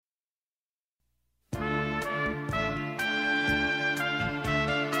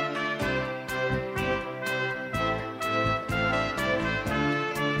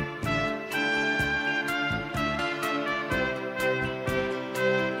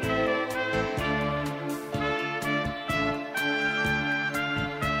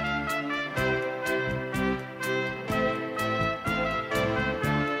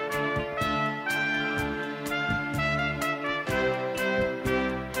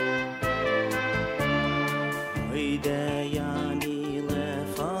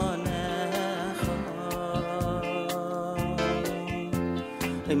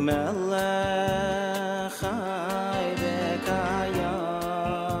melech chai v'kayam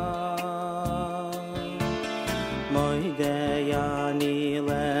moidei ani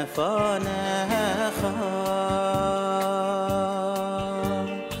lefanecha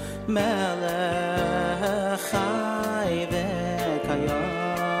melech chai v'kayam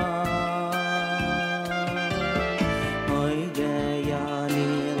moidei ani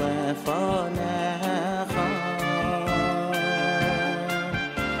lefanecha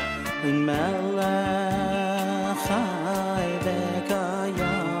melech chai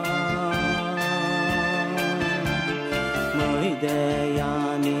v'kayam moidei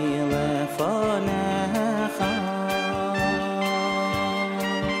ani lefanecha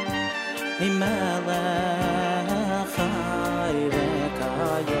melech chai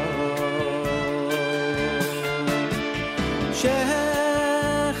v'kayam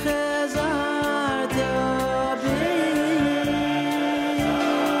shechazart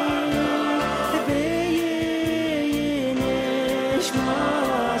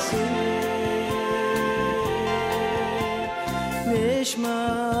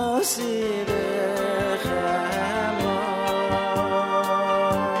Mishmasi v'chama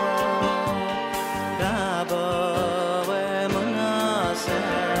Rabbo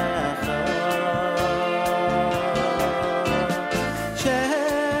emunasecha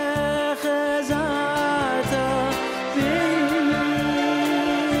shechazarta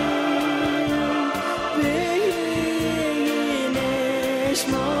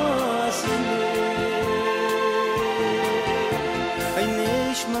b'nishmasi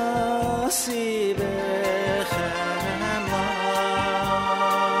Nishmasi b'chama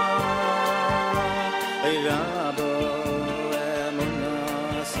Rabbo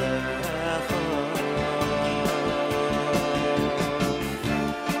emunasecha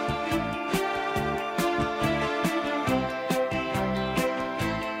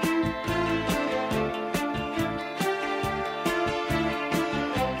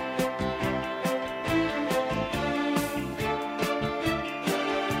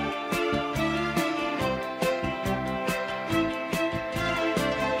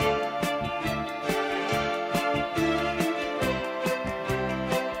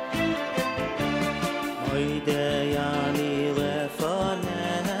Moidei ani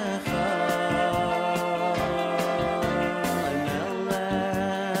lefanecha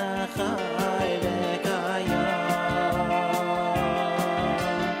melech chai v'kayam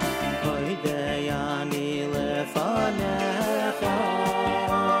Moidei ani lefanecha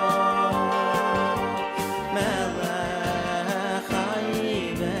melech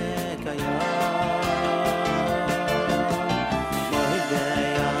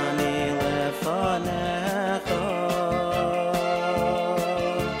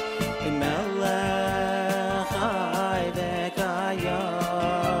chai v'kayam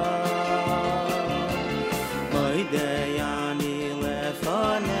Moidei ani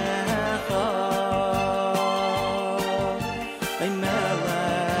lefanecha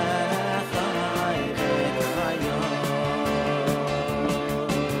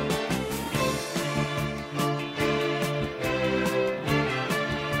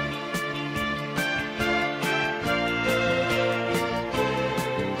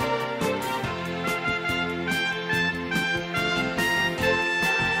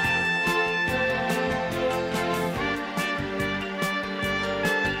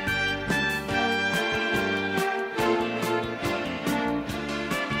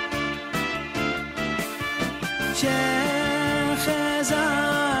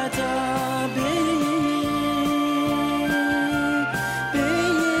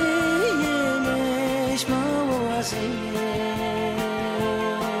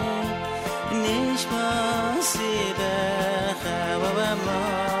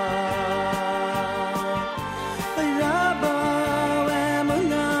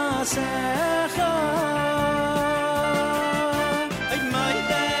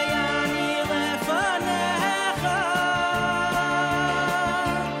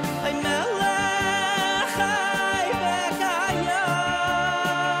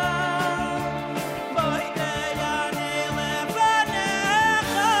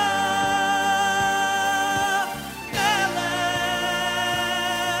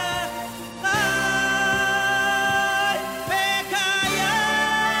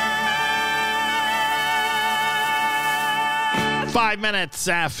Minutes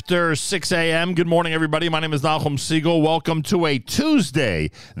after 6 a.m. Good morning, everybody. My name is Nachum Segal. Welcome to a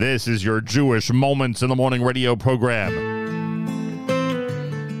Tuesday. This is your Jewish Moments in the Morning radio program.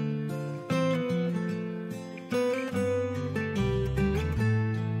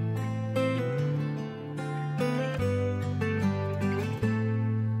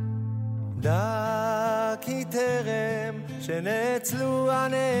 שנצלו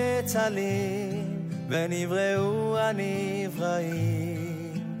הנצלים ונבראו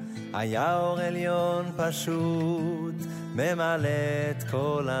הנבראים, היה אור עליון פשוט ממלא את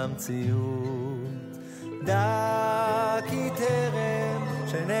כל המציאות. דקי טרם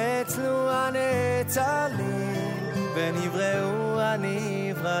שנצלו הנצלים ונבראו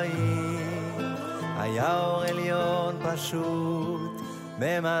הנבראים, היה אור עליון פשוט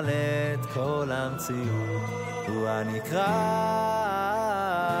ממלא את כל המציאות. הוא הנקרא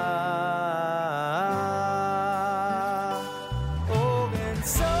אור אין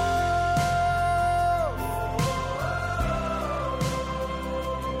סוף,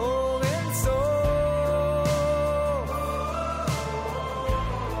 אור אין סוף,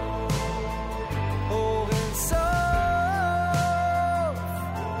 אור אין סוף,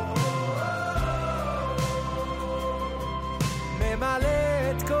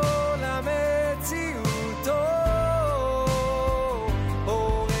 ממלא את כל המציאות.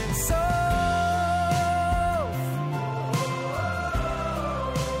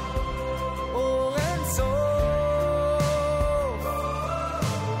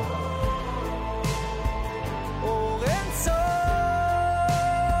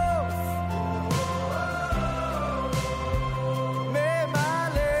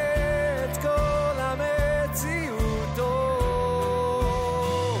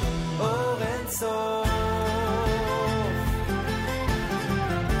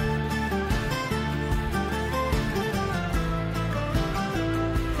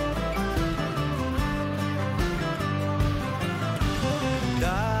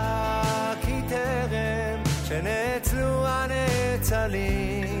 שנצלו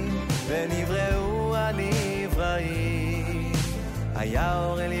הנצלים ונבראו הנבראים, היה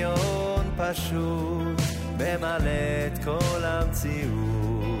אור עליון פשוט ממלא את כל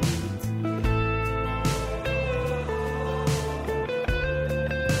המציאות.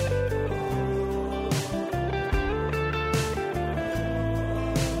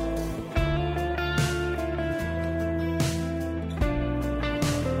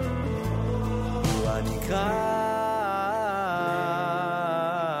 הוא הנקרא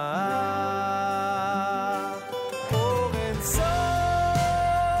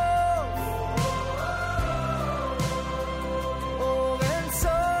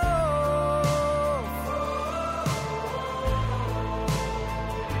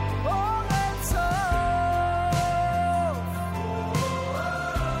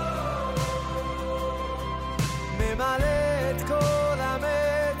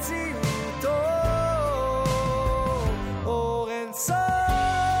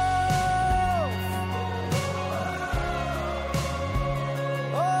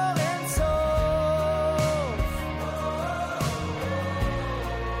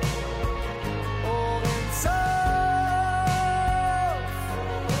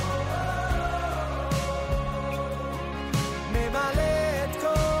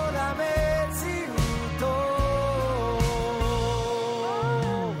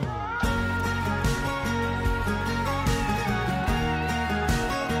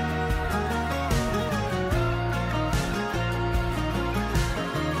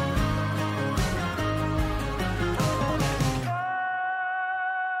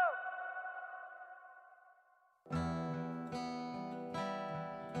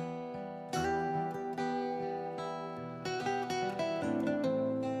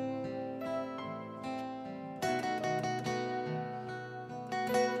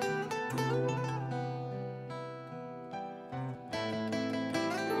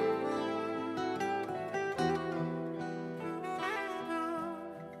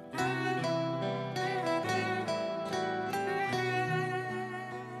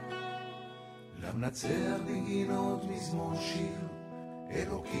נצח בגינות מזמור שיר,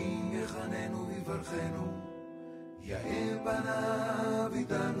 אלוקים יחננו ויברכנו, יאר פניו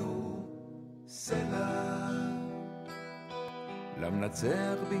איתנו, סלע.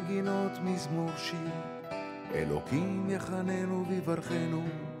 למנצח בגינות מזמור שיר, אלוקים יחננו ויברכנו,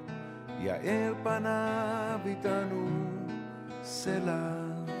 יאר פניו איתנו, סלע.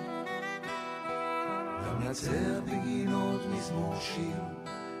 למנצח בגינות מזמור שיר,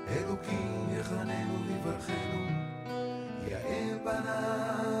 אלוקים יחננו ויברכנו, יאר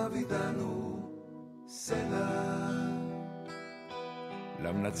פניו איתנו, סלע.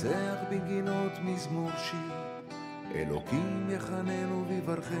 למנצח בגינות מזמור שיר, אלוקים יחננו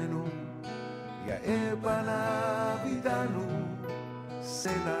ויברכנו, יאר פניו איתנו,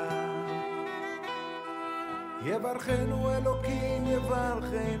 סלע. יברכנו אלוקים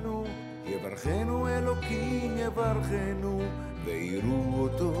יברכנו, יברכנו אלוקים יברכנו, ויראו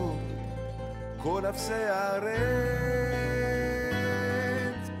אותו כל אפסי הארץ.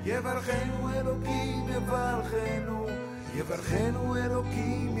 יברכנו אלוקים יברכנו, יברכנו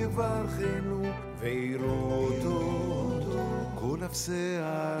אלוקים יברכנו, ויראו אותו כל אפסי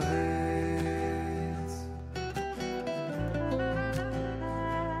הארץ.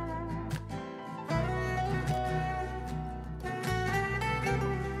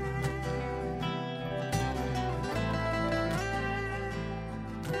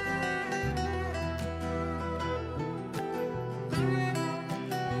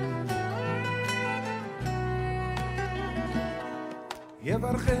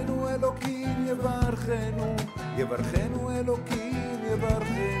 יברכנו אלוקים יברכנו, יברכנו אלוקים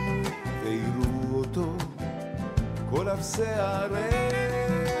יברכנו, ויראו אותו כל אפסי הארץ.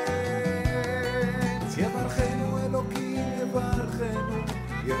 יברכנו אלוקים יברכנו,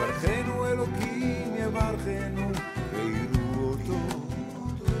 יברכנו אלוקים יברכנו, ויראו אותו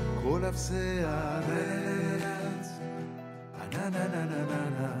כל אפסי הארץ. na na na na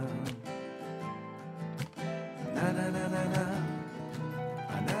na na na na na na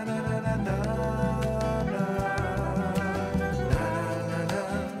na na na na na.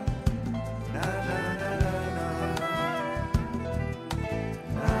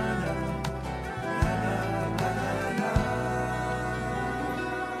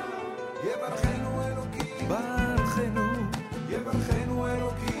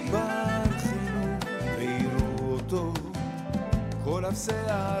 אפסי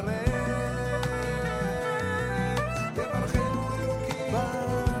הארץ יברכנו אלוקים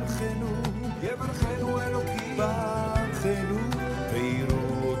ברכנו, יברכנו אלוקים ברכנו,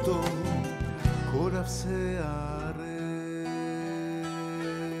 ויראו אותו כל אפסי הארץ.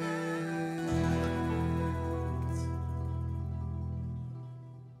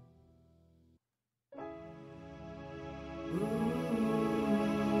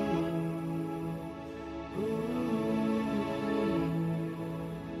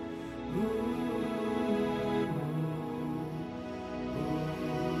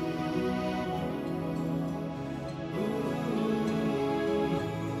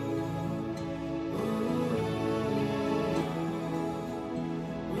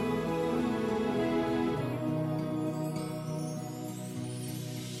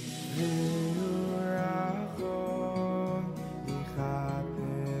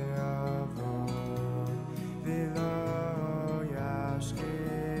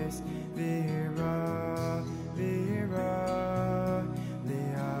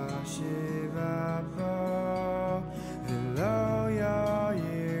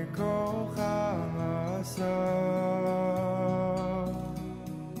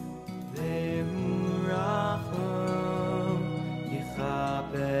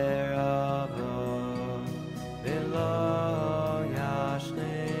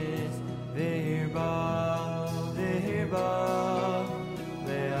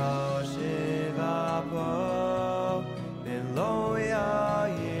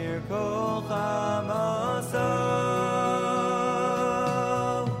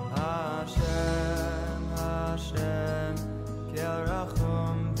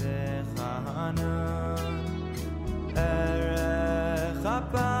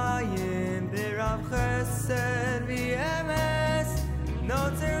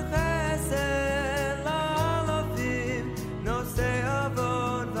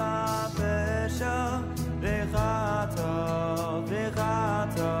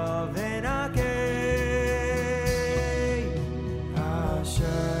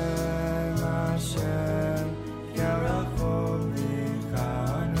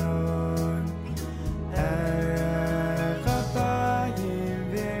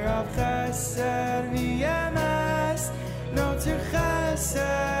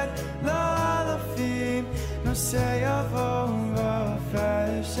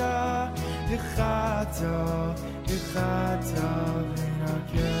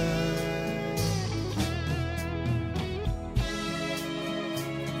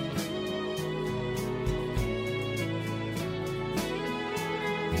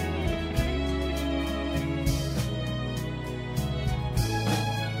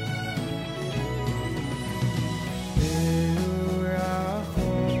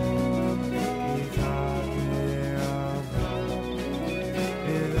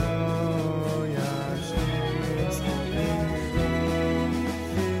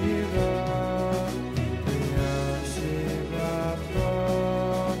 Here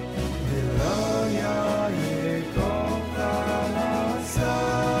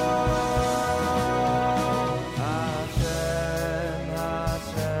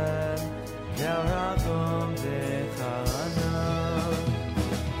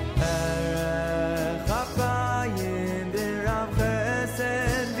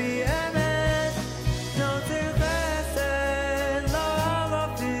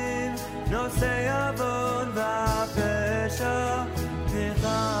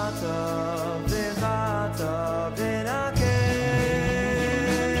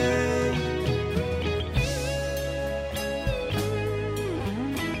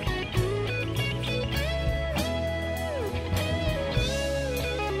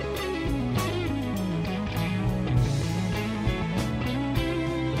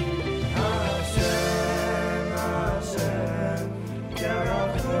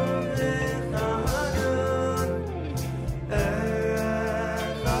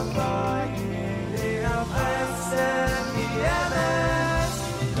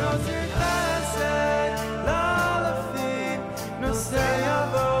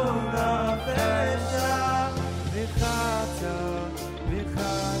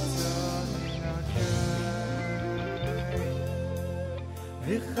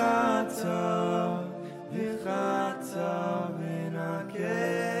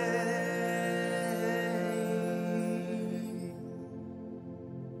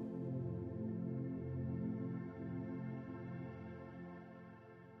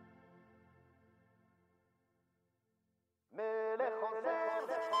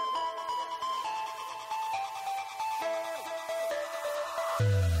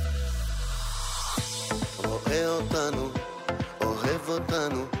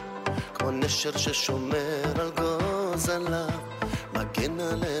נשר ששומר על גוזליו, מגן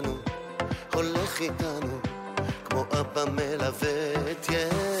עלינו, הולך איתנו, כמו אבא מלווה את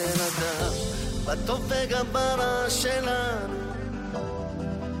ילדיו, בטוב וגם ברע שלנו,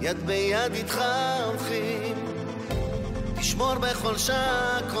 יד ביד איתך הולכים, תשמור בכל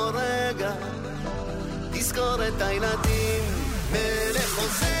שעה כל רגע, תזכור את הילדים, מלך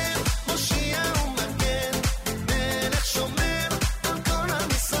חוזר, מושיע ומגן, מלך שומר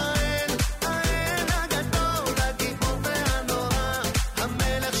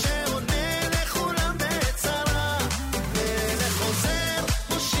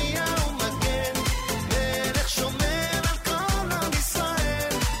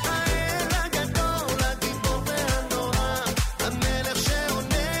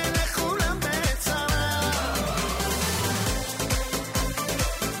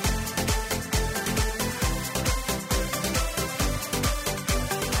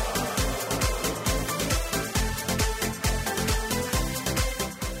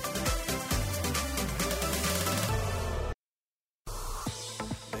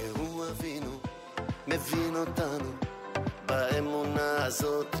מבין אותנו, באמונה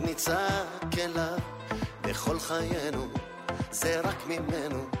הזאת נצעק אליו, בכל חיינו זה רק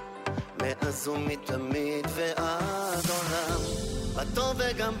ממנו, מאז ומתמיד ועד עולם, בטוב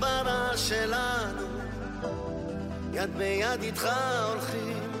וגם ברע שלנו, יד ביד איתך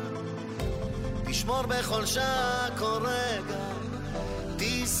הולכים, תשמור בכל שעה כל רגע,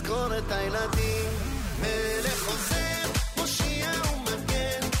 תזכור את הילדים, מלך חוזר, מושיע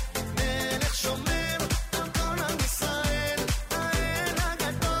ומגן, מלך שומר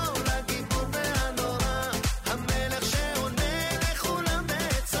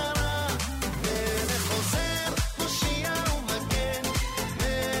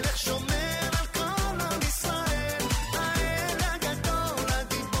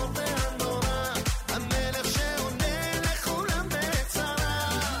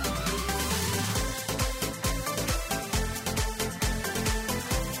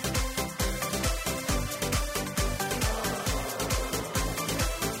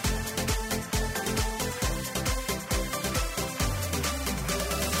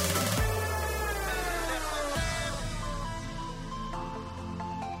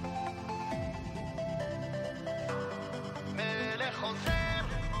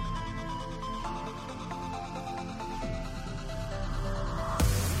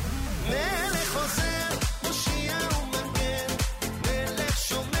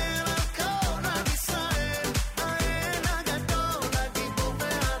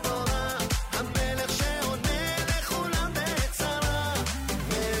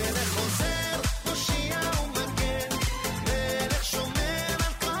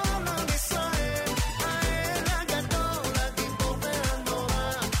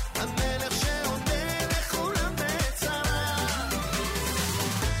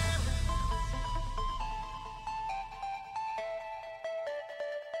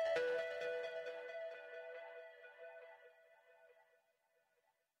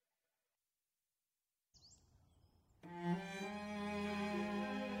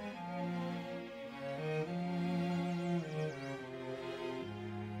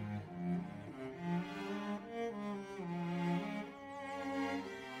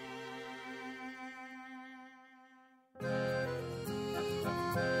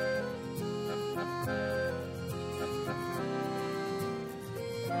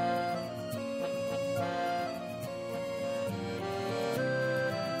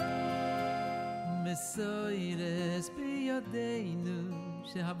Soires biyadeinu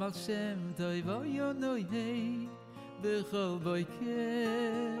shehabal shem toivo yonoyei bechol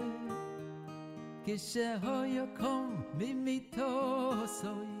boiker kishehoyakom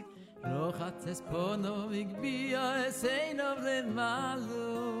mimitosoy rochat espono igbia eseinov lemalo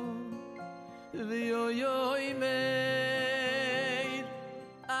v'yoyoy meir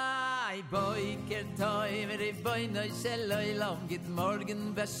ay boiker toy riboynoy sheloy lom git morgen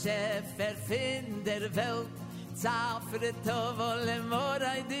beschefer fin der welt Zafre tovole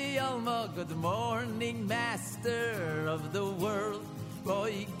morai di alma. Good morning, master of the world.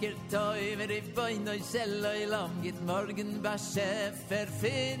 Boiker toy mit de boyne selloylam git morgen ba schefer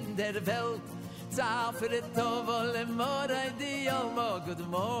find der welt Zafer de tovole moray di alma good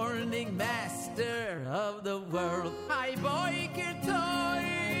morning master of the world Hi boiker toy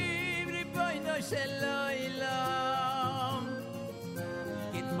mit de boyne selloylam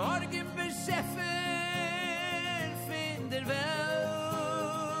git morgen ba schefer find der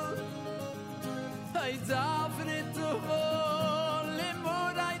welt Hi zafer de tovole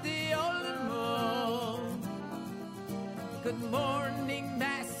Good morning,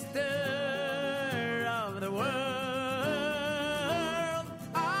 master of the world.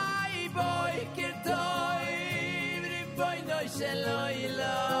 I boy kertoy, boy no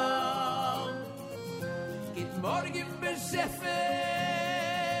sheloylam. Git morgen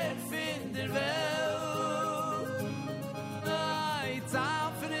beschefer finder wel. I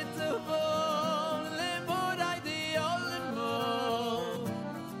zafre to le moray di olmo.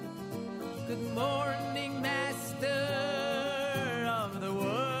 Good morning, master.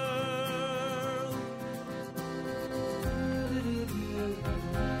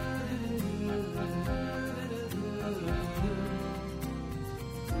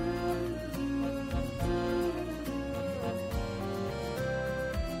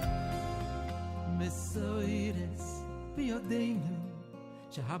 Yodeinu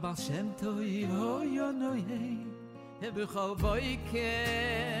Shahabal Shem Toiv Hoyonoyei Ebuchol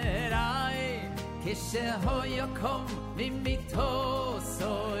Boiker Ai Kishe Hoyokom Mimito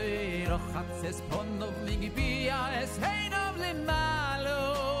Soy Rochatz Es Ponov Migibia Es Heinov Limalo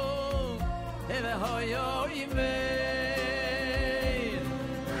Eve Hoyoimei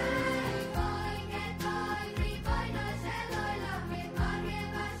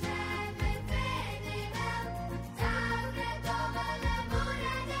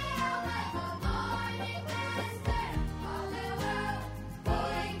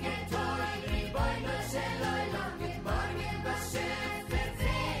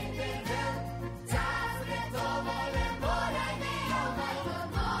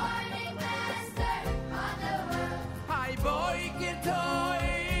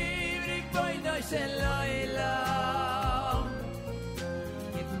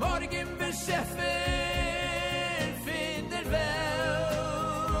Schefer finder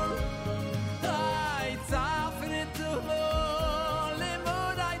wel I zafre to le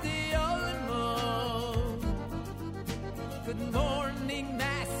moray di olmo Good morning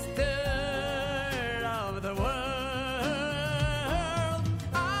master of the world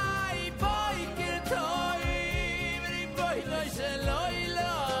I boiker toy boy no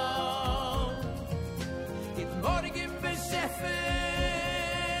sheloylo Git morgen beschefer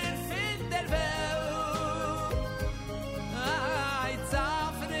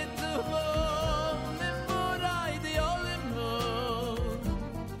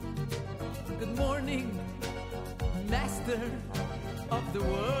of the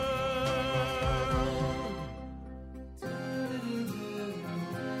world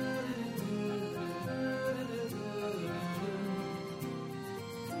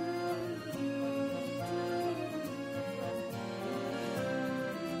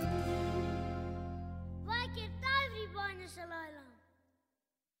Why give everyone a shalom?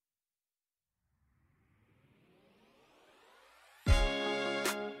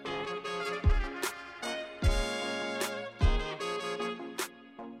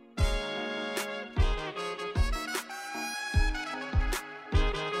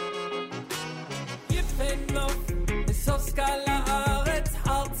 Skala aretz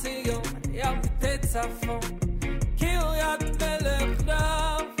hartzion yam tetzafon kiryat melech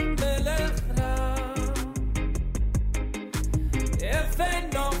rav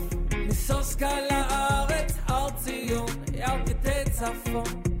efeno skala aretz hartzion yam tetzafon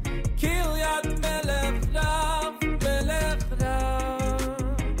kiryat melech rav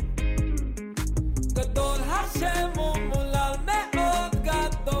gadol Hashem umulal meod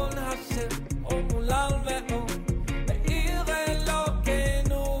gadol Hashem umulal meod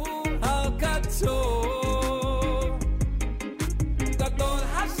Gadol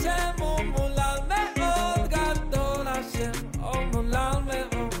Hashem umulal me'od Gadol Hashem umulal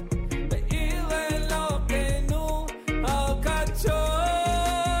me'od Be'ir Elokeinu al-Kacho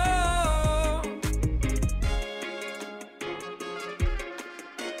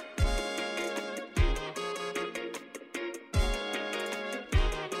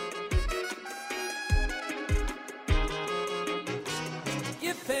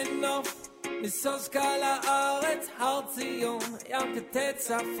Yifenof Misos kala aretz har Zion Yam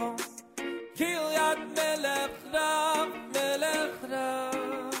ketetzafon Kiryat melech rav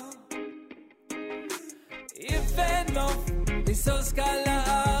Yifenof ניסוס קל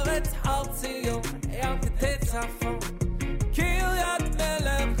הארץ הר ציון ים כתצפון קריית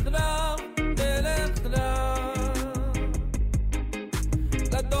מלך נר מלך נר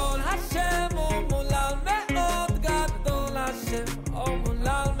גדול השם ומולל מאוד גדול השם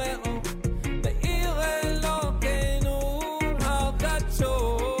ומולל מאוד בעיר אלוקינו הר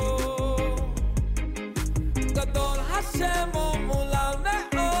קדשו גדול השם ומולל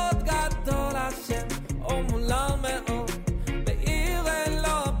מאוד גדול השם ומולל מאוד בעיר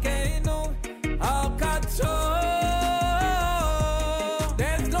אלוקינו הר קדשו.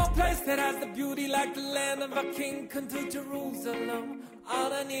 There's no place that has the beauty like the land of a king. Come to Jerusalem on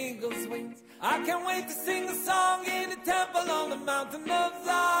an eagle's wings. I can't wait to sing a song in the temple on the mountain of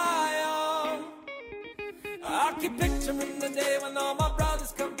Zion. I keep picturing the day when all my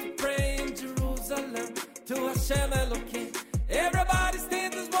brothers come to pray in Jerusalem to Hashem Elohim. Everybody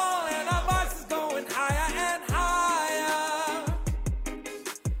stands as one and our voices going higher and higher.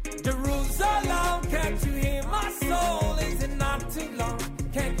 Jerusalem, can't you hear my soul? Is it not too long?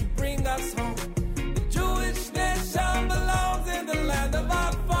 Can't you bring us home? The Jewish nation belongs in the land of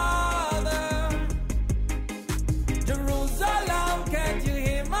our Father. Jerusalem, can't you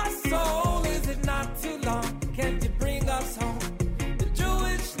hear my soul? Is it not too long? Can't you bring us home? The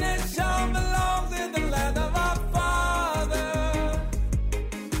Jewish nation belongs in the land of our Father.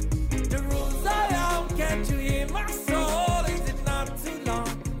 Jerusalem, can't you hear my soul? Is it not too long?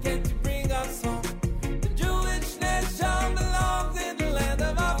 Can't you bring us home? The Jewish nation belongs in the land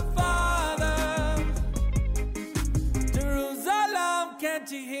of our Father. Jerusalem, can't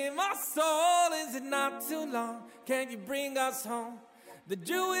you hear my soul? Is it not too long? Can't you bring us home? The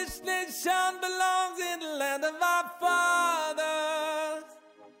Jewish nation belongs in the land of our fathers.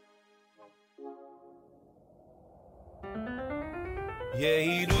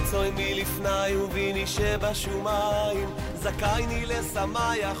 יהירוצוי מלפני וביני שבשומיים זכייני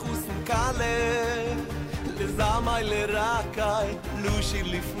לשמח וסמכלה לזמי לרקי לושי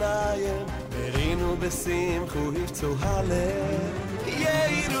לפניהם ברינו בשמחו הפצו הלב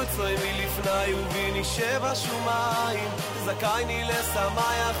יהירוצוי מלפני וביני שבשומיים זכייני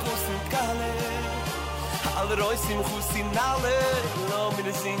לשמח וסמכלה על רוי שמחו סינלה לא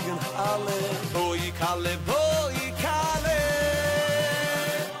מנסינגן הלב בואי קלה בואי קלה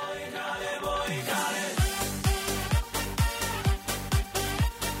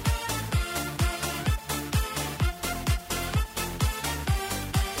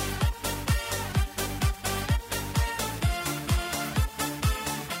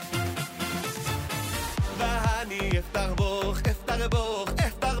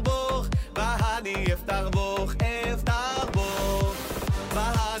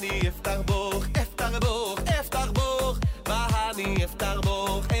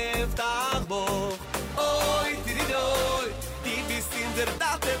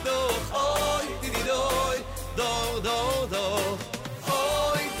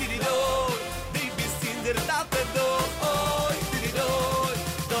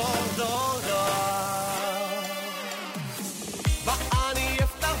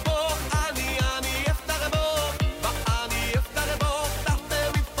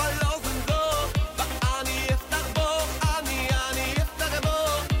Go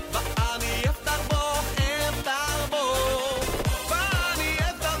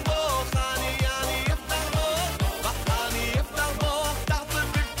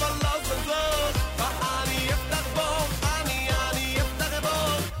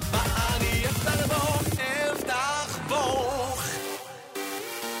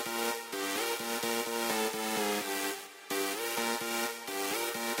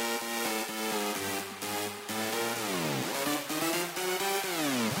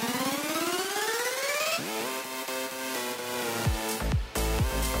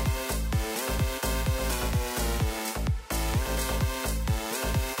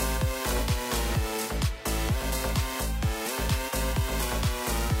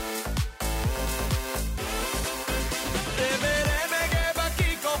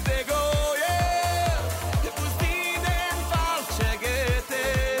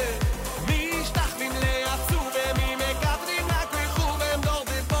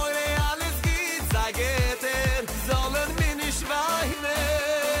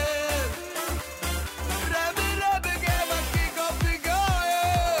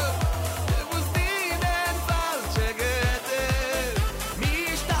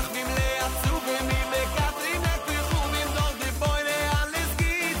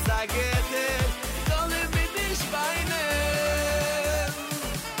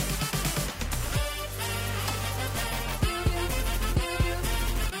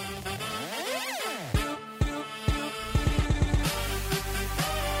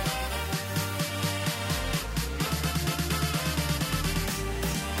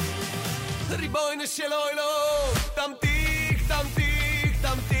ריבונו של עולם, תמתיק, תמתיק,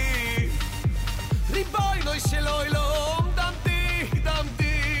 תמתיק. ריבונו של עולם, תמתיק,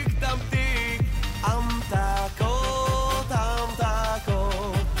 תמתיק, תמתיק. המתקות,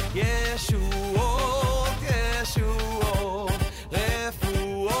 המתקות, ישועות, ישועות,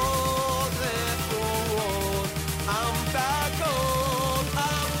 רפואות, רפואות. המתקות,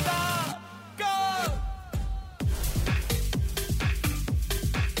 המתקות.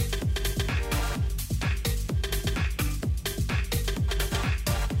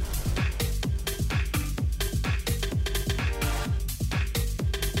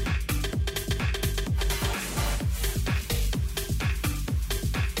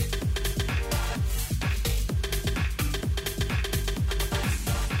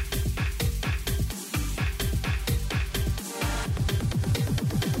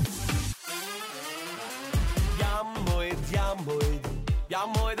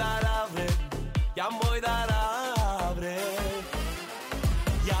 Yamoid arabre, yamoid arabre.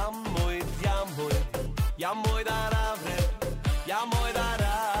 Yamoid, yamoid, yamoid arabre, yamoid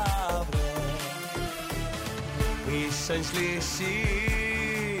arabre. Rishon shlishi.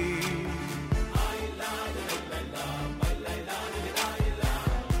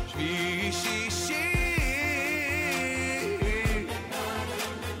 Shlishi.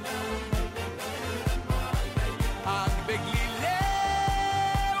 Ag beglile.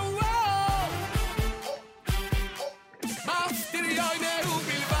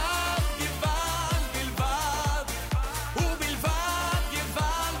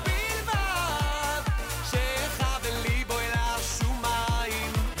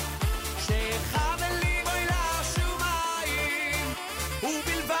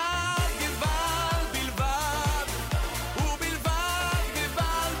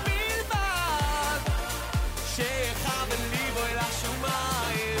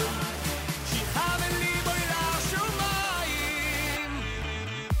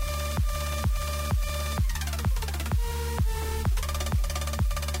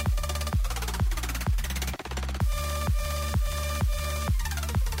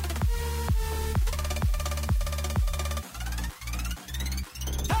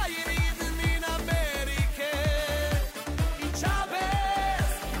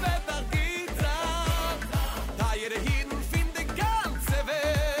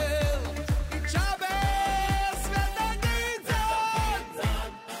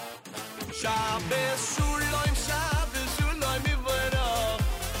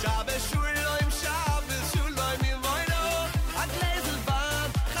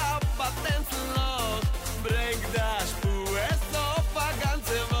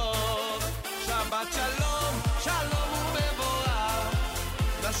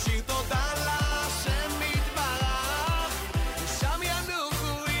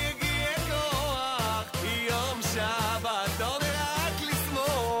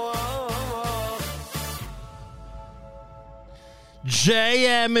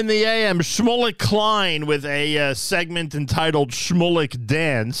 JM in the AM, Shmulik Klein with a segment entitled Shmulik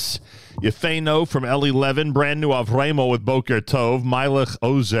Dance. Yefeno from L11, brand new Avremo with Boker Tov, Melech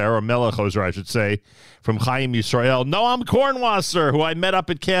Ozer, or Melech Ozer, I should say, from Chaim Yisrael. Noam Kornwasser, who I met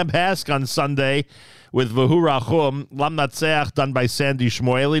up at Camp Hask on Sunday with Vahu Rachum, Lam Natseach, done by Sandy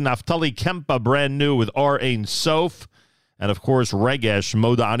Shmueli, Naftali Kempa, brand new with R. Ein Sof, and, of course, Regesh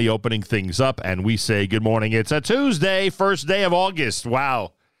Modani opening things up, and we say good morning. It's a Tuesday, first day of August.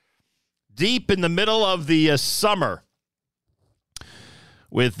 Wow. Deep in the middle of the summer,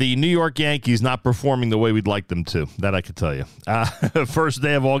 with the New York Yankees not performing the way we'd like them to. That I could tell you. First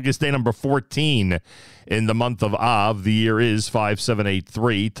day of August, day number 14 in the month of Av. The year is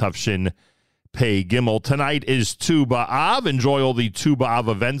 5783, Tufshin Pei Gimel. Tonight is Tu B'Av. Enjoy all the Tu B'Av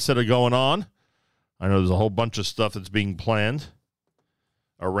events that are going on. I know there's a whole bunch of stuff that's being planned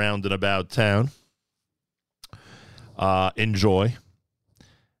around and about town. Enjoy.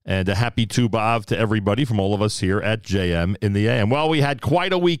 And a happy Tu B'Av to everybody from all of us here at JM in the AM. Well, we had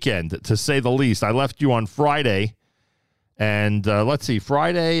quite a weekend, to say the least. I left you on Friday. And let's see,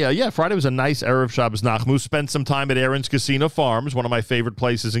 Friday was a nice Erev Shabbos Nachmu. Spent some time at Aaron's Casino Farms, one of my favorite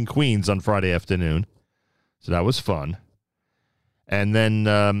places in Queens, on Friday afternoon. So that was fun. And then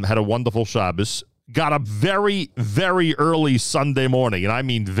had a wonderful Shabbos. Got up very, very early Sunday morning. And I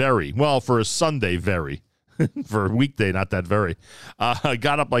mean very. Well, for a Sunday, very. For a weekday, not that very. I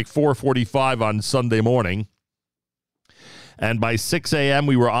got up like 4:45 on Sunday morning. And by 6 a.m.,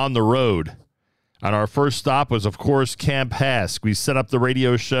 we were on the road. And our first stop was, of course, Camp Hask. We set up the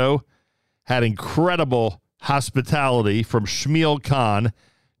radio show, had incredible hospitality from Shmuel Khan,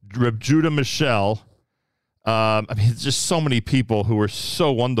 Reb Judah Michel, It's just so many people who were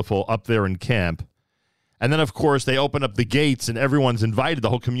so wonderful up there in camp. And then, of course, they open up the gates and everyone's invited. The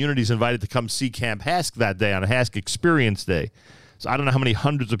whole community's invited to come see Camp Hask that day on a Hask Experience Day. So I don't know how many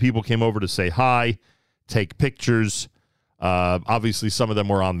hundreds of people came over to say hi, take pictures. Obviously, some of them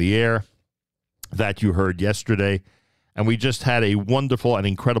were on the air that you heard yesterday. And we just had a wonderful and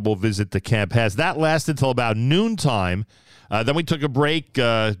incredible visit to Camp Hask. That lasted till about noontime. Then we took a break,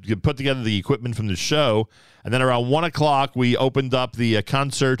 put together the equipment from the show. And then around 1 o'clock, we opened up the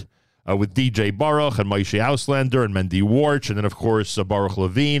concert with DJ Baruch and Moshe Auslander and Mendy Warch. And then, of course, Baruch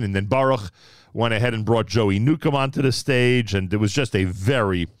Levine. And then Baruch went ahead and brought Joey Newcomb onto the stage. And it was just a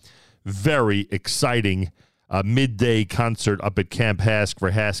very, very exciting midday concert up at Camp Hask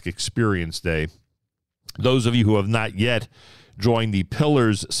for Hask Experience Day. Those of you who have not yet joined the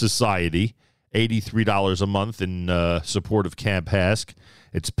Pillars Society, $83 a month in support of Camp Hask.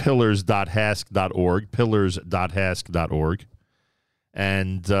 It's pillars.hask.org, pillars.hask.org.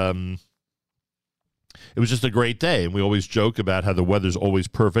 And it was just a great day. And we always joke about how the weather's always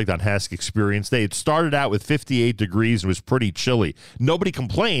perfect on Hask Experience Day. It started out with 58 degrees and was pretty chilly. Nobody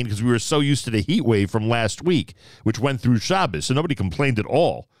complained because we were so used to the heat wave from last week, which went through Shabbos. So nobody complained at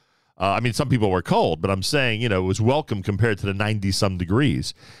all. Some people were cold, but I'm saying, it was welcome compared to the 90-some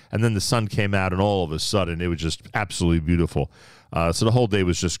degrees. And then the sun came out, and all of a sudden, it was just absolutely beautiful. So the whole day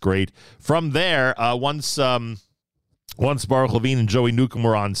was just great. From there, once Baruch Levine and Joey Newcomb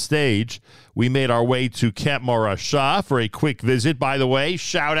were on stage, we made our way to Camp Morashah for a quick visit. By the way,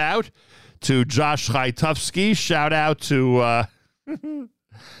 shout out to Josh Chaitowski. Shout out to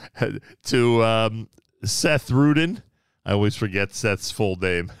Seth Rudin. I always forget Seth's full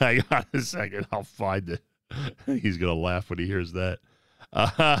name. Hang on a second. I'll find it. He's going to laugh when he hears that.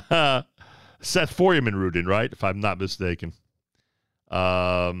 Seth Foreman Rudin, right? If I'm not mistaken.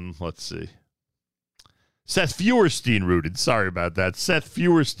 Let's see. Seth Feuerstein Rudin. Sorry about that. Seth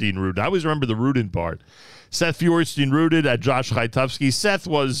Feuerstein Rudin. I always remember the Rudin part. Seth Feuerstein Rudin at Josh Chaitowski. Seth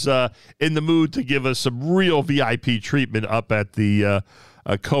was in the mood to give us some real VIP treatment up at the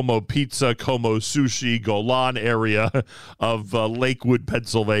Como Pizza, Como Sushi, Golan area of Lakewood,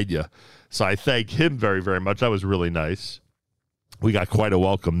 Pennsylvania. So I thank him very, very much. That was really nice. We got quite a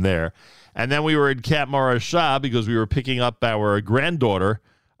welcome there. And then we were in Camp Morashah because we were picking up our granddaughter,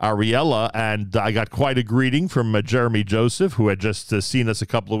 Ariella, and I got quite a greeting from Jeremy Joseph, who had just seen us a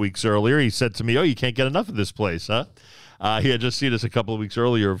couple of weeks earlier. He said to me, "Oh, you can't get enough of this place, huh?" He had just seen us a couple of weeks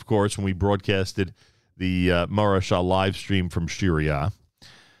earlier, of course, when we broadcasted the Morashah live stream from Shiria.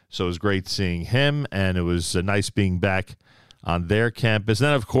 So it was great seeing him, and it was nice being back on their campus. And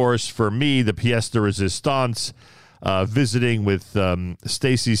then, of course, for me, the pièce de résistance, visiting with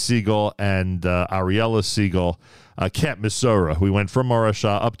Stacy Segal and Ariella Segal, Camp Mesorah. We went from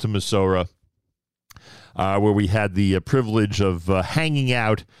Morashah up to Mesorah, where we had the privilege of hanging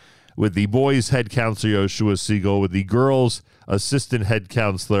out with the boys' head counselor, Yoshua Segal, with the girls' assistant head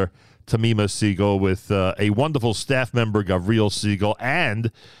counselor, Tamima Segal, with a wonderful staff member, Gavriel Segal,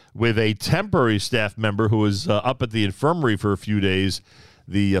 and with a temporary staff member who was up at the infirmary for a few days,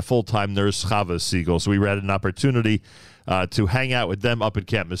 the full-time nurse, Chava Segal. So we had an opportunity to hang out with them up at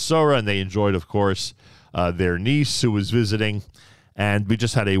Camp Mesorah, and they enjoyed, of course, their niece who was visiting. And we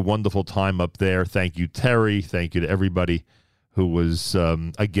just had a wonderful time up there. Thank you, Terry. Thank you to everybody who was,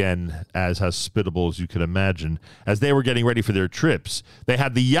 again, as hospitable as you could imagine, as they were getting ready for their trips. They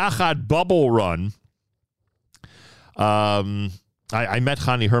had the Yachad Bubble Run. I met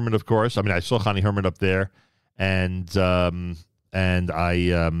Chani Herman, of course. I saw Chani Herman up there, and they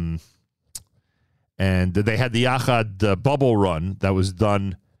had the Yachad Bubble Run that was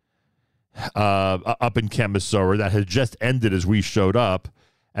done up in Camp Mesorah that had just ended as we showed up,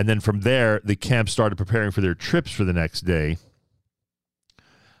 and then from there the camp started preparing for their trips for the next day.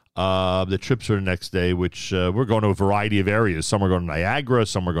 The trips for the next day, which we're going to a variety of areas. Some are going to Niagara,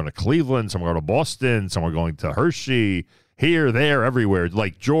 some are going to Cleveland, some are going to Boston, some are going to Hershey. Here, there, everywhere.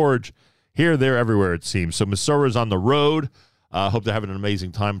 Like George, here, there, everywhere, it seems. So Mesorah's on the road. Hope they're having an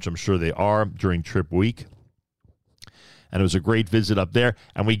amazing time, which I'm sure they are during trip week. And it was a great visit up there.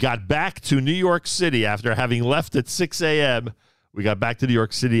 And we got back to New York City after having left at 6 a.m. We got back to New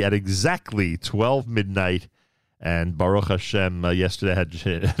York City at exactly 12 midnight. And Baruch Hashem, yesterday had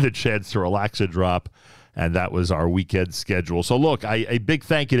the chance to relax a drop. And that was our weekend schedule. So, look, a big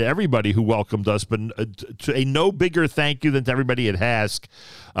thank you to everybody who welcomed us, but to a no bigger thank you than to everybody at Hask,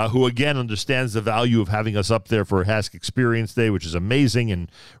 who, again, understands the value of having us up there for Hask Experience Day, which is amazing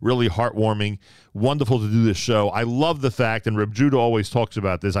and really heartwarming. Wonderful to do this show. I love the fact, and Reb Judah always talks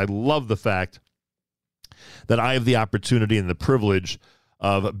about this, I love the fact that I have the opportunity and the privilege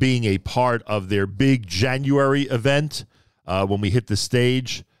of being a part of their big January event when we hit the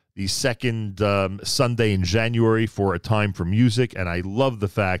stage, the second Sunday in January for A Time for Music. And I love the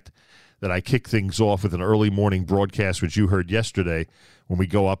fact that I kick things off with an early morning broadcast, which you heard yesterday when we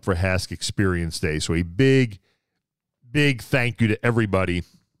go up for HASC Experience Day. So a big, big thank you to everybody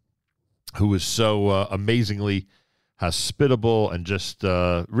who was so amazingly hospitable and just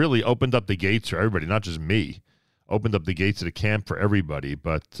really opened up the gates for everybody, not just me. Opened up the gates of the camp for everybody,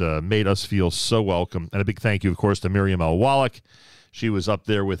 but made us feel so welcome. And a big thank you, of course, to Miriam L. Wallach. She was up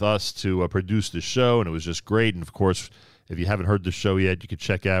there with us to produce the show, and it was just great. And, of course, if you haven't heard the show yet, you can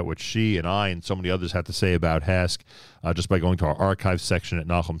check out what she and I and so many others had to say about HASC just by going to our archive section at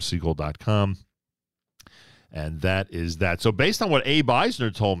NachumSegal.com. And that is that. So based on what Abe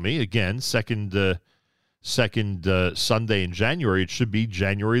Eisner told me, again, second Sunday in January, it should be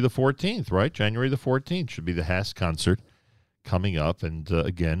January the 14th, right? January the 14th should be the HASC concert coming up. And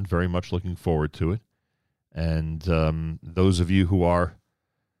again, very much looking forward to it. And those of you who are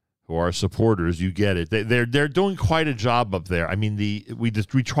supporters, you get it. They're doing quite a job up there. I mean, we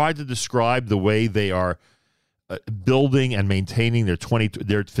tried to describe the way they are building and maintaining their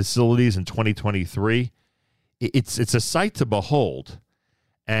facilities in 2023. It's a sight to behold.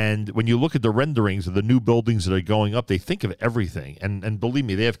 And when you look at the renderings of the new buildings that are going up, they think of everything. And believe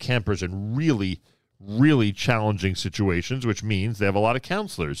me, they have campers in really, really challenging situations, which means they have a lot of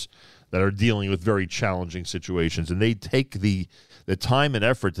counselors that are dealing with very challenging situations. And they take the time and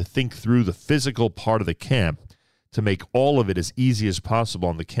effort to think through the physical part of the camp to make all of it as easy as possible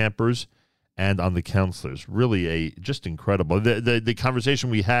on the campers and on the counselors. Really just incredible. The conversation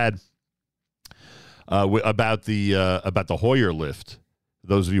we had about the Hoyer lift.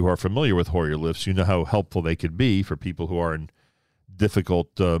 Those of you who are familiar with Hoyer lifts, you know how helpful they could be for people who are in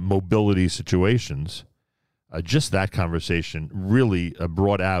difficult mobility situations. Just that conversation really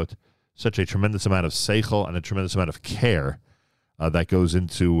brought out such a tremendous amount of seichel and a tremendous amount of care that goes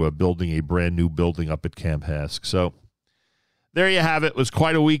into building a brand new building up at Camp HASC. So there you have it. It was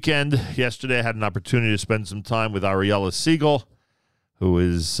quite a weekend. Yesterday I had an opportunity to spend some time with Ariella Segal, who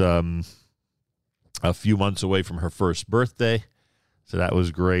is a few months away from her first birthday. So that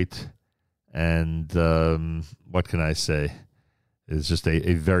was great. And what can I say? It's just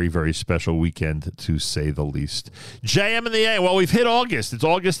a very, very special weekend, to say the least. JM in the A. Well, we've hit August. It's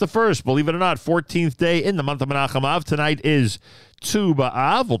August the 1st. Believe it or not, 14th day in the month of Menachem Av. Tonight is Tu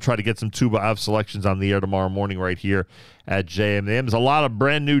B'Av. We'll try to get some Tu B'Av selections on the air tomorrow morning right here at JM in the A. There's a lot of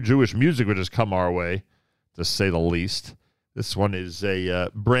brand new Jewish music which has come our way, to say the least. This one is a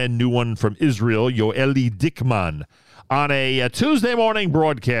brand new one from Israel, Yoeli Dickman, on a Tuesday morning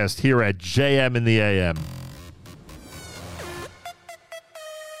broadcast here at JM in the AM.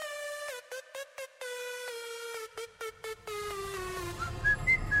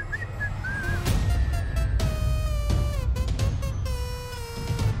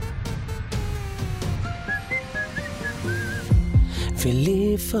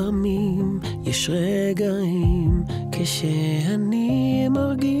 ולפעמים יש רגעים כשאני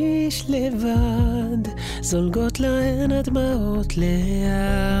מרגיש לבד, זולגות להן הדמעות לאט.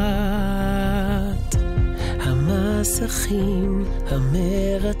 המסכים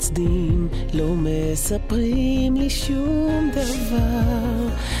המרצדים לא מספרים לי שום דבר,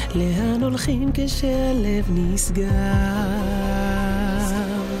 לאן הולכים כשהלב נסגר,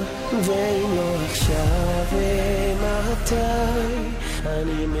 ואם לא עכשיו ומתי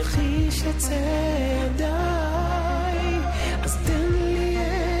אני מחיש לצאת די, אז תן לי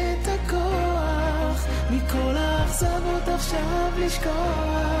את הכוח מכל האכזבות עכשיו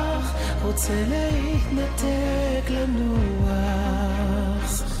לשכוח, רוצה להתנתק לנוח,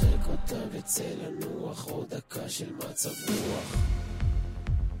 שחק אותה וצא לנוח, עוד דקה של מצב רוח,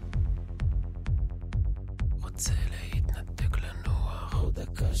 רוצה להתנתק לנוח, עוד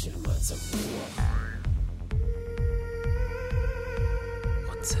דקה של מצב רוח,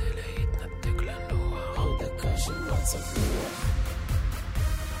 רוצה להתנתק לנוח, עוד דקה של מצב רוח,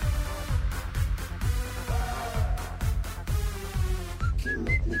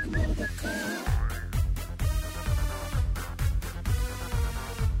 כמעט נגמר דקה,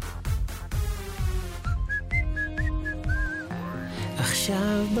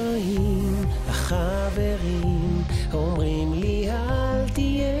 עכשיו באים החברים אומרים לי אל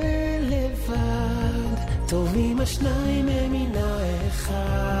תהיה לבד, טובים השניים הם מן האחד,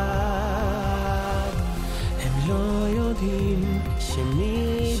 הם לא יודעים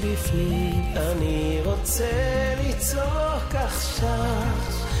שמי בפנים אני רוצה לצעוק עכשיו,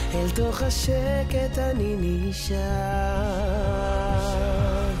 אל תוך השקט אני נשאר,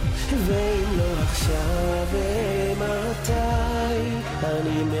 ואם לא עכשיו ומתי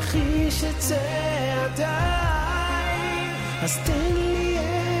אני מחיש את צעדיי, אז תן לי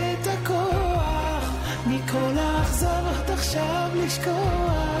את הכוח מכל האכזבות עכשיו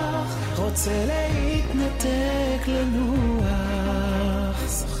לשכוח, רוצה להתנתק לנוח,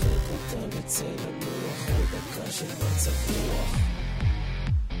 שחק אותה וצא לנוח עוד דקה של מצב רוח.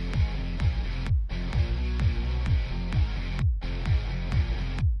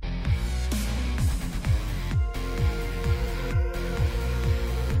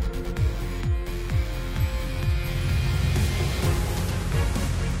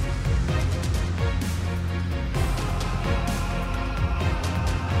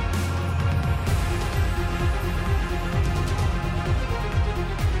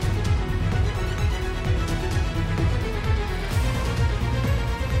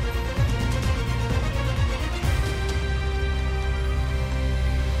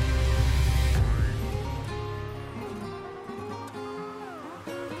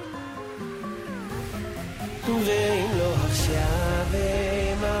 ואם לא עכשיו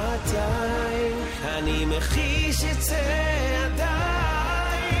ומתי אני מחיש את צעדיי,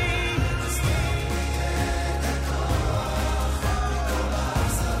 אז תן לי את הכוח מכל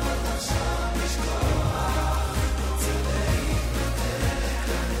האכזבות עכשיו לשכוח, רוצה להתנתק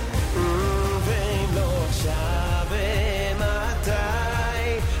ואם לא עכשיו ומתי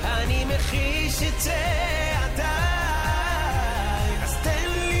אני מחיש את צעדיי, אז תן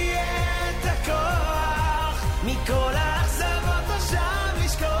לי את הכוח מכל האכזבות עכשיו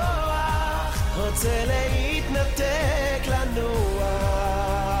לשכוח, רוצה להתנתק לנוח,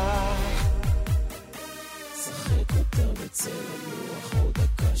 שחק אותה וצא לנוח עוד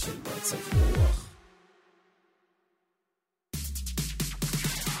דקה של מצב רוח.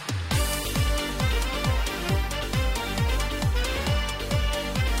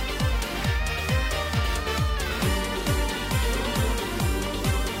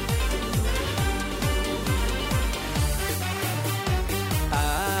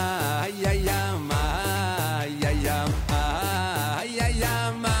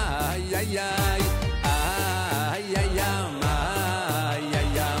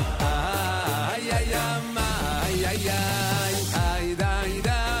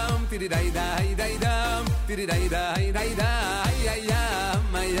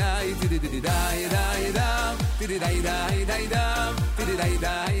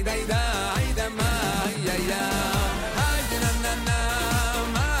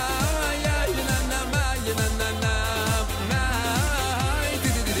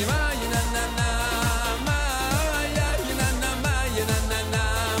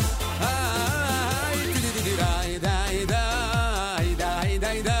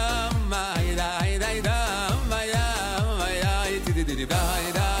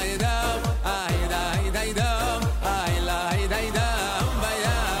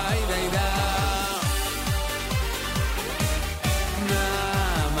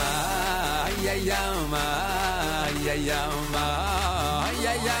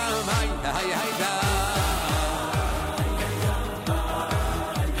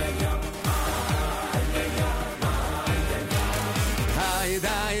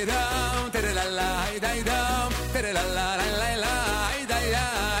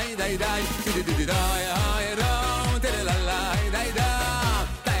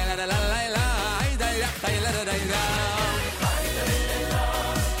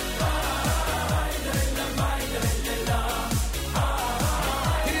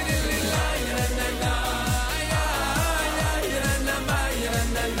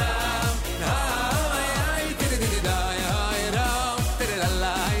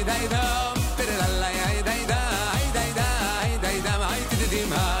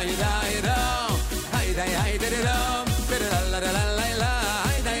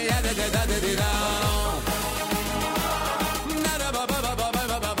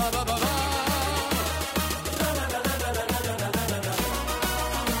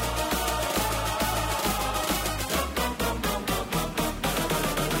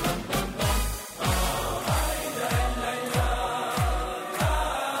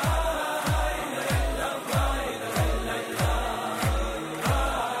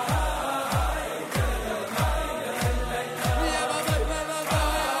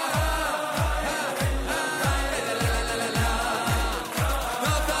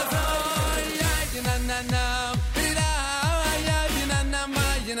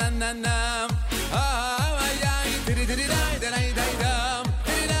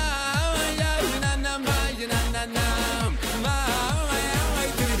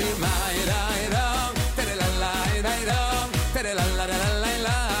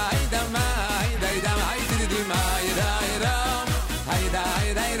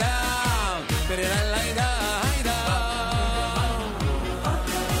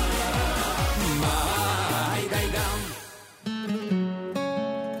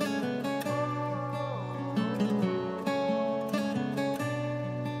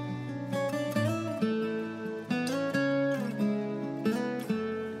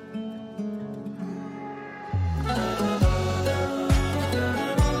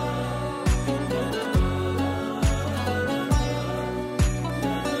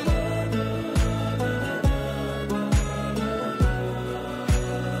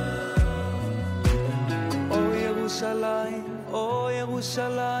 ירושלים, או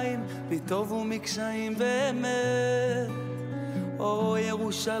ירושלים, בטוב ומקשיים באמת. או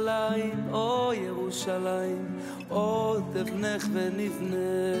ירושלים, או ירושלים, עוד אבנך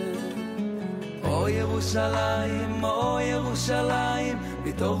ונבנה. או ירושלים, או ירושלים,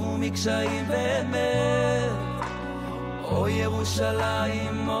 בטוב ומקשיים באמת. או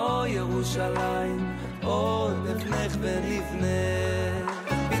ירושלים, או ירושלים, עוד אבנך ונבנה.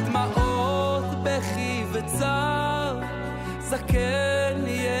 בדמעות, בכי וצער, זקן,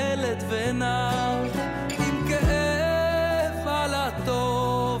 ילד ונער, עם כאב על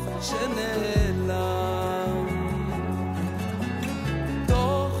הטוב שנעלם.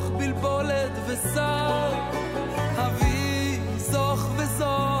 תוך בלבולת ושר, אבי זוך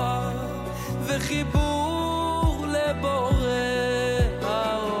וזוהר, וחיבור לבורא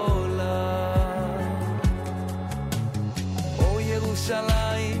העולם. או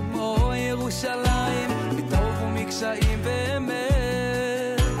ירושלים, או ירושלים, בטוב ומקשיים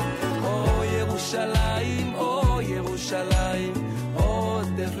באמת. או ירושלים, או ירושלים,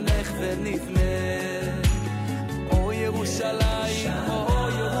 עוד אבנך ונבנה. או ירושלים, או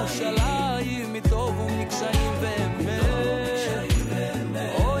ירושלים, בטוב ומקשיים באמת.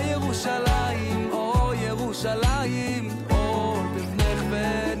 או ירושלים, או ירושלים, עוד אבנך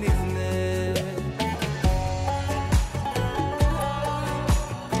ונבנה.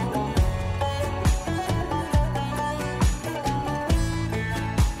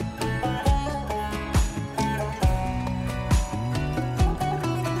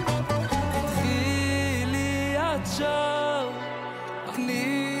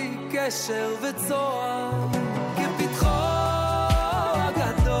 קשר וצוהר כפתחו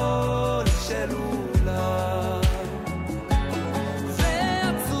הגדול של אולם,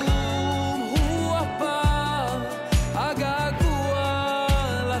 ועצום הוא הפער, הגעגוע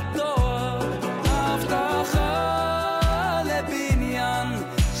לתואר, ההבטחה לבניין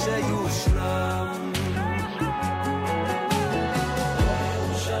שיושלם.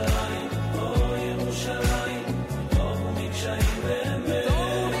 ירושלים, או ירושלים, טוב ומקשיים באמת.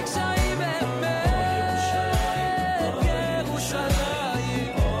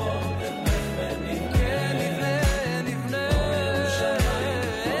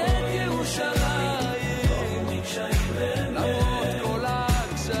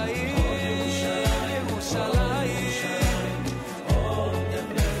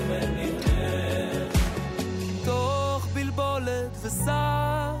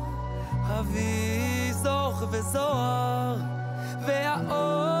 וזוהר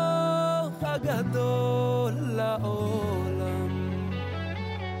והאור הגדול לעולם,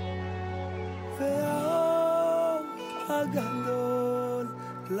 והאור הגדול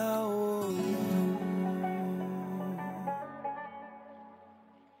לעולם.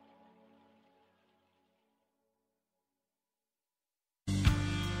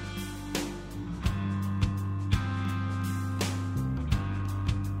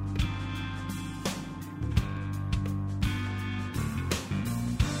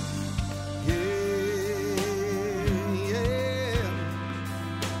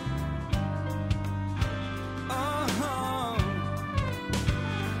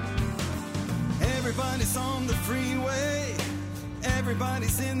 Everybody's on the freeway,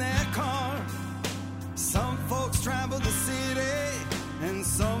 everybody's in their car. Some folks travel the city, and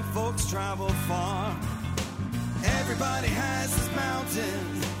some folks travel far. Everybody has his mountain,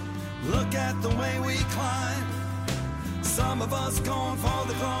 look at the way we climb. Some of us going for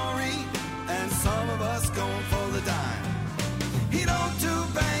the glory, and some of us going for the dime. He don't do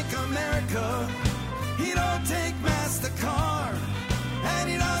Bank America, he don't take MasterCard, and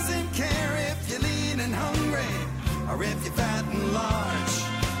he doesn't care if you're lean and hungry, or if you're fat and large.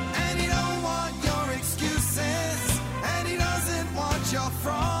 And he don't want your excuses, and he doesn't want your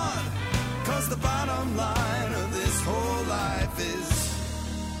fraud. 'Cause the bottom line of this whole life is,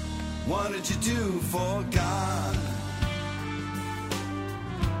 what did you do for God?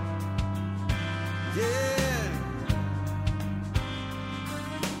 Yeah.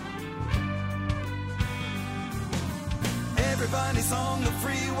 Everybody's on the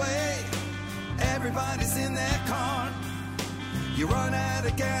freeway, everybody's in their car. You run out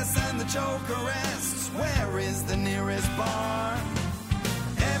of gas and the joker asks, where is the nearest bar?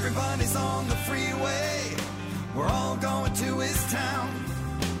 Everybody's on the freeway, we're all going to his town.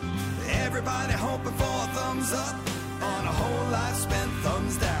 Everybody hoping for a thumbs up on a whole life spent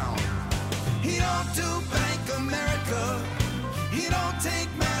thumbs down. He don't do Bank America, he don't take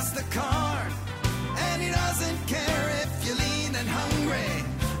MasterCard, and he doesn't care if you're lean and hungry,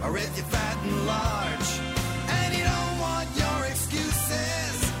 or if you're fat and large. And he don't want your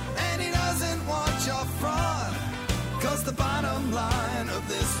excuses, and he doesn't want your fraud.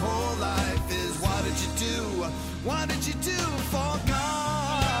 What did you do for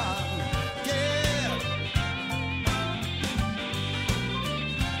God? Yeah.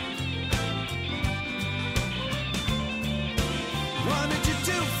 What did you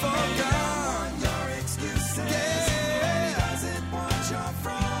do for God? Your excuses. Yeah. Doesn't want your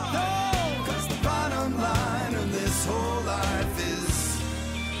fraud. No. 'Cause the bottom line of this whole life is,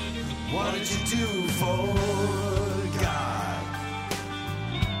 what did you do for God?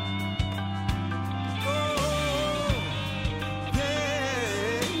 Oh,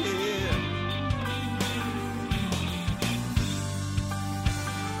 yeah, yeah.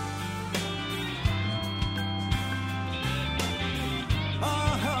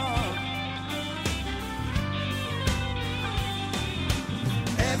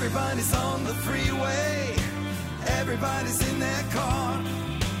 Everybody's on the freeway. Everybody's in their car.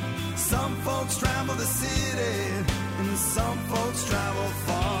 Some folks travel the city, and some folks travel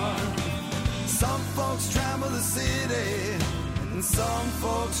far. Some folks travel the city, and some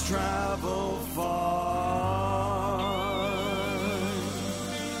folks travel far.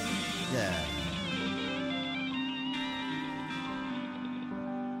 Yeah.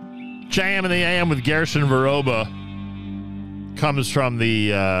 JM in the AM with Gershon Veroba comes from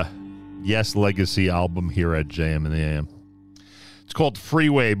the Yes Legacy album here at JM in the AM. It's called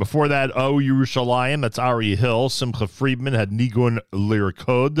Freeway. Before that, O Yerushalayim, that's Ari Hill. Simcha Friedman had Nigun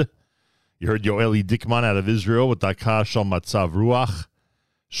Lirkod. You heard Yoeli Dickman out of Israel with Dakash al Matzav Ruach.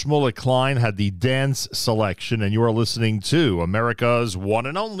 Shmulek Klein had the dance selection, and you are listening to America's one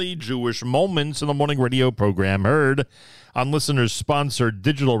and only Jewish Moments in the Morning radio program, heard on listeners-sponsored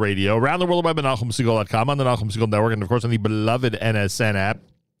digital radio around the world by NachumSegal.com, on the Nachum Segal Network, and, of course, on the beloved NSN app.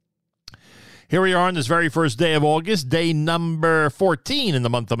 Here we are on this very first day of August, day number 14 in the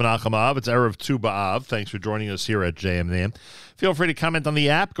month of Menachem Av. It's Erev Tu B'Av. Thanks for joining us here at JMN. Feel free to comment on the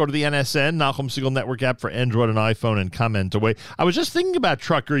app. Go to the NSN, Nachum Segal Network app for Android and iPhone, and comment away. I was just thinking about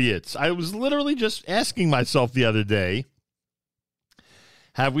Trucker Yitz. I was literally just asking myself the other day,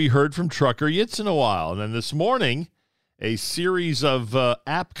 have we heard from Trucker Yitz in a while? And then this morning, a series of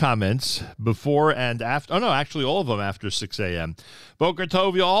app comments before and after. Oh, no, actually all of them after 6 a.m. Boker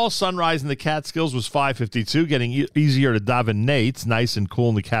Tov, y'all. Sunrise in the Catskills was 5:52, getting easier to daven Nate's. Nice and cool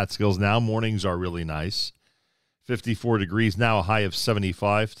in the Catskills now. Mornings are really nice. 54 degrees now, a high of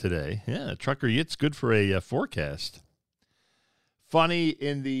 75 today. Yeah, Trucker Yitz, good for a forecast. Funny,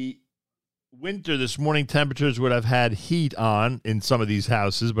 in the winter, this morning temperatures would have had heat on in some of these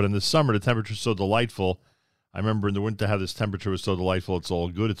houses, but in the summer, the temperature's so delightful. I remember in the winter how this temperature was so delightful. It's all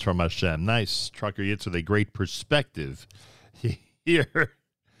good. It's from Hashem. Nice. Trucker Yitz with a great perspective here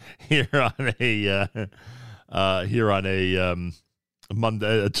on a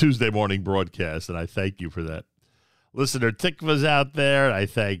Monday, a Tuesday morning broadcast, and I thank you for that. Listener Tikva's out there, and I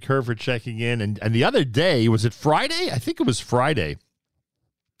thank her for checking in. And the other day, was it Friday? I think it was Friday.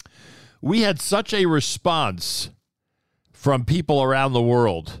 We had such a response from people around the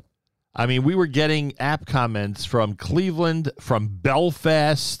world. I mean, we were getting app comments from Cleveland, from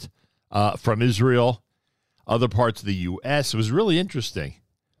Belfast, from Israel, other parts of the U.S. It was really interesting.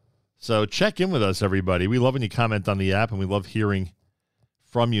 So check in with us, everybody. We love when you comment on the app, and we love hearing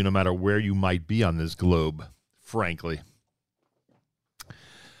from you no matter where you might be on this globe, frankly.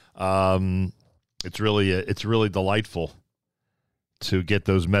 It's really delightful to get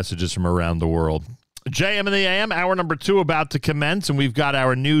those messages from around the world. JM in the AM, hour number 2 about to commence, and we've got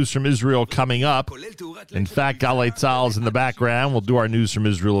our news from Israel coming up. In fact, Galei Tzahal is in the background. We'll do our news from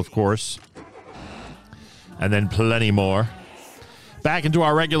Israel, of course, and then plenty more. Back into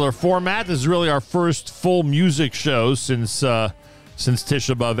our regular format. This is really our first full music show since Tisha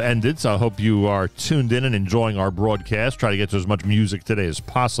B'Av ended, so I hope you are tuned in and enjoying our broadcast. Try to get to as much music today as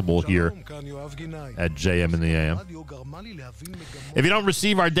possible here at JM in the AM. If you don't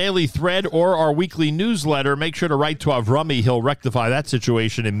receive our daily thread or our weekly newsletter, make sure to write to Avrami. He'll rectify that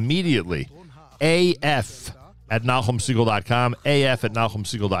situation immediately. AF@NachumSegal.com.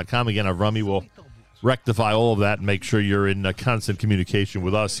 AF@NachumSegal.com. Again, Avrami will rectify all of that and make sure you're in constant communication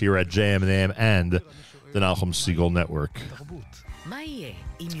with us here at JM in the AM and the Nachum Segal Network. מה יהיה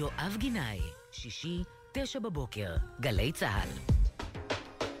עם יואב גינאי, שישי, 9 בבוקר, גלי צהל.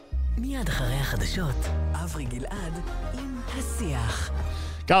 מיד אחרי החדשות, אברי גלעד עם השיח.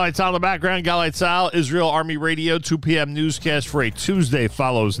 Galei Tzahal in the background. Galei Tzahal, Israel Army Radio, 2 p.m. newscast for a Tuesday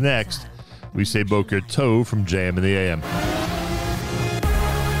follows next. We say Boker Tov from JM in the AM.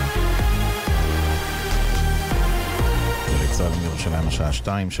 גלי צהל מירושלים השעה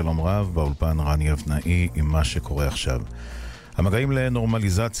 2, שלום רב, באולפן רני אבנאי עם מה שקורה עכשיו. המגעים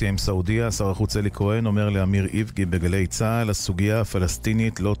לנורמליזציה עם סעודיה, שר החוץ אלי כהן אומר לאמיר איבגי בגלי צה"ל, הסוגיה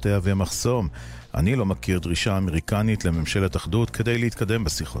הפלסטינית לא תהווה מחסום. אני לא מכיר דרישה אמריקנית לממשלת אחדות כדי להתקדם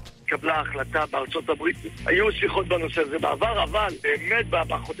בשיחות. קבלה החלטה בארצות הברית, היו שיחות בנושא הזה בעבר, אבל באמת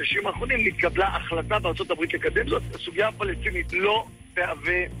בחודשים האחרונים נתקבלה החלטה בארצות הברית לקדם זאת. הסוגיה הפלסטינית לא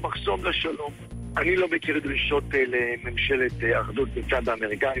תהווה מחסום לשלום. אני לא מכיר דרישות לממשלת אחדות מצד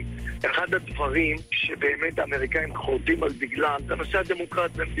האמריקאים. אחד הדברים שבאמת האמריקאים חורטים על דגלם זה נושא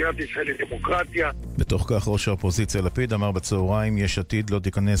הדמוקרטיה, מדינת ישראל היא דמוקרטיה. בתוך כך ראש האופוזיציה לפיד אמר בצהריים, יש עתיד לא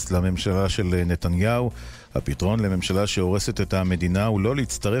תיכנס לממשלה של נתניהו. הפתרון לממשלה שהורסת את המדינה הוא לא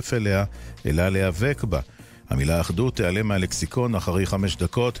להצטרף אליה, אלא להיאבק בה. המילה אחדות תיעלם מהלקסיקון אחרי 5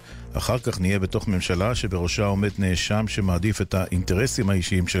 דקות, אחר כך נהיה בתוך ממשלה שבראשה עומד נאשם שמעדיף את האינטרסים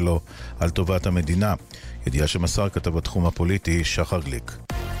האישיים שלו על טובת המדינה. ידיעה שמסר כתב בתחום הפוליטי שחר גליק.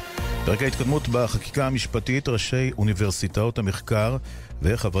 ברקע ההתקדמות בחקיקה המשפטית, ראשי אוניברסיטאות המחקר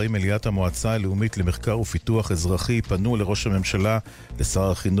וחברי מליאת המועצה הלאומית למחקר ופיתוח אזרחי פנו לראש הממשלה,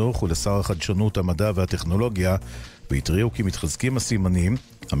 לשר החינוך ולשר החדשנות, המדע והטכנולוגיה, והתריעו כי מתחזקים הסימנים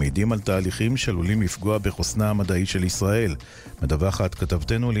המעידים על תהליכים שעלולים לפגוע בחוסנה המדעי של ישראל. מדווחת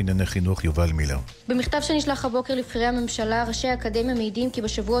כתבתנו לענייני חינוך יובל מילר. במכתב שנשלח הבוקר לבחירי הממשלה, ראשי האקדמיה מעידים כי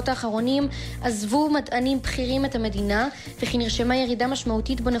בשבועות האחרונים עזבו מדענים בכירים את המדינה, וכי נרשמה ירידה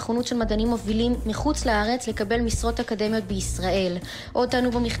משמעותית בנכונות של מדענים מובילים מחוץ לארץ לקבל משרות אקדמיות בישראל. עוד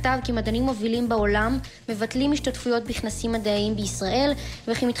טענו במכתב כי מדענים מובילים בעולם מבטלים השתתפויות בכנסים מדעיים בישראל,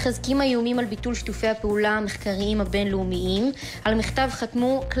 וכי מתחזקים האיומים על ביטול שיתופי הפעולה המחקריים הבינלאומיים. על מכתב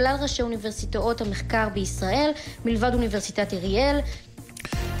חתמו כלל ראשי אוניברסיטאות המחקר בישראל, מלבד אוניברסיטת אריאל.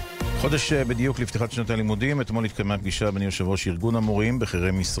 חודש בדיוק לפתיחת שנת הלימודים, אתמול התקיימה פגישה בין יושב ראש ארגון המורים,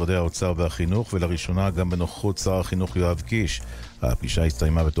 בכירי משרדי האוצר והחינוך, ולראשונה גם בנוכחות שר החינוך יואב קיש. הפגישה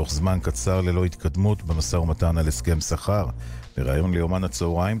הסתיימה בתוך זמן קצר ללא התקדמות במשא ומתן על הסכם שכר. בראיון ליומן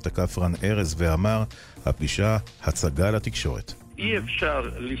הצהריים תקף רן ארז ואמר, הפגישה הצגה לתקשורת. אי אפשר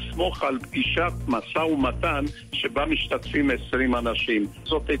לסמוך על פגישת משא ומתן שבה משתתפים 20 אנשים.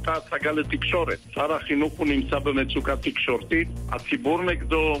 זאת הייתה הצגה לתקשורת. שר החינוך הוא נמצא במצוקה תקשורתית, הציבור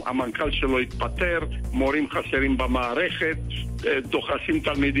נגדו, המנכ"ל שלו התפטר, מורים חסרים במערכת, דוחסים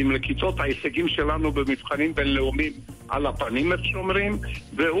תלמידים לכיתות, ההישגים שלנו במבחנים בינלאומיים על הפנים, איך שאומרים,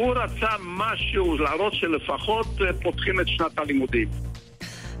 והוא רצה משהו להראות שלפחות פותחים את שנת הלימודים.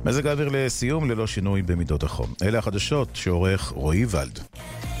 מזג האוויר לסיום ללא שינוי במידות החום. אלה החדשות שעורך רועי ולד.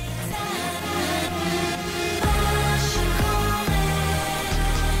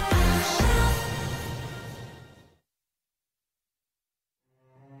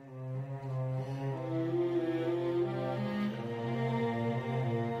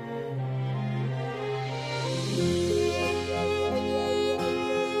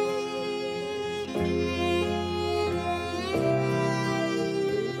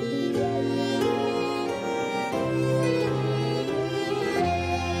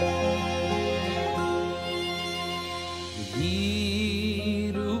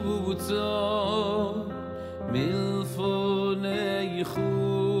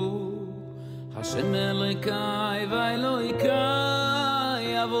 God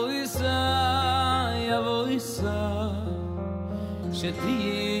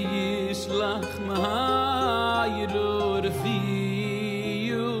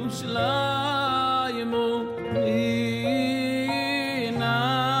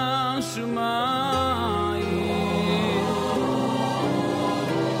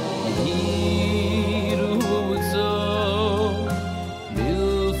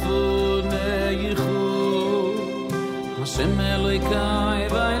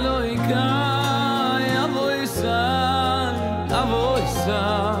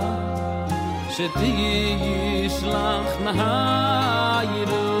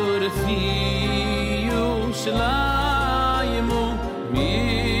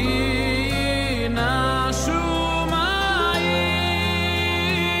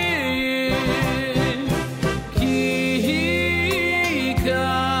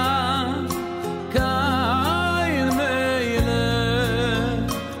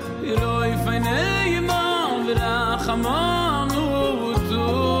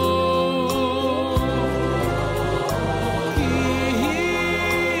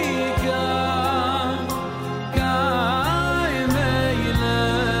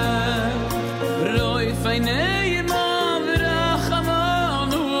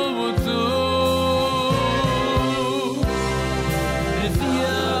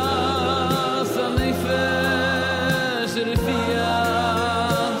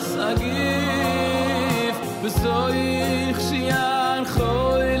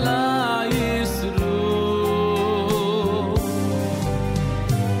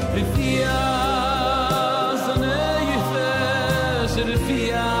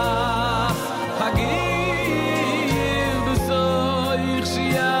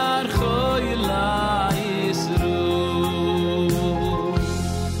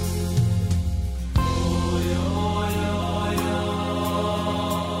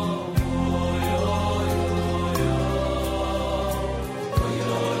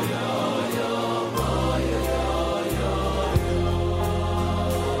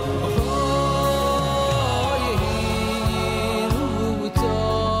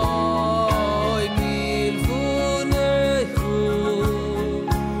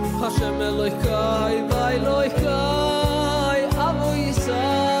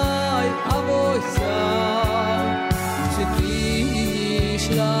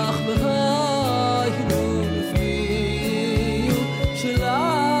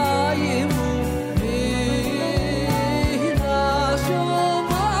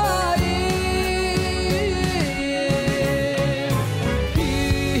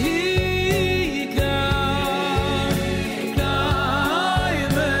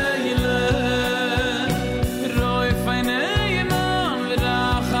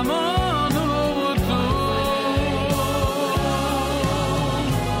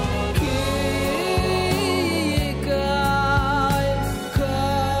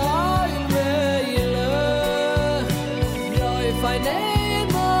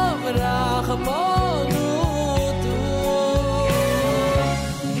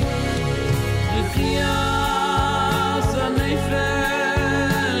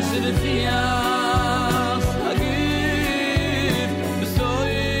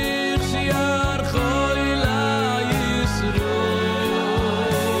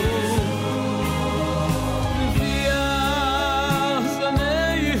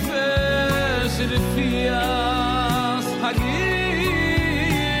Hagiv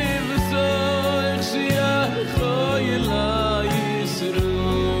soy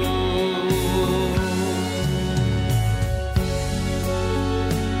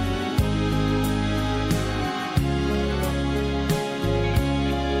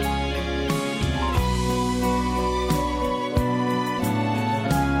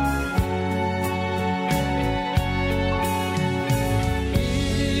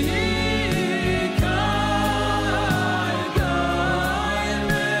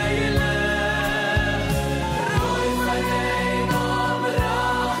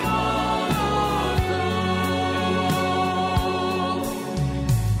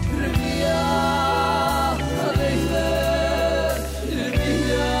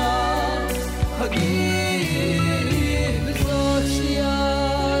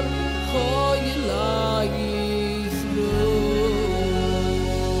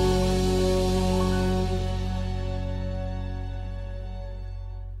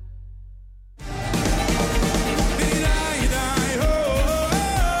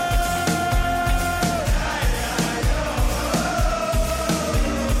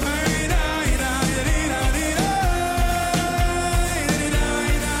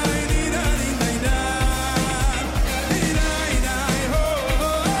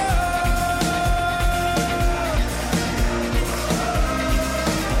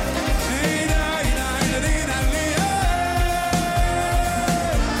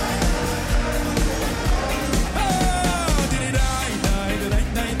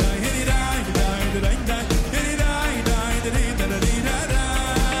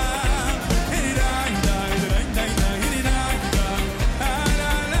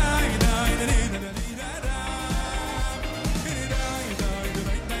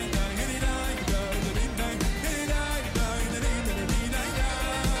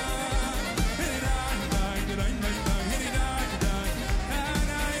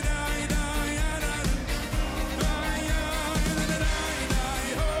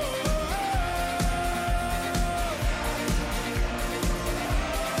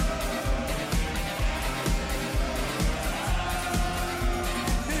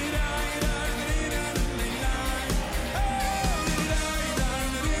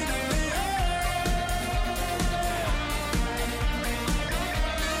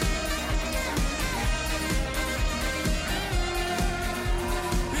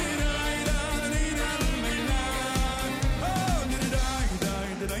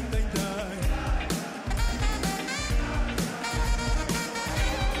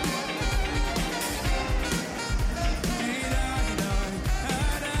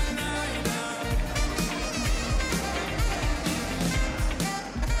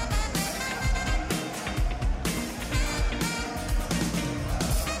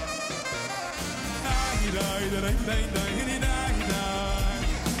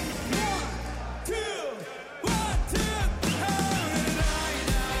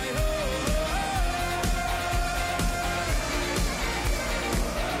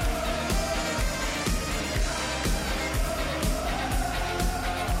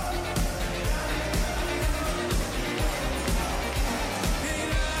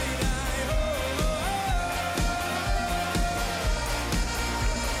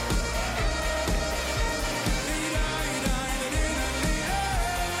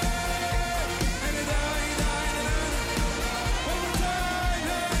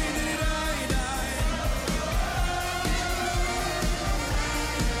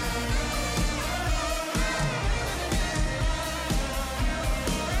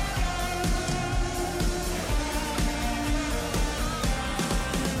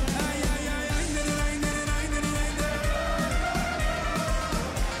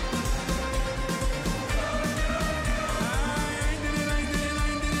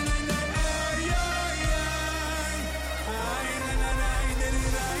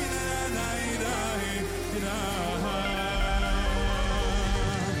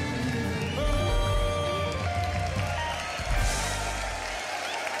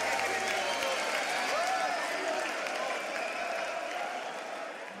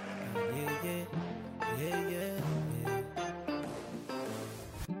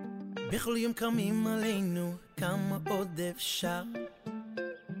בכל יום קמים עלינו, כמה עוד אפשר?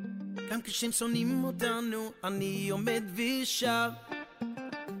 גם כשהם שונאים אותנו, אני עומד ושר.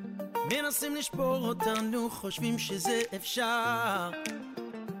 מנסים לשבור אותנו, חושבים שזה אפשר.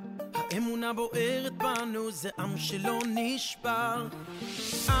 האמונה בוערת בנו, זה עם שלא נשבר.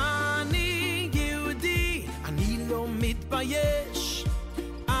 אני יהודי, אני לא מתבייש.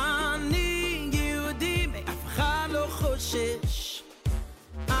 אני יהודי, מאף אחד לא חושש.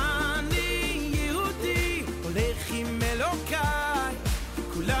 אני יהודי, הולך עם אלוקיי.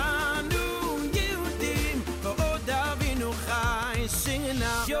 כולנו יהודים, ועוד אבינו חי. Sing it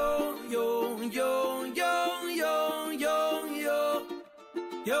now. Yo, yo, yo, yo, yo, yo, yo.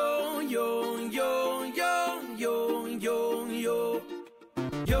 Yo, yo, yo, yo, yo, yo, yo.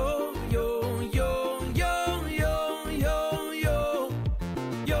 Yo, yo, yo, yo, yo, yo, yo.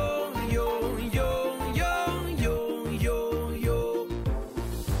 Yo, yo, yo, yo, yo, yo, yo.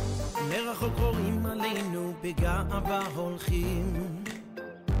 מרחוק רואים עלינו, בגאווה הולכים.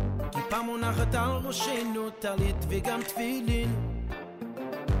 כיפה מונחת על ראשנו, טלית וגם תפילין.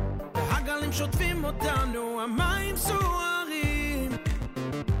 והגלים שוטפים אותנו, המים סוערים.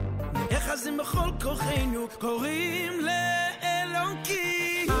 נאחזים בכל כוחנו, קוראים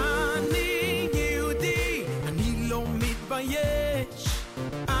לאלוקים. אני יהודי, אני לא מתבייש.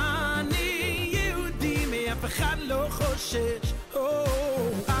 אני יהודי, מאף אחד לא חושש.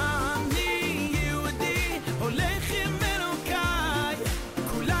 אני יהודי, הולך עם אלוקיי.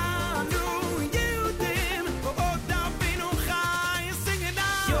 כולנו יהודים, ועוד אבינו חי. Sing it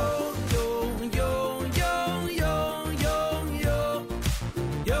now. Yo, yo, yo, yo, yo, yo, yo.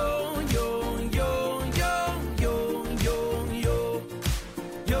 Yo, yo, yo, yo, yo, yo, yo.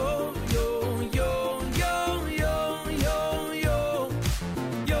 Yo, yo, yo, yo, yo, yo, yo.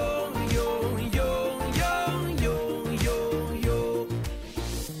 Yo, yo, yo, yo, yo, yo, yo.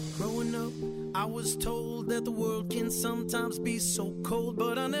 Growing up, I was told that the world can sometimes be so cold,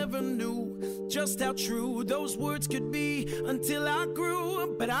 but I never knew just how true those words could be until I grew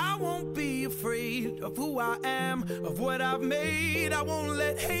up. But I won't be afraid of who I am, of what I've made. I won't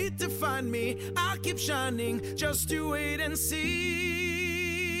let hate define me. I'll keep shining, just to wait and see.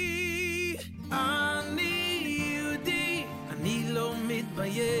 אני יהודי, אני לא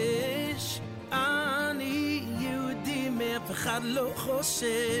מתבייש. אני יהודי, מאף אחד לא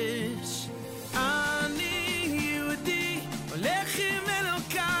חושש. אני יהודי, הולך עם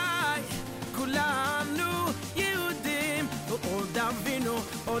אלוקיי. כולנו יהודים, ועוד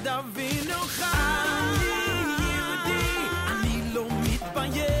אבינו חי. אני יהודי, אני לא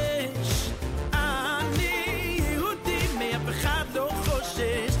מתבייש. אני יהודי, מאף אחד לא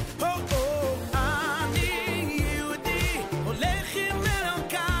חושש. אני יהודי, הולך עם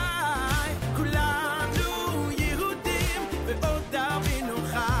אלוקיי. כולנו יהודים, ועוד אבינו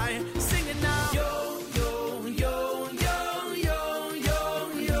חי. Sing it now. Yo, yo, yo, yo, yo, yo,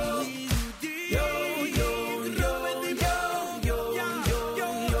 yo. Yo, yo, yo, yo, yo, yo,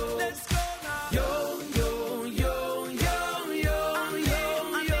 yo. Let's go now. Yo, yo, yo, yo, yo, yo,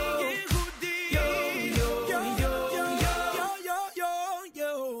 yo. Yo, yo, yo, yo, yo, yo,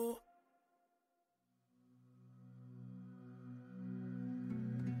 yo.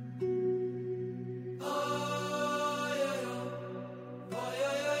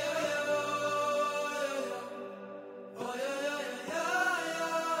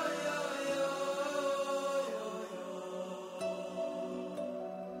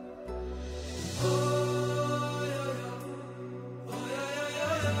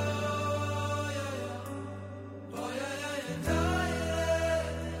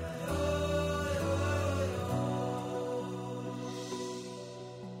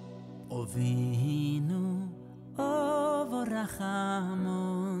 אבינו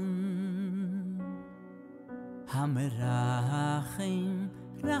רחמון המרחם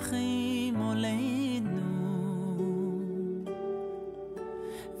רחם עלינו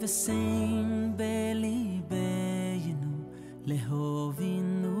ושים בליבנו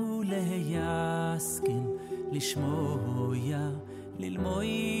להובינו להיסקן לשמוע ללמוד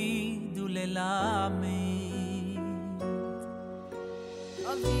וללמד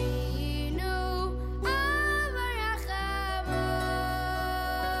אבינו הרחמן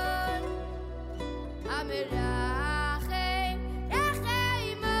המרחם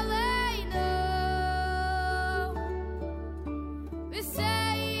רחם עלינו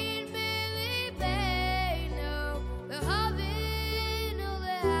ושאין בליבנו להובינו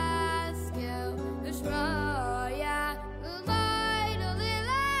להשכיל לשמוע ללמוד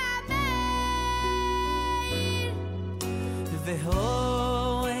וללמד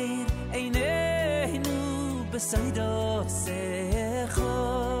והואר עינינו בסיידו סכו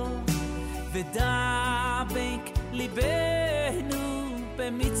ודבק ליבנו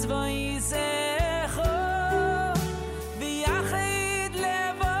במצוותיך ויחד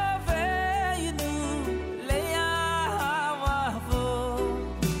לבבינו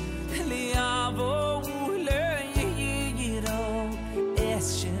ליאהבו וליירו את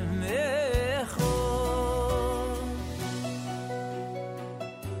שמך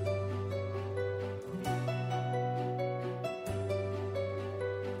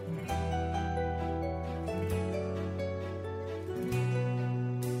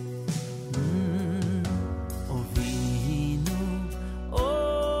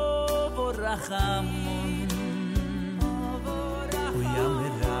רחמון וים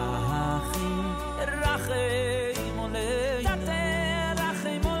רחם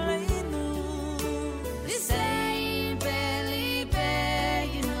רחם עלינו נישאים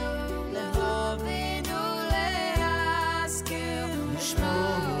בליבנו לאהובנו להזכיר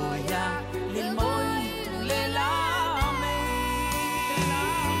לשמוע ללמוד ללמד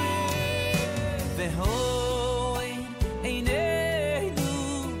והוי עינינו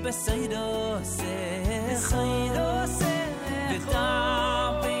בסיידו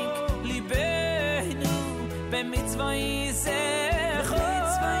ודבק ליבנו במצוותיך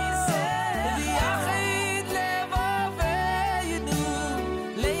ויחד לבבינו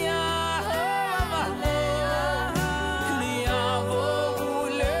ליאהבו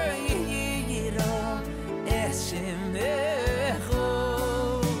וליירו את שמך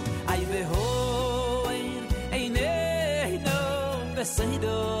אי והויר עינינו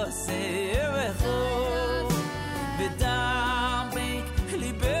בסיידו ודבק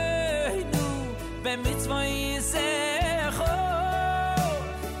ליבנו במצוותיך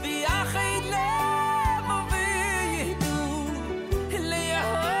ויחד לבבינו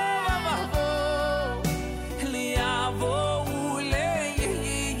ליאהבו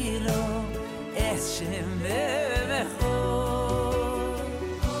וליירו את שמך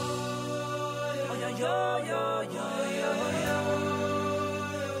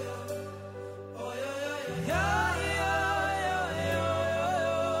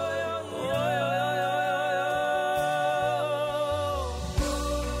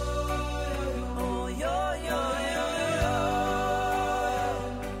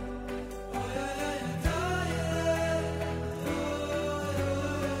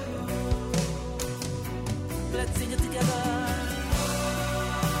Let's sing it together.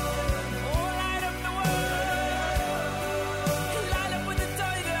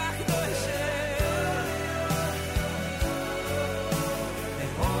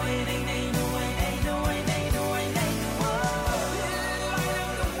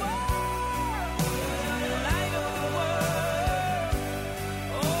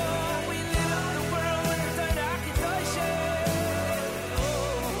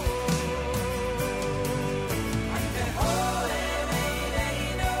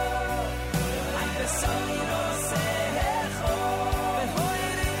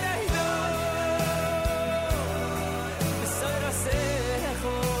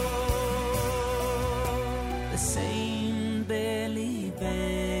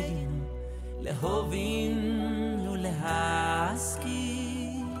 להובינו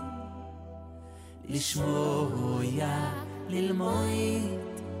להשכיל לשמוע ללמוד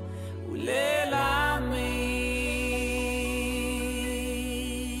וללמד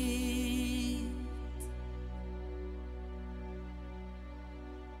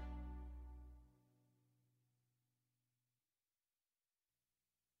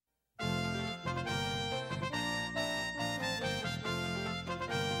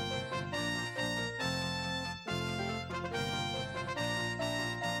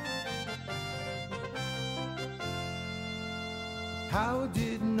How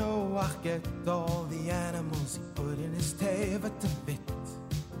did Noah get all the animals he put in his teva to fit?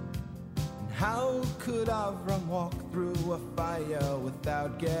 And how could Avram walk through a fire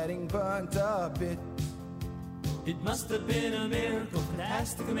without getting burnt a bit? It must have been a miracle,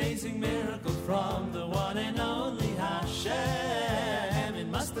 fantastic, amazing miracle from the one and only Hashem. It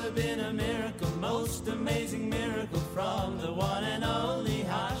must have been a miracle, most amazing miracle from the one and only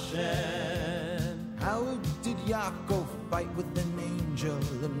Hashem. How did Yaakov fight with an angel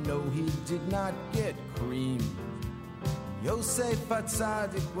and no, he did not get creamed? Yosef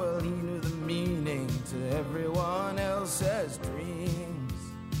HaTzadik, well, he knew the meaning to everyone else's dreams.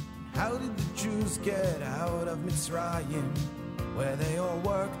 How did the Jews get out of Mitzrayim, where they all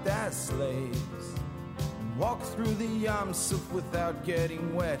worked as slaves, and walk through the Yam Suf without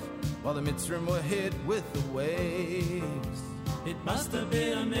getting wet, while the Mitzrim were hit with the waves? It must have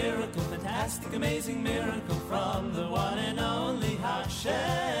been a miracle, fantastic, amazing miracle from the one and only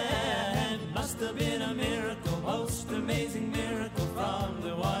Hashem. It must have been a miracle, most amazing miracle from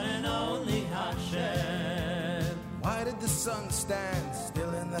the one and only Hashem. Why did the sun stand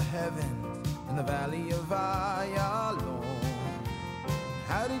still in the heavens in the valley of Ayalon?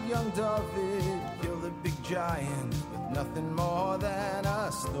 How did young David kill the big giant with nothing more than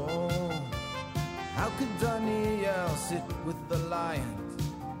a stone? How could Daniel sit with the lions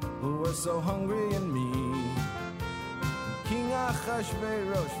who were so hungry and mean? King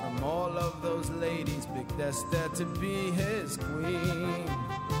Achashverosh from all of those ladies picked Esther to be his queen.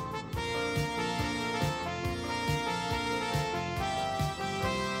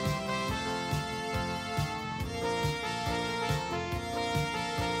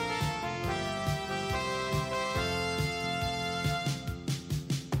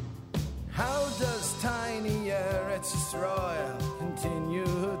 How does tiny Eretz Yisrael continue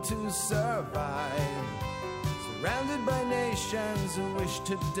to survive? Surrounded by nations who wish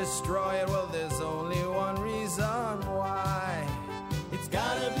to destroy it, well, there's only one reason why. It's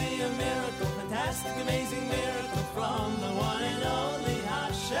gotta be a miracle, fantastic, amazing miracle from the one and only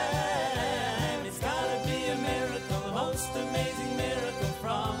Hashem. It's gotta be a miracle, the most amazing miracle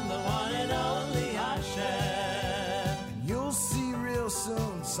from the one and only Hashem. And you'll see real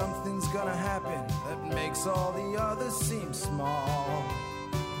soon something's gonna happen that makes all the others seem small.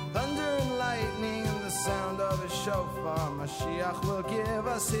 Thunder and lightning and the sound of a shofar, Mashiach will give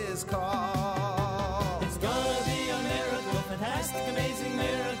us his call. It's gonna be a miracle, fantastic, amazing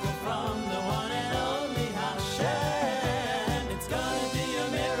miracle from the one and only Hashem. It's gonna be a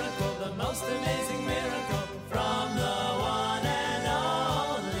miracle, the most amazing miracle from the one and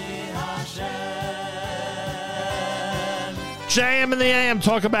only Hashem. JM in the AM,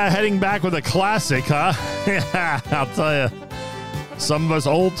 talk about heading back with a classic, huh? Yeah, I'll tell you. Some of us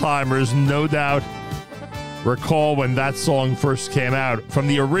old-timers, no doubt, recall when that song first came out. From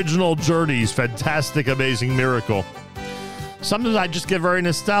the original Journeys, Fantastic, Amazing Miracle. Sometimes I just get very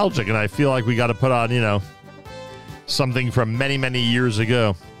nostalgic, and I feel like we got to put on, something from many, many years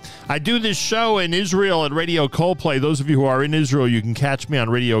ago. I do this show in Israel at Radio Coldplay. Those of you who are in Israel, you can catch me on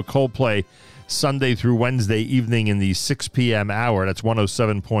Radio Coldplay Sunday through Wednesday evening in the 6 p.m. hour. That's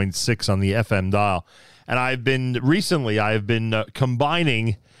 107.6 on the FM dial. And I've been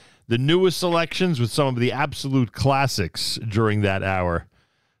combining the newest selections with some of the absolute classics during that hour.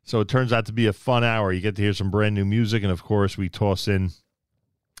 So it turns out to be a fun hour. You get to hear some brand new music, and of course we toss in,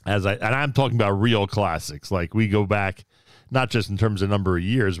 and I'm talking about real classics. Like we go back, not just in terms of number of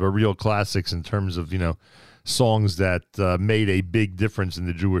years, but real classics in terms of, songs that made a big difference in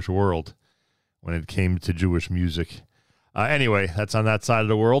the Jewish world when it came to Jewish music. Anyway, that's on that side of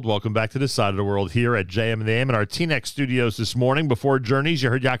the world. Welcome back to this side of the world here at JM and the AM in our TNX studios this morning. Before Journeys, you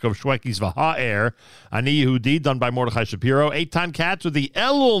heard Yaakov Shwekey's V'ha'er, Ani Yehudi, done by Mordechai Shapiro. 8-time Cats with the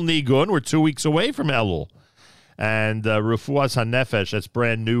Elul Nigun. We're 2 weeks away from Elul. And Refuas HaNefesh, that's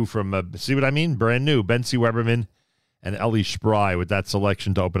brand new from, see what I mean? Brand new. Benzi Weberman and Eli Spry with that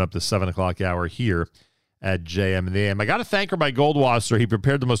selection to open up the 7 o'clock hour here at JM and the AM. I got to thank Rabbi Goldwasser. He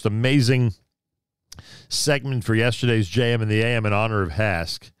prepared the most amazing segment for yesterday's JM and the AM in honor of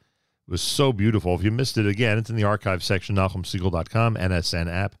Hask. It was so beautiful. If you missed it again, it's in the archive section, NachumSegal.com, NSN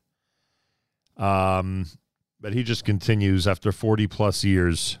app. But he just continues after 40-plus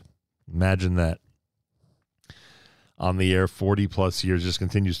years. Imagine that. On the air, 40-plus years, just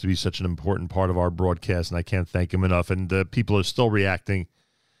continues to be such an important part of our broadcast, and I can't thank him enough. And people are still reacting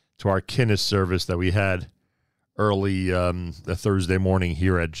to our Kinnis service that we had early the Thursday morning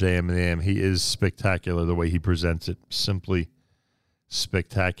here at JM and the AM. He is spectacular the way he presents it. Simply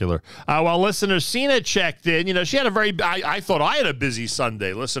spectacular. Well, listener Sina checked in. She had I thought I had a busy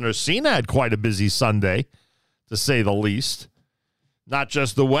Sunday. Listener Sina had quite a busy Sunday, to say the least. Not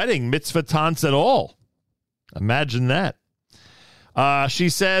just the wedding, mitzvah tants and all. Imagine that. She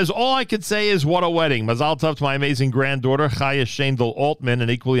says, all I could say is what a wedding. Mazal tov to my amazing granddaughter, Chaya Shendel Altman,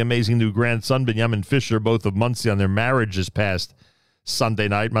 and equally amazing new grandson, Benjamin Fisher, both of Muncie, on their marriage this past Sunday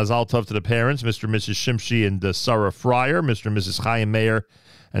night. Mazal tov to the parents, Mr. and Mrs. Shimshi and Sarah Fryer, Mr. and Mrs. Chaim Meir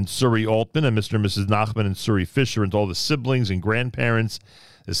and Suri Altman, and Mr. and Mrs. Nachman and Suri Fisher, and all the siblings and grandparents.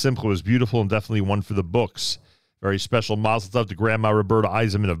 The simcha was beautiful and definitely one for the books. Very special mazel tov to Grandma Roberta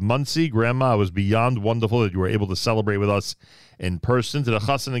Eisenman of Muncie. Grandma, it was beyond wonderful that you were able to celebrate with us in person. To the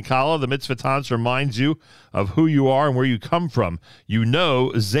Chassan and Kala, the mitzvah tans reminds you of who you are and where you come from. You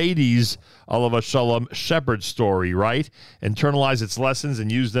know Zadie's Alav Shalom shepherd story, right? Internalize its lessons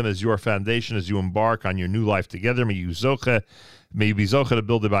and use them as your foundation as you embark on your new life together. May you be zoche to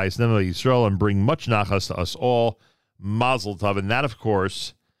build the Bayis Nema Yisrael and bring much nachas to us all. Mazel tov. And that, of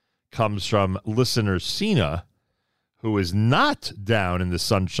course, comes from listener Sina, who is not down in the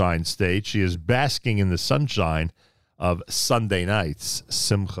Sunshine State. She is basking in the sunshine of Sunday night's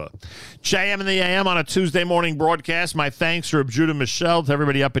Simcha. JM in the AM on a Tuesday morning broadcast. My thanks to Judah Michelle, to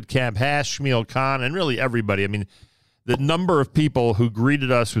everybody up at Camp Hash, Shmuel Khan, and really everybody. I mean, the number of people who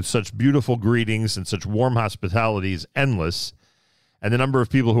greeted us with such beautiful greetings and such warm hospitality is endless. And the number of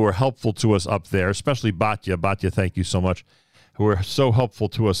people who are helpful to us up there, especially Batya. Batya, thank you so much, who are so helpful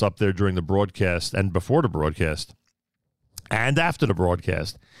to us up there during the broadcast and before the broadcast and after the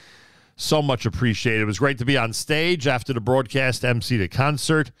broadcast. So much appreciated. It was great to be on stage after the broadcast, MC the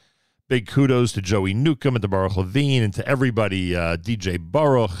concert. Big kudos to Joey Newcomb and to Baruch Levine and to everybody, DJ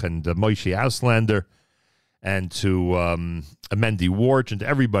Baruch and Moshe Auslander, and to Amendi Wart and to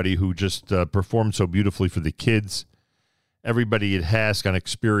everybody who just performed so beautifully for the kids. Everybody at Hask on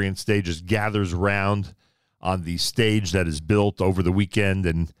Experience Day just gathers around on the stage that is built over the weekend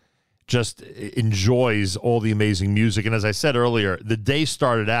and just enjoys all the amazing music. And as I said earlier, the day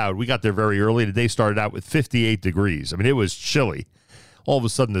started out, we got there very early, the day started out with 58 degrees. I mean, it was chilly. All of a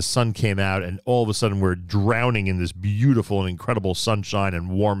sudden, the sun came out, and all of a sudden, we're drowning in this beautiful and incredible sunshine and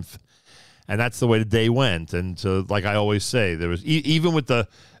warmth. And that's the way the day went. And like I always say, there was even with the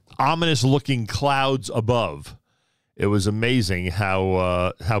ominous-looking clouds above, it was amazing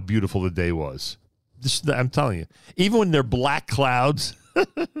how beautiful the day was. I'm telling you, even when they're black clouds,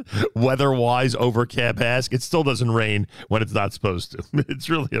 weather-wise over Camp Hask, it still doesn't rain when it's not supposed to. It's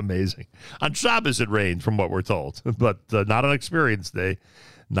really amazing. On Shabbos it rained, from what we're told, but not on Experience Day.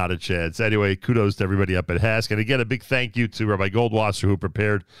 Not a chance. Anyway, kudos to everybody up at Hask. And again, a big thank you to Rabbi Goldwasser, who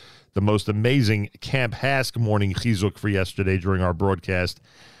prepared the most amazing Camp Hask morning chizuk for yesterday during our broadcast.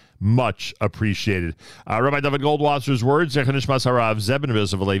 Much appreciated. Rabbi Dovid Goldwasser's words, Zech Nishmas Harav Zeb ben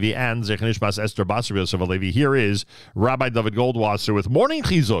Yosef Alevi and Zech Nishmas Esther Basar Yosef Alevi. Here is Rabbi Dovid Goldwasser with Morning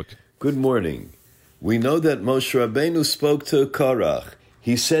Chizuk. Good morning. We know that Moshe Rabbeinu spoke to Korach.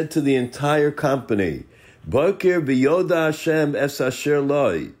 He said to the entire company, Boker biyoda Hashem es asher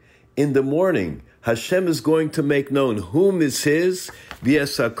loi. In the morning, Hashem is going to make known whom is his,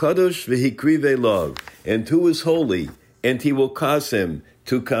 v'es hakadosh v'hikri ve'lov, and who is holy, and he will cause him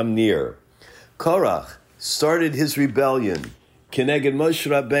to come near. Korach started his rebellion. Keneged Moshe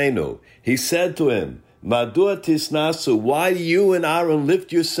Rabbeinu. He said to him, Madua tisnasu, why do you and Aaron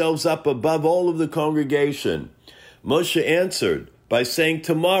lift yourselves up above all of the congregation? Moshe answered by saying,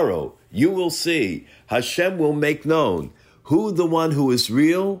 tomorrow you will see, Hashem will make known who the one who is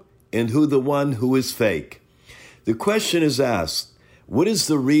real and who the one who is fake. The question is asked, what is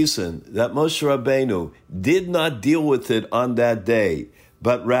the reason that Moshe Rabbeinu did not deal with it on that day,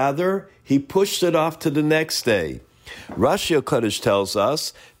 but rather he pushed it off to the next day? Rashi HaKodesh tells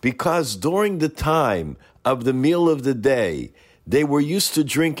us, because during the time of the meal of the day, they were used to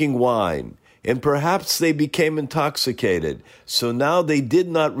drinking wine, and perhaps they became intoxicated. So now they did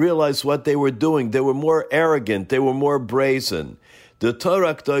not realize what they were doing. They were more arrogant. They were more brazen. The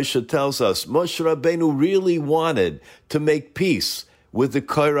Torah Kedosha tells us Moshe Rabbeinu really wanted to make peace with the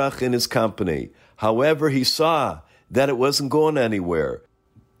Korach and his company. However, he saw that it wasn't going anywhere.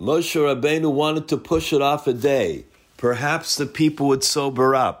 Moshe Rabbeinu wanted to push it off a day. Perhaps the people would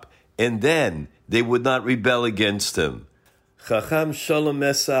sober up, and then they would not rebel against him. Chacham Shalom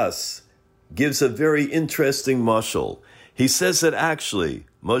Esas gives a very interesting mashal. He says that actually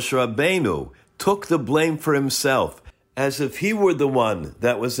Moshe Rabbeinu took the blame for himself, as if he were the one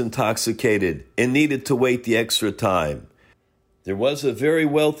that was intoxicated and needed to wait the extra time. There was a very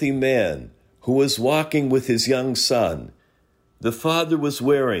wealthy man who was walking with his young son. The father was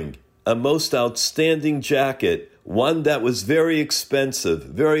wearing a most outstanding jacket, one that was very expensive,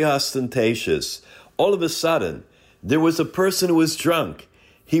 very ostentatious. All of a sudden, there was a person who was drunk.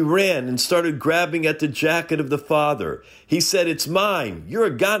 He ran and started grabbing at the jacket of the father. He said, it's mine. You're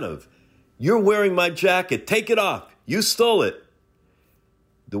a ganav. You're wearing my jacket. Take it off. You stole it.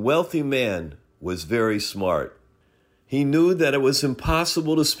 The wealthy man was very smart. He knew that it was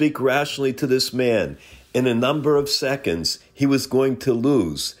impossible to speak rationally to this man. In a number of seconds, he was going to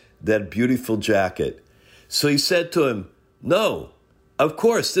lose that beautiful jacket. So he said to him, no, of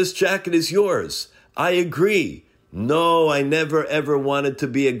course, this jacket is yours. I agree. No, I never ever wanted to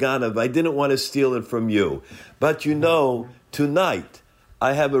be a ganav. I didn't want to steal it from you. But you know, tonight,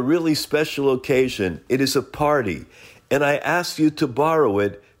 I have a really special occasion. It is a party, and I asked you to borrow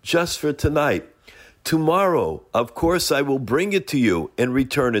it just for tonight. Tomorrow, of course, I will bring it to you and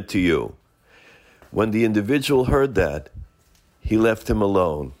return it to you. When the individual heard that, he left him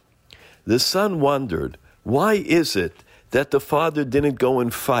alone. The son wondered, why is it that the father didn't go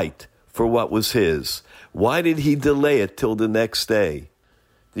and fight for what was his? Why did he delay it till the next day?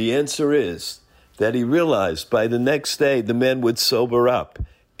 The answer is that he realized by the next day the man would sober up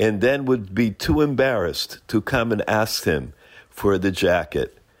and then would be too embarrassed to come and ask him for the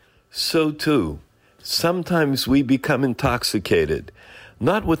jacket. So too, sometimes we become intoxicated,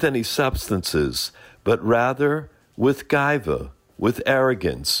 not with any substances, but rather with gaiva, with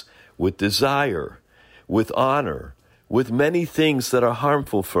arrogance, with desire, with honor, with many things that are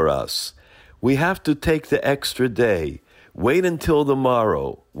harmful for us. We have to take the extra day, wait until the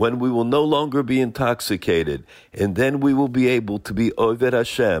morrow, when we will no longer be intoxicated, and then we will be able to be Oved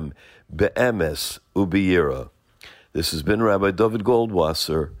Hashem, be'emes u'biyira. This has been Rabbi Dovid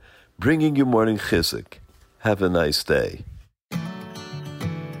Goldwasser, bringing you Morning Chizuk. Have a nice day.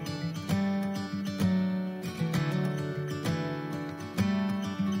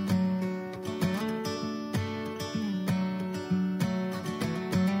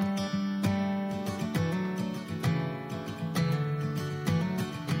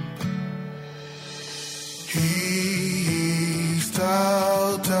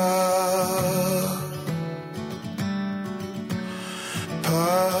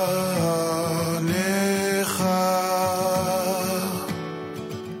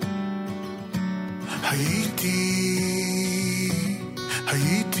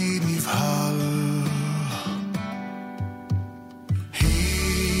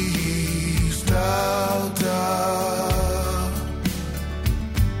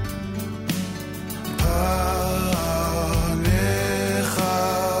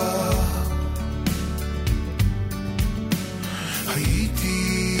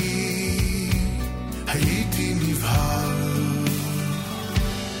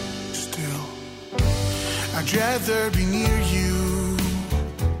 I'd rather be near you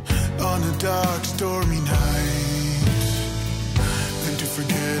on a dark, stormy night than to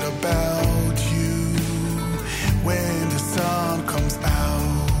forget about you when the sun comes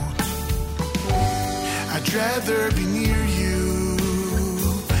out. I'd rather be near you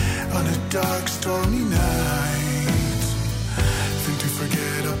on a dark, stormy night than to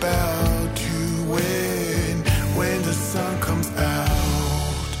forget about you when the sun comes out.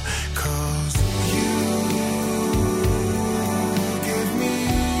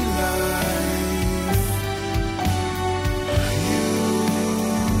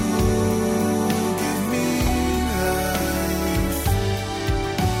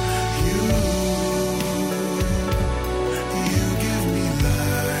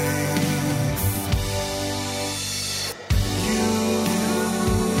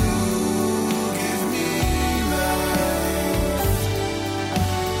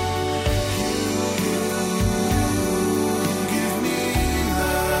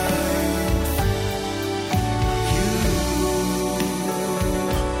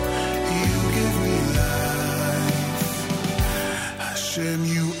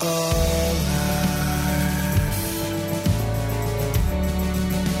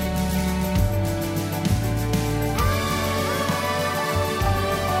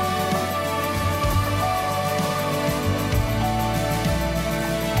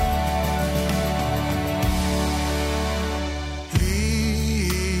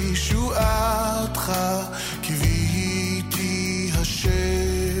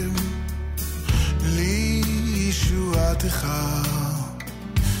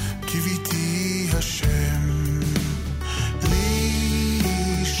 קיוויתי השם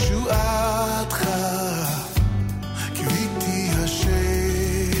לישועתך, קיוויתי השם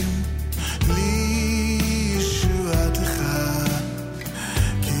לישועתך,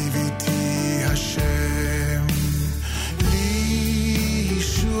 קיוויתי השם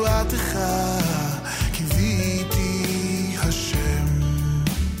לישועתך, קיוויתי השם,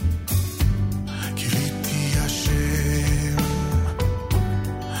 קיוויתי השם,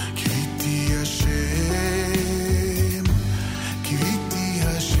 קיוויתי השם, קיוויתי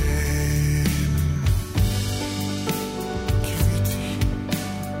השם, קיוויתי.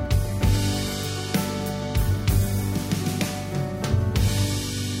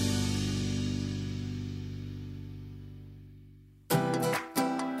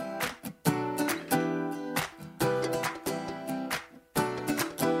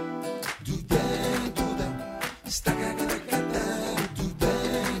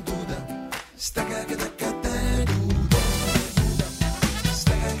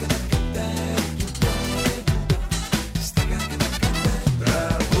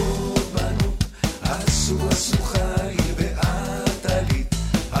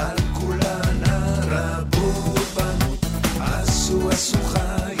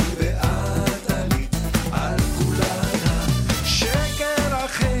 שקר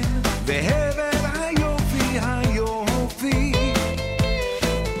אחר והבל היופי היום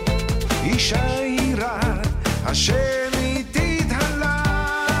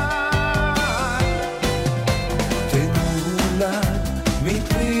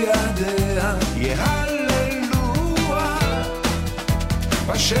מפרי ידיה יהללוה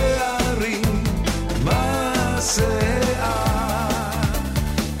בשערים מסעה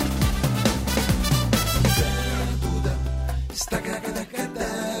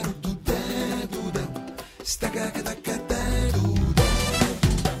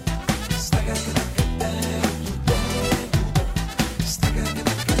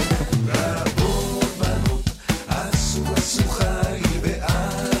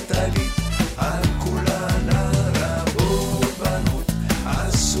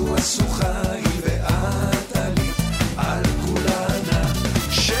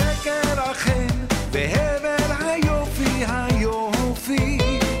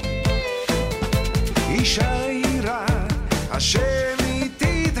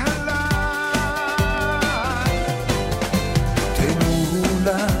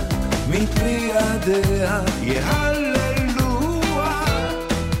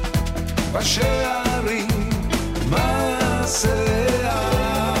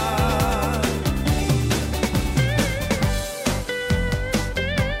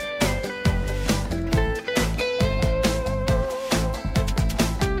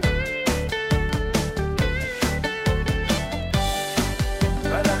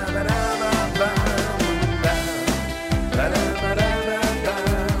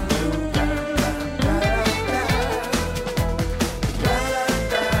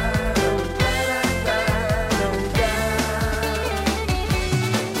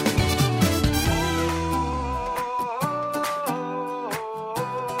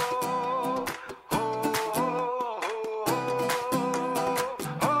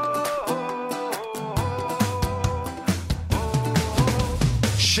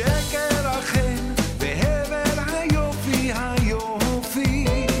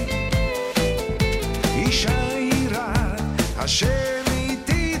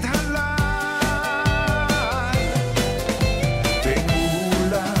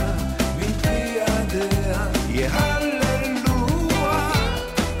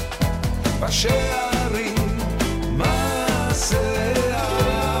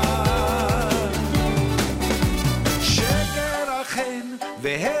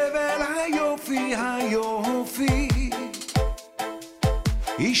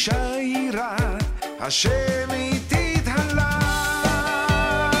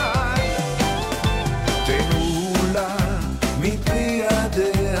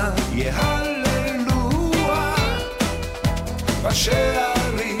יהללוה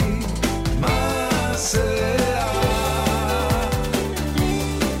בשערים מסעה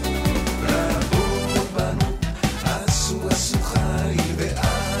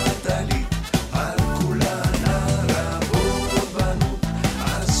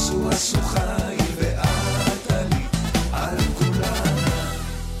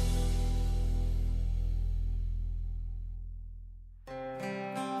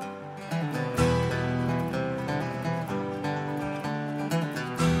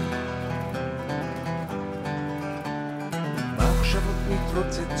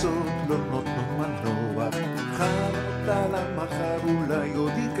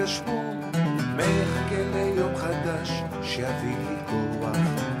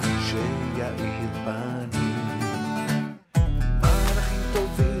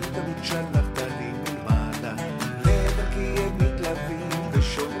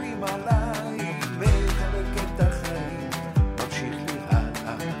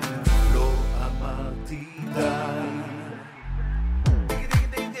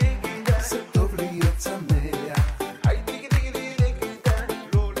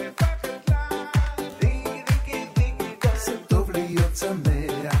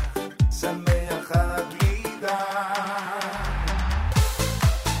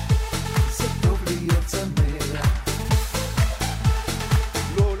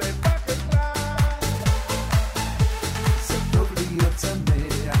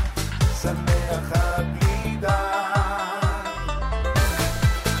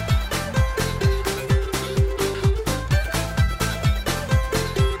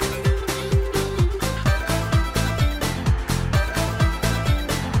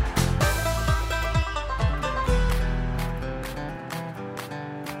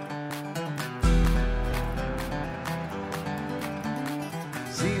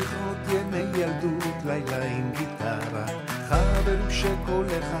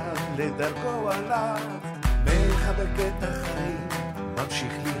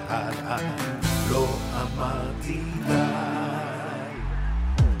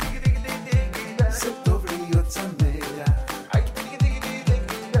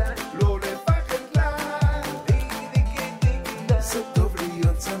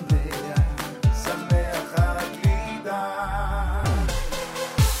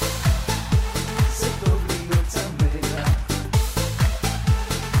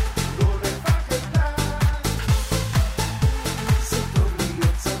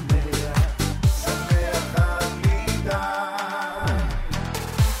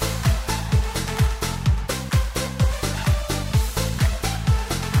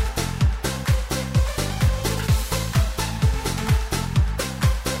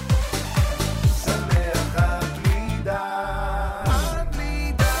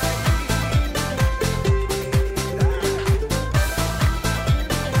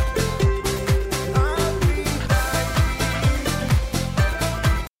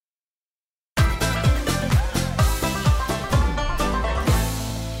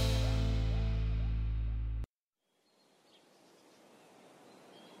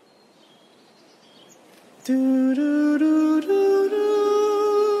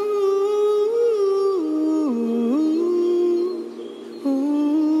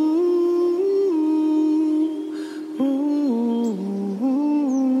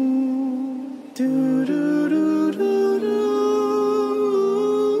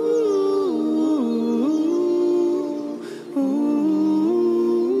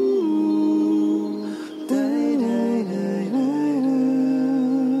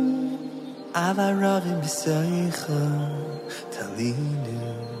Avaravim b'saycha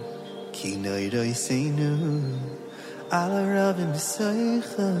talinu ki noiroi seinu. Avaravim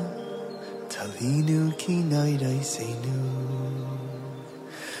b'saycha talinu ki noiroi seinu.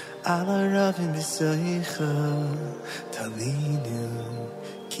 Avaravim b'saycha talinu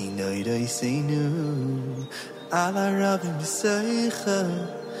ki noiroi seinu. Avaravim b'saycha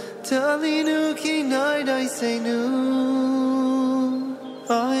talinu ki noiroi seinu.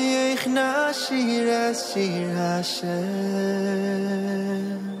 Oy ich nashir ashir Hashem.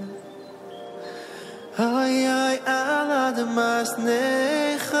 Oy oy alad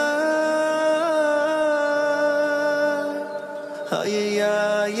masnecha. Oy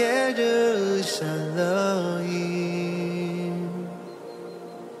oy Yerushalayim.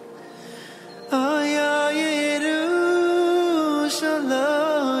 Oy oy Yerushalayim.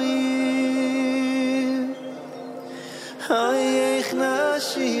 Oy ich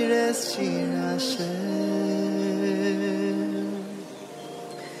nashir ashir Hashem.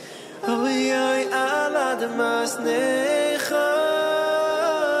 Oy oy alad masnecha.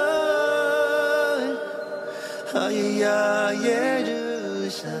 Oy oy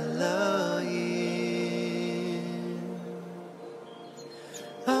Yerushalayim.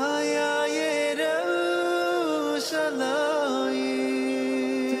 Oy oy Yerushalayim.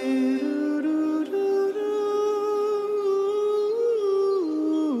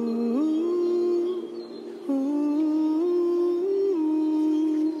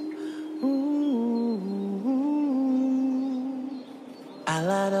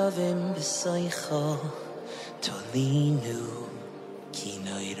 Alaravim b'soicho tolinu ki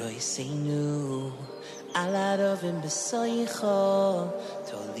noiroi seinu. Alaravim b'soicho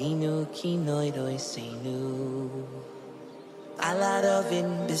tolinu ki noiroi seinu. Alaravim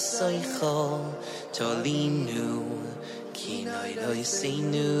b'soicho tolinu ki noiroi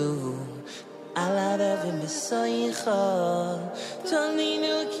seinu. Alaravim b'soicho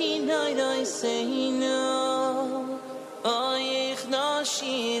tolinu ki noiroi seinu. Oy ich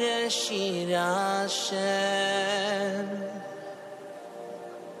nashir ashir Hashem.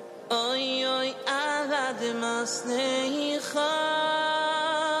 Oy oy alad masnecha.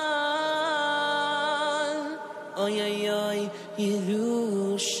 Oy oy oy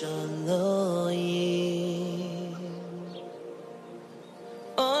Yerushalayim.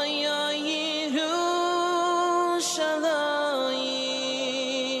 Oy oy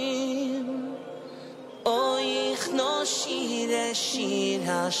Yerushalayim. Oy ich nashir ashir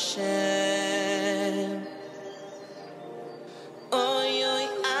Hashem. Oy oy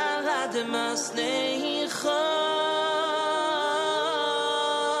alad masnecha.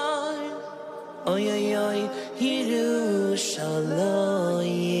 Oy oy oy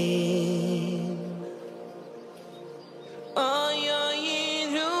Yerushalayim. Oy oy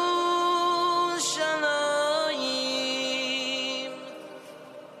Yerushalayim.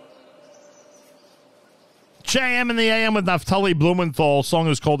 JM in the AM with Naftali Blumenthal. Song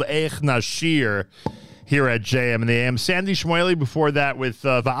is called Eich Nashir here at JM in the AM. Sandy Shmueli before that with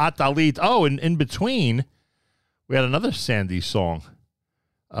Va'at Alit. Oh, and in between, we had another Sandy song.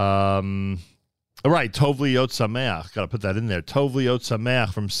 Right, Tov Liot Sameach. Got to put that in there. Tov Liot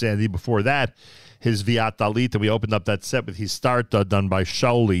Sameach from Sandy. Before that, his Va'at Alit. And we opened up that set with his Starta done by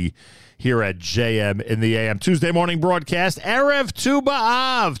Shauli here at JM in the AM. Tuesday morning broadcast, Erev Tu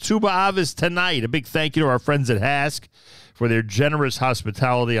B'Av. Tu B'Av is tonight. A big thank you to our friends at HASC for their generous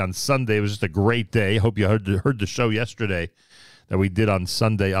hospitality on Sunday. It was just a great day. Hope you heard the show yesterday that we did on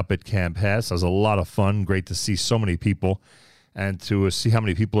Sunday up at Camp HASC. It was a lot of fun. Great to see so many people and to see how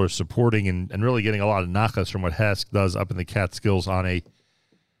many people are supporting and really getting a lot of nachas from what HASC does up in the Catskills on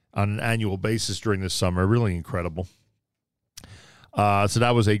an annual basis during the summer. Really incredible. So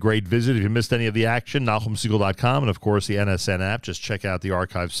that was a great visit. If you missed any of the action, NachumSegal.com, and, of course, the NSN app. Just check out the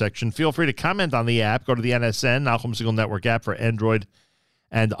archive section. Feel free to comment on the app. Go to the NSN, Nachum Segal Network app for Android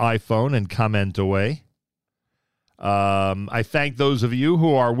and iPhone, and comment away. I thank those of you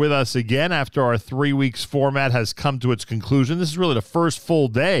who are with us again after our 3 weeks format has come to its conclusion. This is really the first full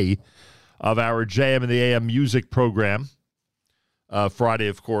day of our JM and the AM music program. Friday,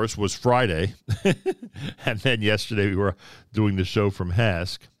 of course, was Friday. And then yesterday we were doing the show from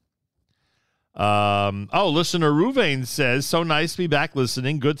HASC. Listener Ruvain says, so nice to be back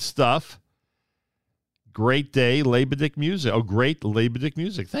listening. Good stuff. Great day, Labadic music. Oh, great Labadic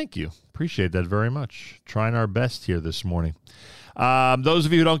music. Thank you. Appreciate that very much. Trying our best here this morning. Those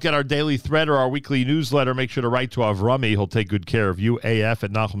of you who don't get our daily thread or our weekly newsletter, make sure to write to Avrami. He'll take good care of you.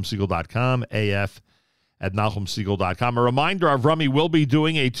 af@NachumSegal.com. af@NachumSegal.com. A reminder, Avrami will be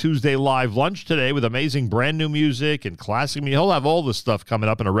doing a Tuesday live lunch today with amazing brand new music and classic music. He'll have all this stuff coming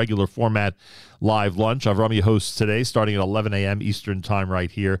up in a regular format live lunch. Avrami hosts today starting at 11 a.m. Eastern time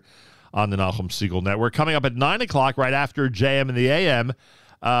right here on the Nachum Segal Network. Coming up at 9 o'clock, right after JM in the AM,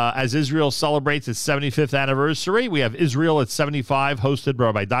 as Israel celebrates its 75th anniversary, we have Israel at 75,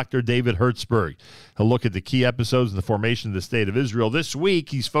 hosted by Dr. David Hertzberg. He'll look at the key episodes in the formation of the State of Israel. This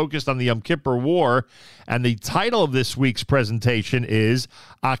week, he's focused on the Yom Kippur War, and the title of this week's presentation is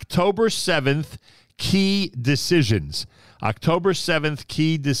October 7th, Key Decisions. October 7th,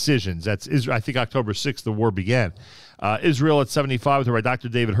 Key Decisions. That's Israel. I think October 6th, the war began. Israel at 75 with Dr.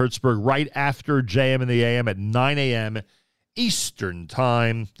 David Hertzberg right after JM in the AM at 9 a.m. Eastern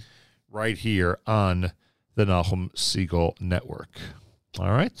Time right here on the Nachum Segal Network.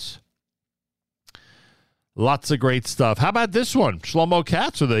 All right. Lots of great stuff. How about this one? Shlomo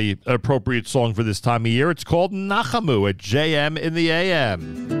Katz with the appropriate song for this time of year. It's called Nachamu at JM in the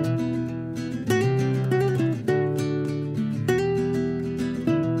AM.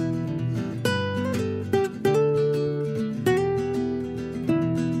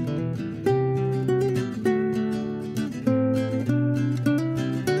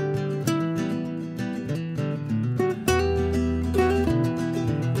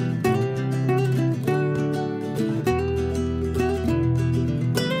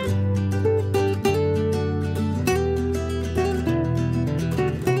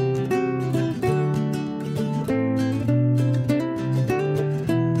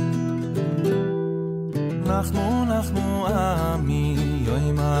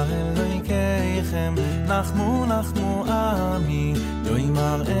 Nachamu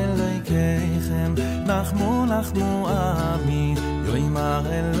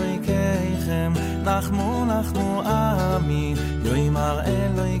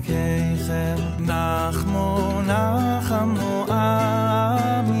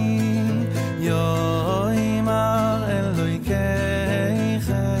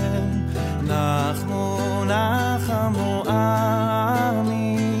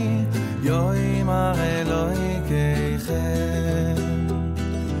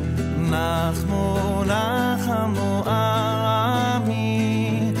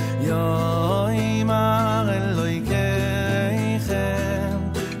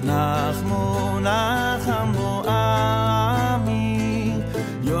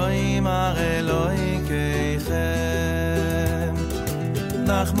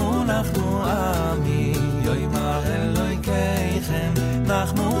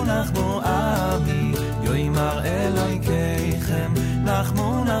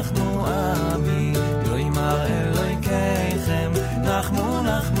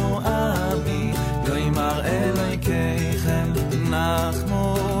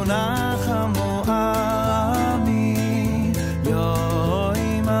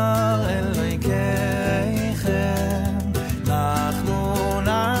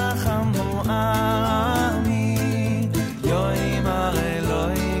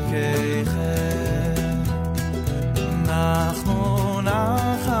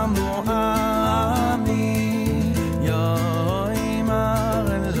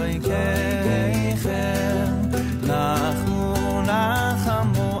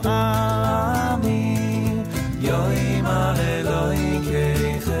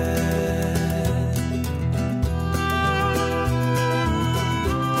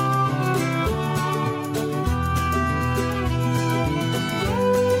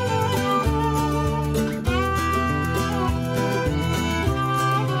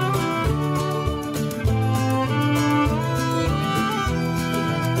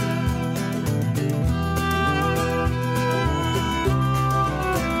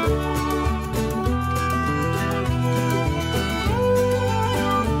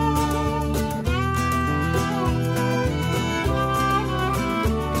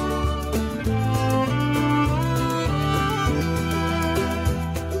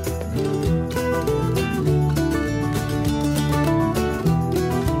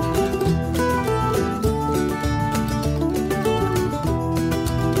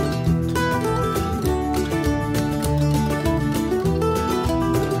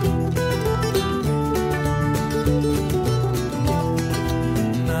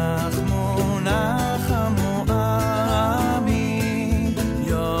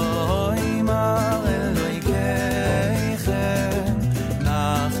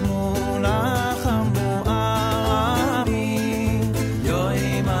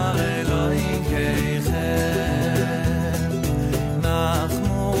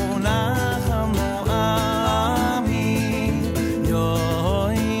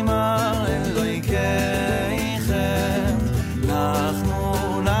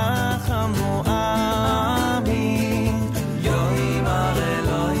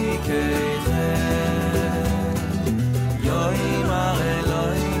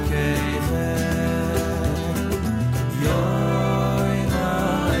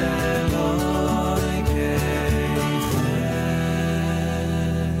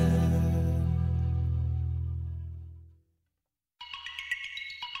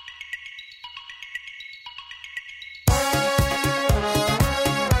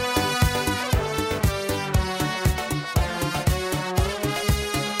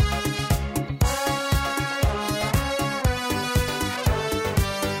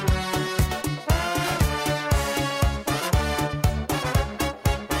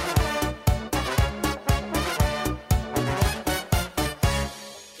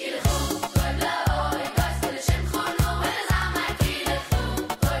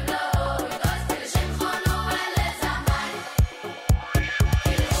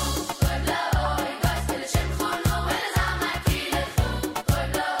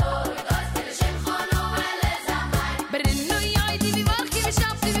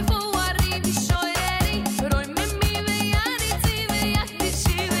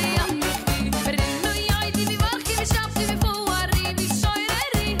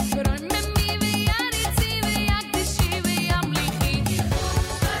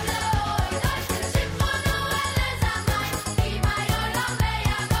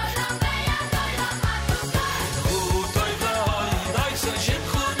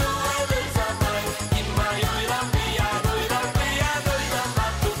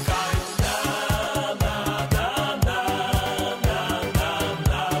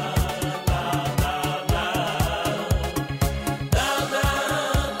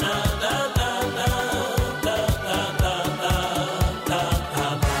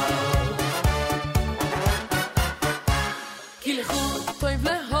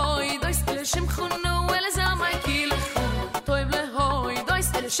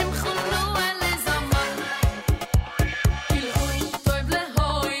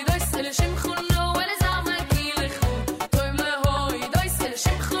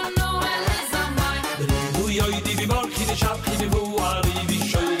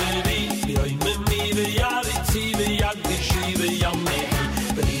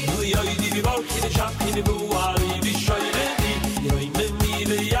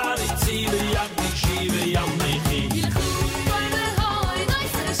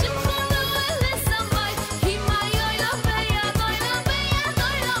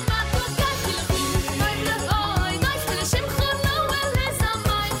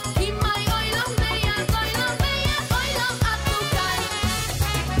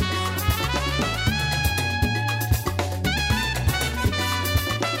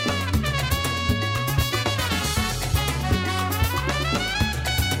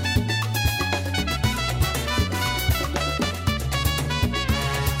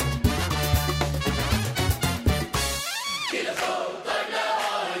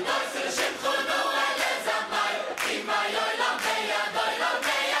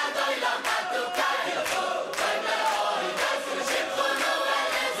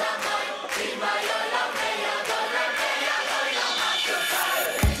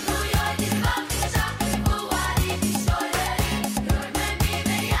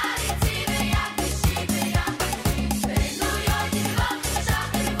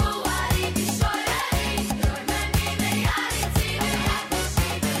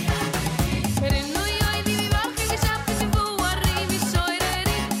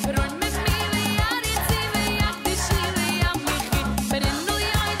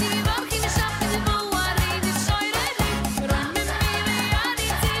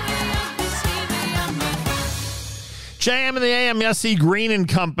JM in the AM, Yossi Green and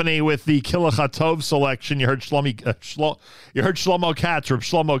Company with the Kilachatov selection. You heard Shlomo Katz, Reb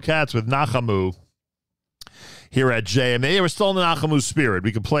Shlomo Katz with Nachamu here at JM. We're still in the Nachamu spirit.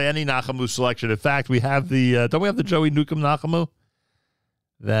 We can play any Nachamu selection. In fact, we have the, don't we have the Joey Newcomb Nachamu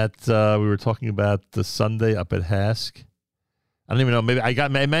that we were talking about the Sunday up at Hask? I don't even know. Maybe I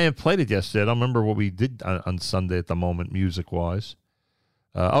may have played it yesterday. I don't remember what we did on Sunday at the moment, music-wise.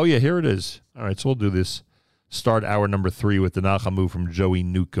 Oh, yeah, here it is. All right, so we'll do this. Start hour number 3 with the Nachamu from Joey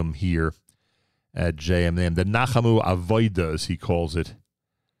Newcomb here at JMM. The Nachamu Avoida, as he calls it.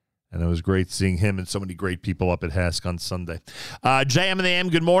 And it was great seeing him and so many great people up at Hask on Sunday. JM and the AM,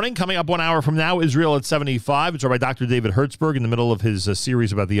 good morning. Coming up 1 hour from now, Israel at 75. It's Rabbi Dr. David Hertzberg in the middle of his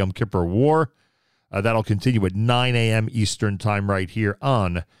series about the Yom Kippur War. That'll continue at 9 a.m. Eastern time right here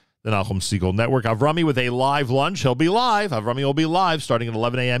on the Nachum Segal Network. Avrami with a live lunch. He'll be live. Avrami will be live starting at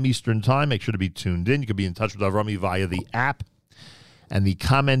 11 a.m. Eastern time. Make sure to be tuned in. You can be in touch with Avrami via the app and the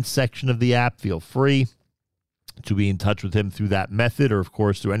comment section of the app. Feel free to be in touch with him through that method or, of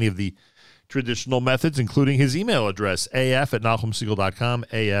course, through any of the traditional methods, including his email address, af@nachumsegal.com,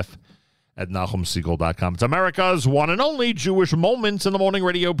 af@nachumsegal.com. It's America's one and only Jewish Moments in the Morning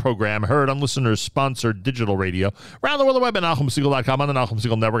radio program, heard on listeners-sponsored digital radio around the world, the web at nachumsegal.com, on the Nachum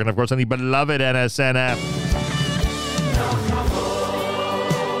Segal Network, and, of course, on the beloved NSN app.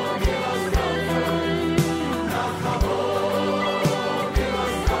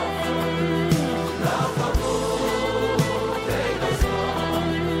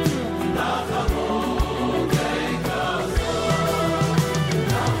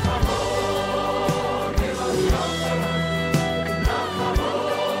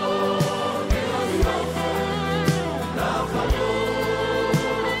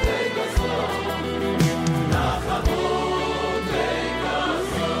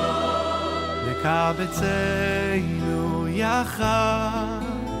 Kabetzeinu yachad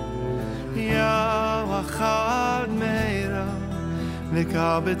Yachad meira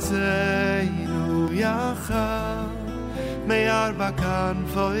Kabetzeinu yachad Meyar bakan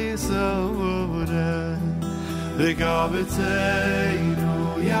foisore Kabetzeinu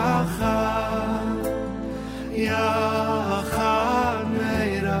yachad Yachad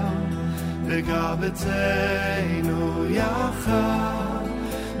meira Kabetzeinu yachad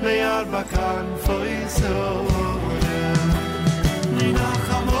Meyar bakan foisore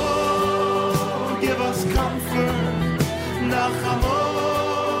Nachamo, give us comfort. Nachamo,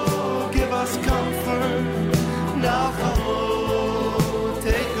 give us comfort. Nachamo,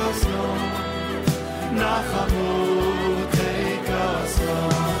 take us home. Nachamo, take us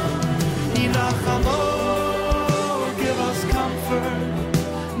home. Nachamo, give us comfort.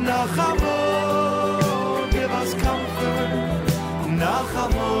 Nachamo, give us comfort.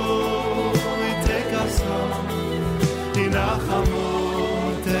 Nachamo, take us home. Nachamo,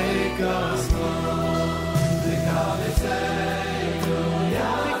 take us home. The Kabetzeinu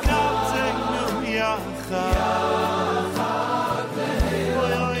Yachad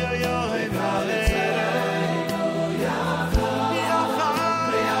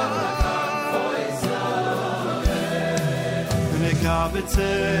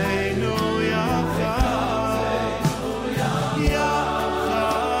Kabetzeinu Yachad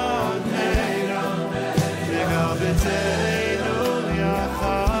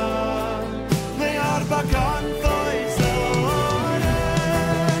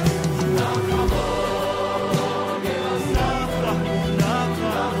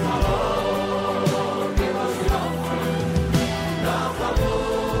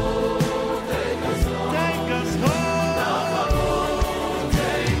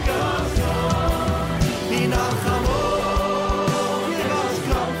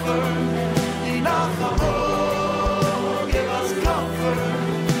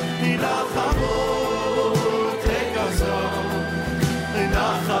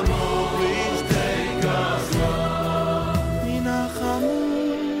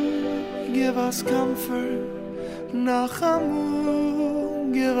give us comfort.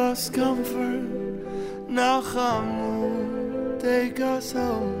 Nachamu, give us comfort. Nachamu, take us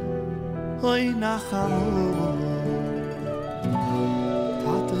home. Oy Nachamu,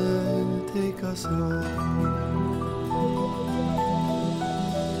 Tata, take us home.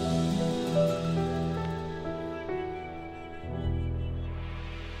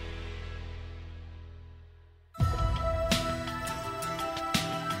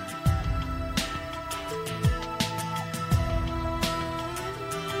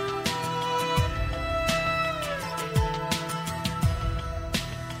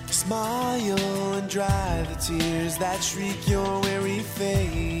 Smile and dry the tears that shriek your weary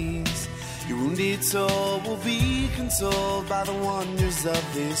face. Your wounded soul will be consoled by the wonders of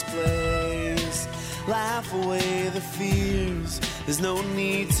this place. Laugh away the fears, there's no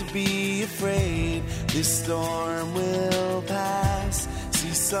need to be afraid. This storm will pass,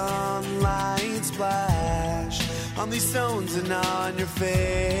 see sunlight splash on these stones and on your face.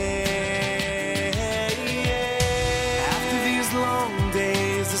 After these long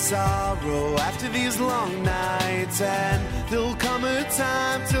days of sorrow, after these long nights, and there'll come a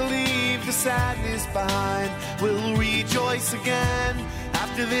time to leave the sadness behind. We'll rejoice again.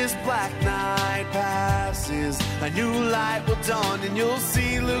 After this black night passes, a new light will dawn and you'll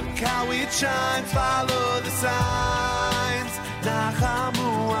see, look how it shines. Follow the signs. Nachamu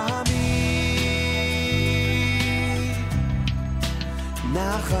Ami,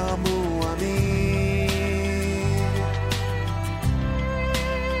 Nachamu Ami.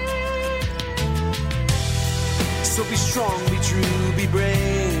 So be strong, be true, be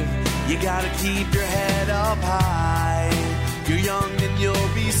brave. You gotta keep your head up high. You're young and you'll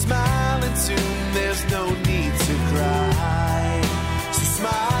be smiling soon. There's no need to cry. So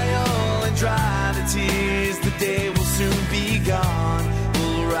smile and dry the tears. The day will soon be gone.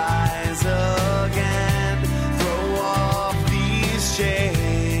 We'll rise again. Throw off these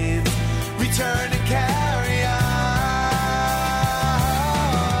chains. Return and carry on.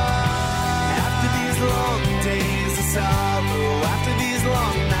 After these long days of sorrow, after these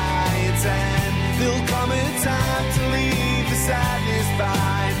long nights, and there'll come a time to leave the sadness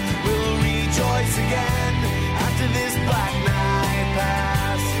behind. We'll rejoice again. After this black night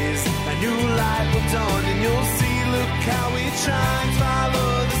passes, a new light will dawn and you'll see, look how it shines.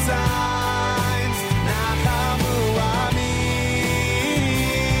 Follow the signs. Nachamu Ami,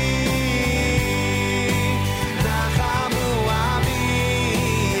 Nachamu Ami,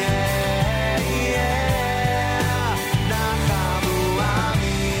 yeah, yeah. Nachamu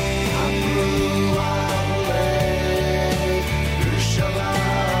Ami, Amru Alei,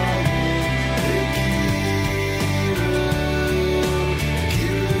 Yerushalayim, Ekiru,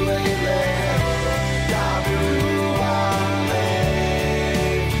 Ekiru Eleh, Dabru Alei,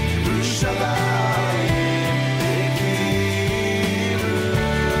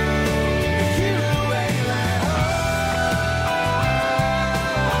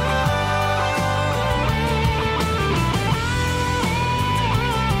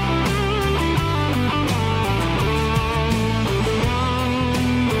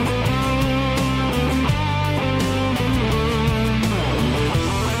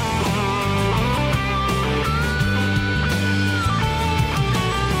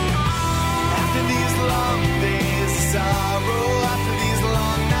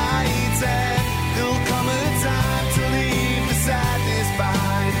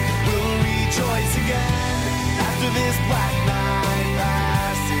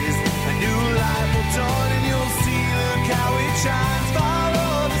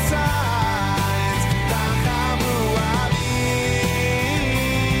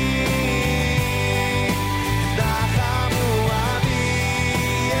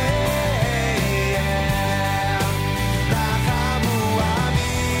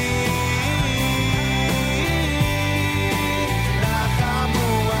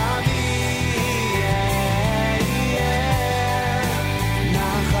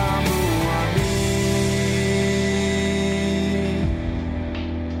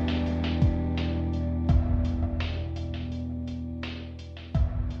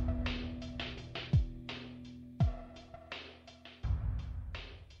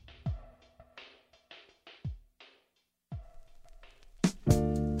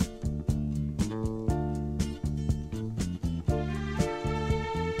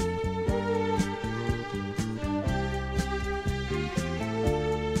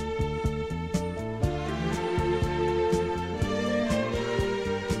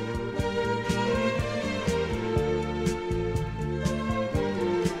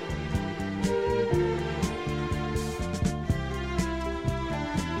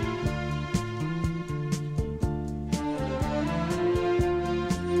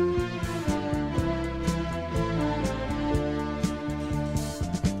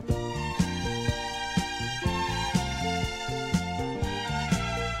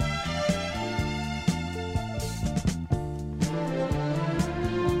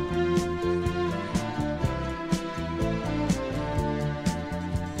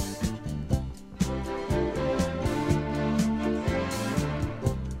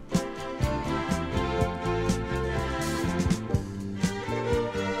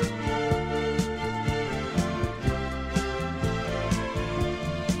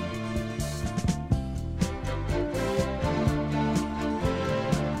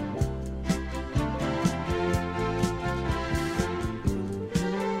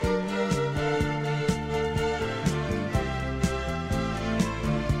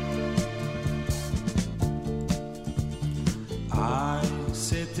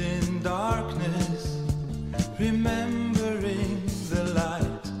 sit in darkness, remembering the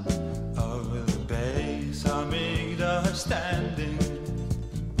light of the Beis Hamikdash standing.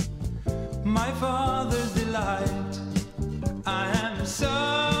 My Father's delight, I am a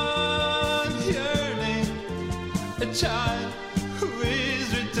son yearning, a child who is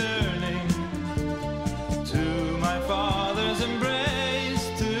returning to my Father's embrace,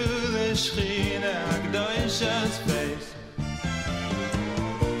 to the Shechina HaKadosha's face.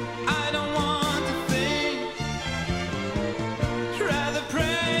 I don't want to think, rather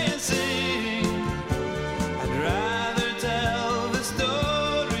pray and sing. I'd rather tell the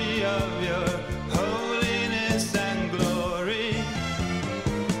story of your holiness and glory.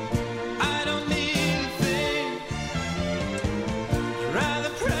 I don't need a thing,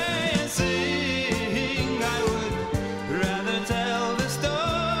 rather pray and sing. I would rather tell the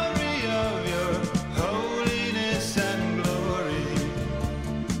story of your holiness and glory.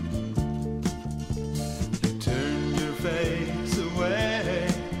 You turned your face away,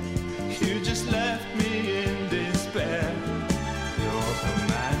 you just left me in despair. Your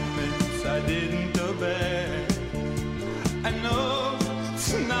commandments I didn't obey. I know it's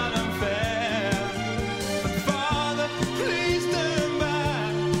not unfair, but Father, please turn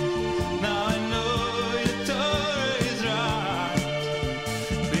back. Now I know your Torah is right.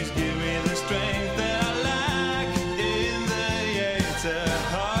 Please give me the strength that I lack in the Yetzer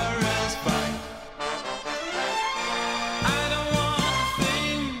Hara's fight. I don't want a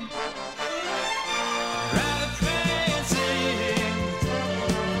thing, rather pray and sing.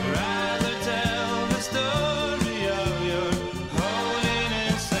 Rather tell the story of your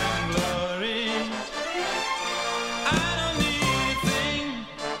holiness and glory. I don't need a thing,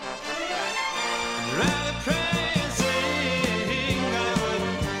 rather pray and sing. I would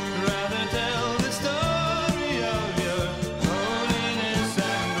rather tell the story of your holiness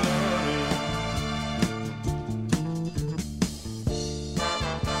and glory.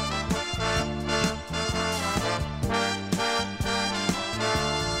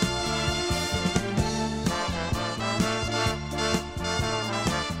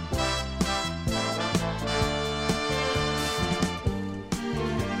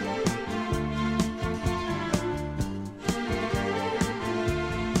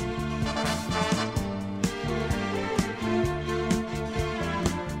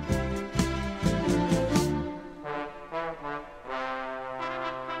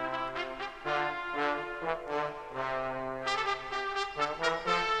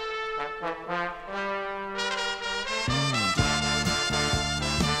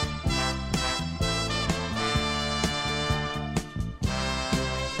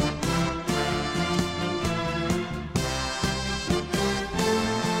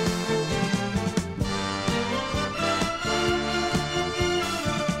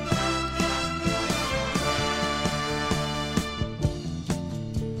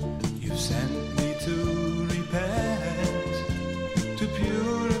 You sent me to repent, to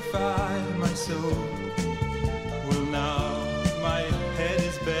purify my soul. Well, now my head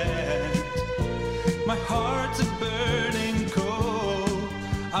is bent, my heart's a burning coal.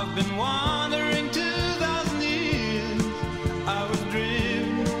 I've been wandering 2,000 years, I was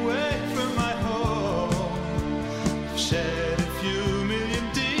driven away from my home. I've shed a few million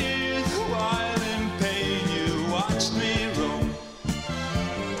tears, while in pain you watched me roam.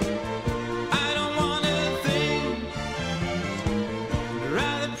 I don't want a thing,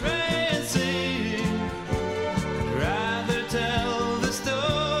 rather pray and sing. I'd rather tell the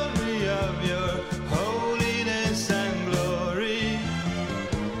story of your holiness and glory.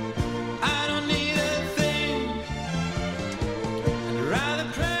 I don't need a thing, I'd rather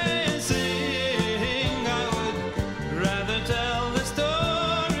pray and sing. I would rather tell the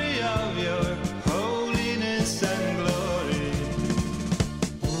story of your holiness and glory.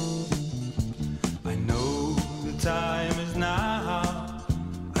 I know the time is now,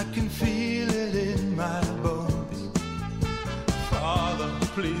 I can feel it in my bones. Father,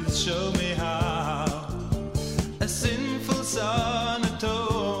 please show me how a sinful son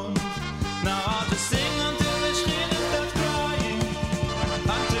atones. Now I'll just sing until the Shechina stops crying,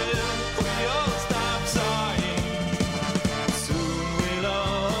 until we all stop sighing. Soon we'll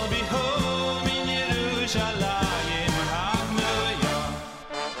all be home in Yerushalayim HaKnoya.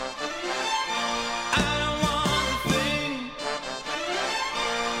 I don't want a thing,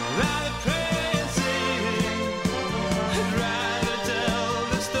 rather pray and sing. I'd rather tell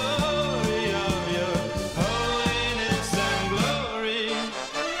the story of your holiness and glory.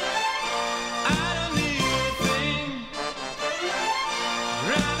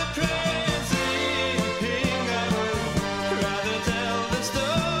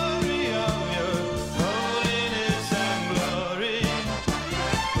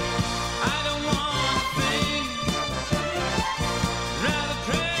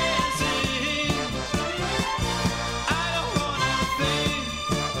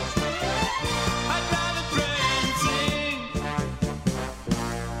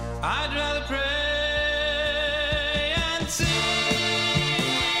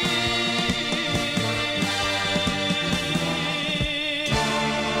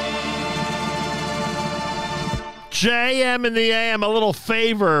 JM in the AM, a little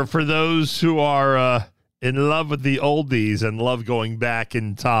favor for those who are in love with the oldies and love going back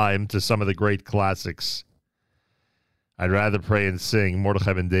in time to some of the great classics. I'd rather pray and sing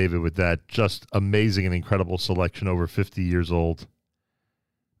Mordechai Ben David with that just amazing and incredible selection, over 50 years old.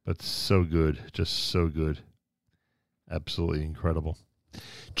 But so good, just so good. Absolutely incredible.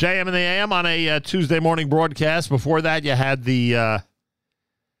 JM in the AM on a Tuesday morning broadcast. Before that, you had the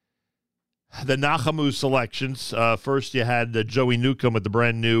Nachamu selections. First, you had Joey Newcomb with the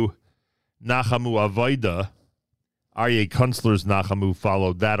brand new Nachamu Avoida. Aryeh Kunstler's Nachamu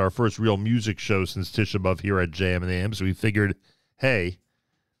followed that, our first real music show since Tisha B'Av here at JM and the AM. So we figured, hey,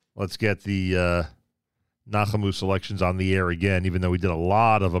 let's get the Nachamu selections on the air again, even though we did a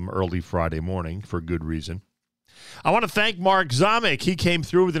lot of them early Friday morning for good reason. I want to thank Mark Zamek. He came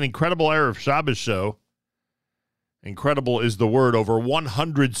through with an incredible Erev Shabbos show. Incredible is the word. Over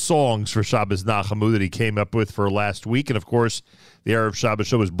 100 songs for Shabbos Nachamu that he came up with for last week. And, of course, the Erev Shabbos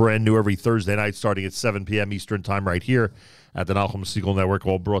show is brand new every Thursday night starting at 7 p.m. Eastern Time right here at the Nachum Segal Network,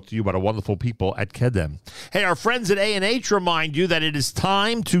 all brought to you by the wonderful people at Kedem. Hey, our friends at A&H remind you that it is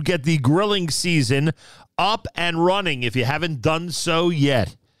time to get the grilling season up and running if you haven't done so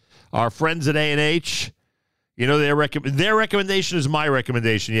yet. Our friends at A&H, you know, their recommendation is my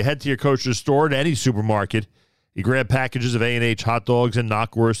recommendation. You head to your kosher store, to any supermarket. You grab packages of A&H hot dogs and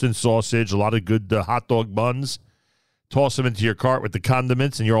knockwurst and sausage, a lot of good hot dog buns. Toss them into your cart with the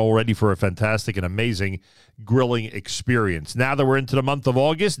condiments, and you're all ready for a fantastic and amazing grilling experience. Now that we're into the month of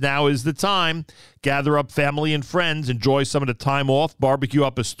August, now is the time. Gather up family and friends, enjoy some of the time off, barbecue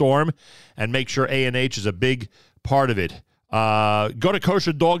up a storm, and make sure A&H is a big part of it. Go to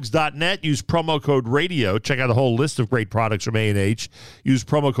kosherdogs.net, use promo code radio. Check out the whole list of great products from A&H. Use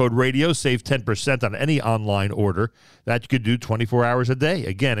promo code radio, save 10% on any online order. That you could do 24 hours a day.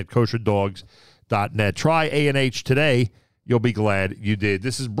 Again, at kosherdogs.net. Try A&H today. You'll be glad you did.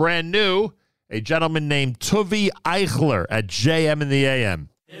 This is brand new. A gentleman named Tuvi Eichler at JM in the AM.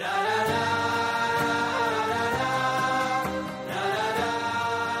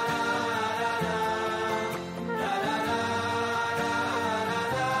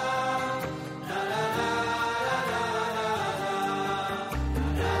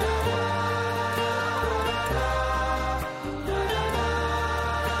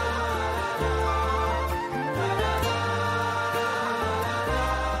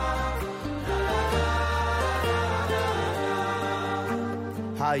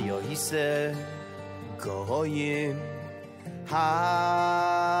 Hayo hise goyim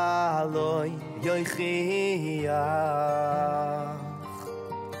haloy yoichiach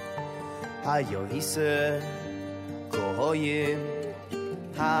Hayo hise goyim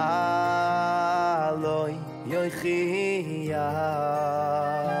haloy yoichiach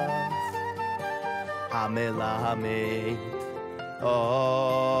Hamelamed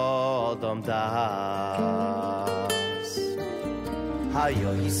Odom das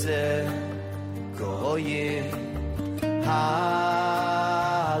Hayo hise goyim haloy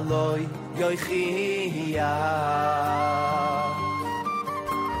yoichiach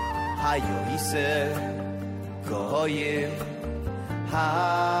Hayo hise goyim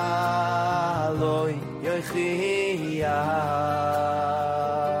haloy yoichiach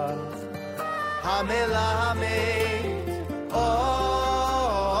Hamelamed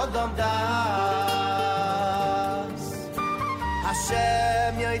Odom das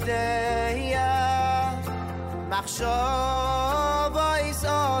Hashem yodeya machshavos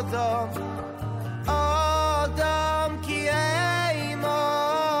Odom ki ein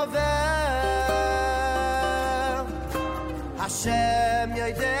over Hashem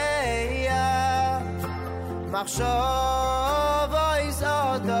yodeya machshavos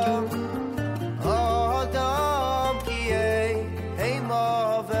Odom ki ein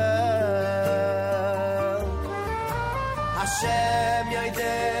over Hashem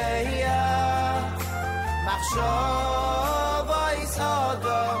yodeya machshavos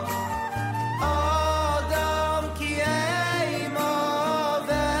Odom ki ein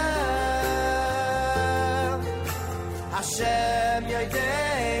over Hashem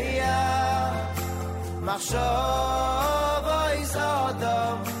yodeya machshavos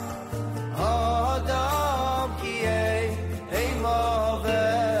Odom ki ein over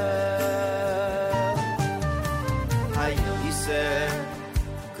Hayo hise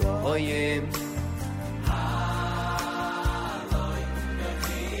goyim haloy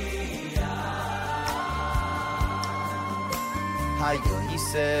yoichiach Hayo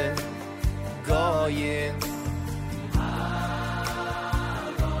hise goyim haloy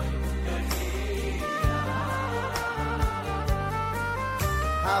yoichiach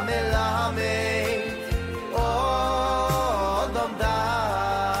Hamelamed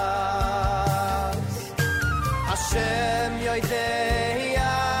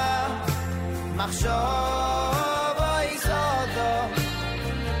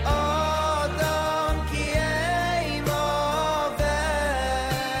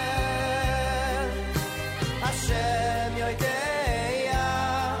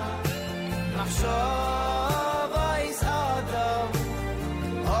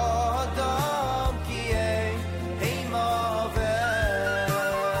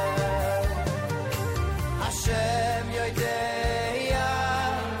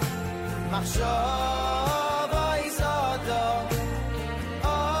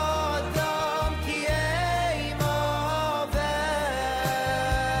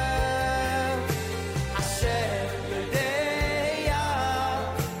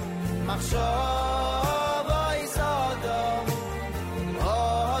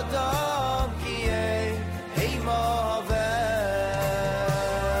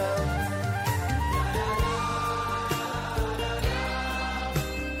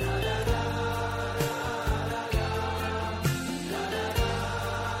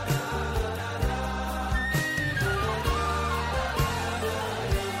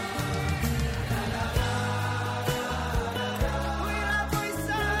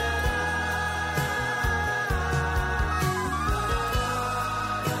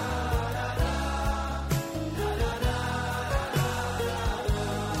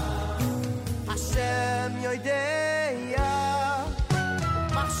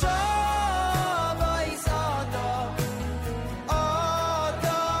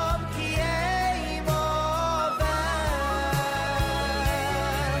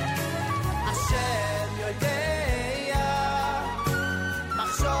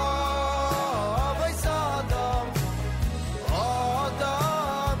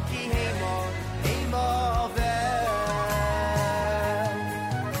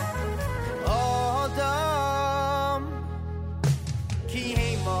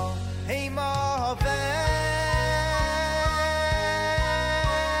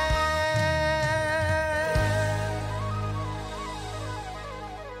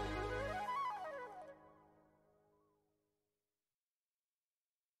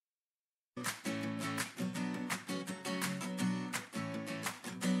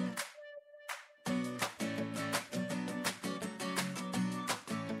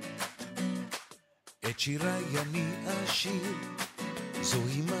את שיריי אני אשיר,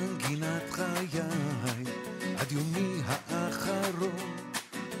 זוהי מנגינת חיי, עד יומי האחרון,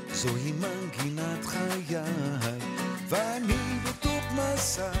 זוהי מנגינת חיי, ואני בתוך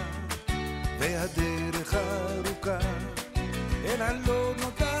מסע, והדרך ארוכה, אל הלא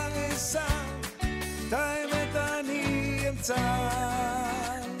נודע אסע, את האמת אני אמצא.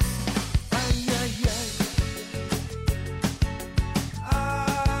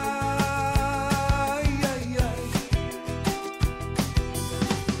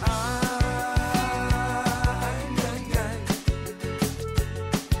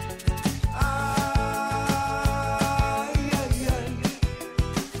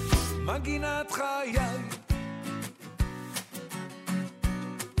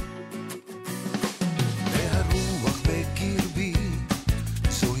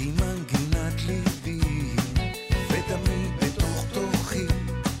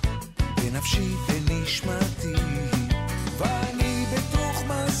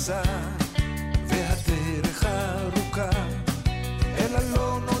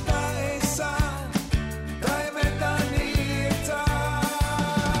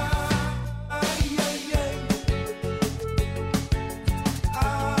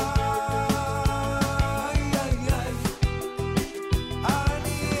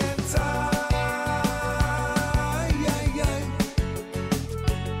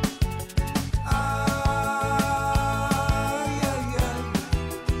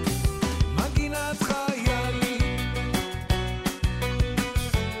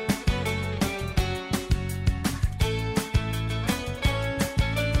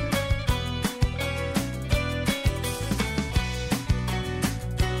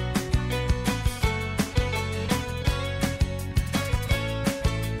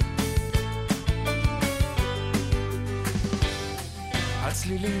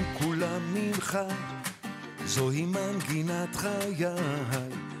 הצלילים כולם ממך, זוהי מנגינת חיי,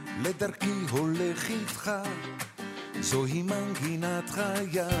 לדרכי הולך איתך, זוהי מנגינת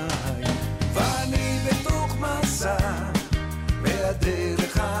חיי, ואני בתוך מסע,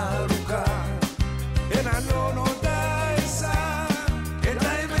 והדרך ארוכה, אל הלא נודע אסע, את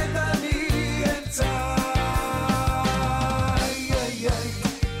האמת אני אמצא.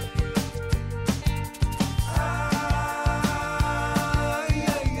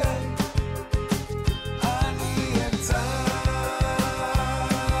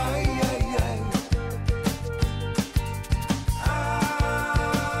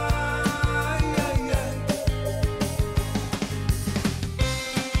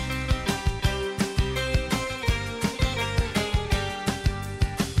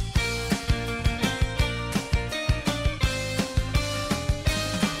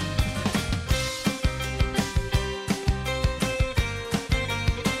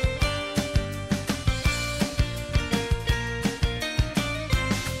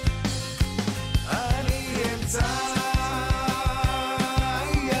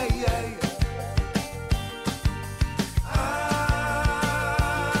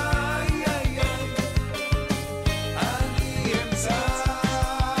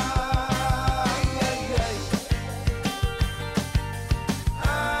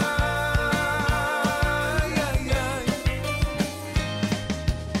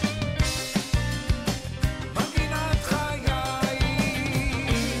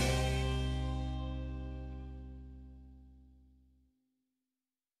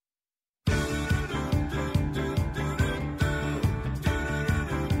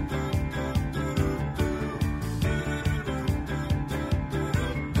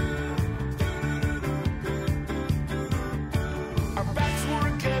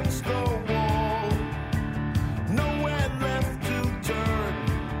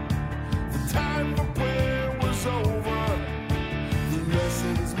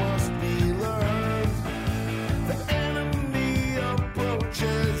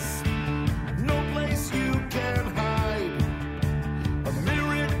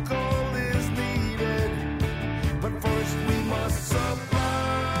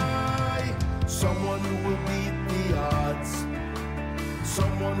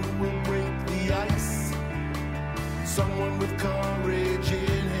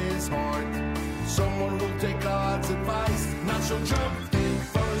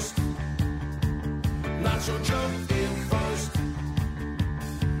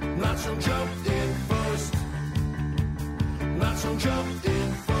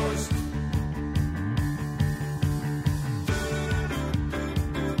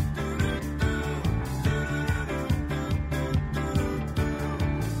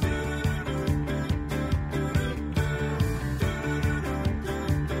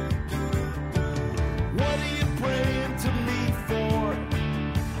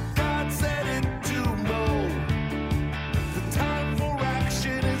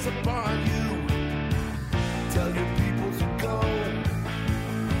 eyes upon you. Tell your people to go.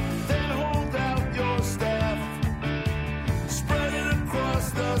 Then hold out your staff. Spread it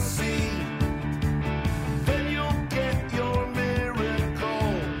across the sea. Then you'll get your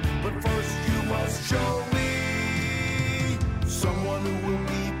miracle. But first you must show me someone who will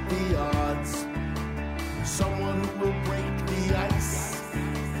beat the odds. Someone who will break the ice.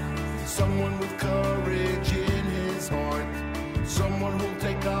 Someone with courage in his heart. Someone who'll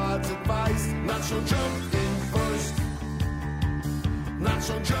take God's advice. Not so jump in first. Not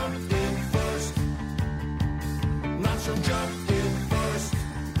so jump in first. Not so jump in first.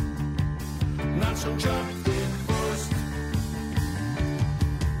 Not so jump in first.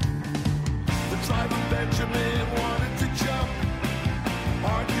 The tribe of Benjamin wanted to jump.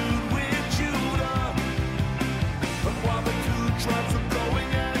 Argued with Judah. But while the two tribes were going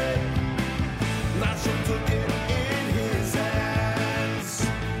at it, Nachum took it in his hands.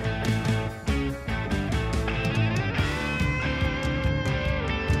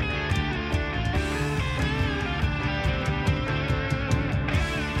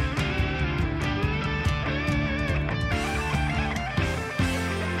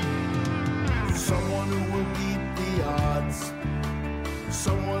 Someone who will beat the odds.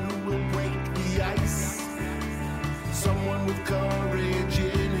 Someone who will break the ice. Someone with courage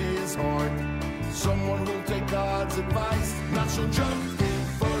in his heart. Someone who'll take God's advice. Not so jump in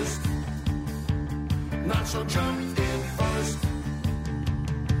first. Not so jump in first.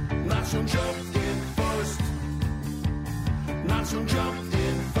 Not so jump in first. Not so jump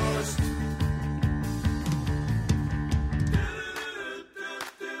in first.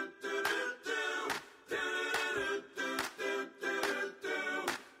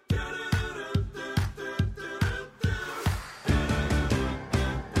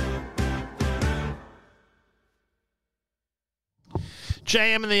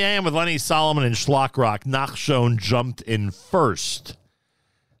 JM in the AM with Lenny Solomon and Schlockrock. Nachshon jumped in first.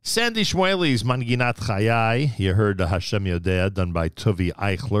 Sandy Shmueli's Manginat Chayai. You heard the Hashem Yodea done by Tuvi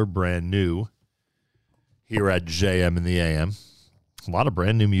Eichler, brand new, here at JM in the AM. A lot of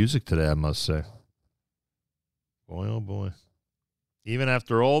brand new music today, I must say. Boy, oh boy. Even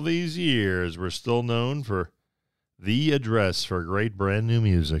after all these years, we're still known for the address for great brand new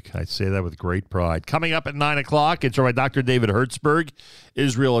music. I say that with great pride. Coming up at 9 o'clock, it's by Dr. David Hertzberg,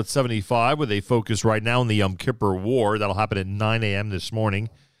 Israel at 75, with a focus right now on the Yom Kippur War. That'll happen at 9 a.m. this morning.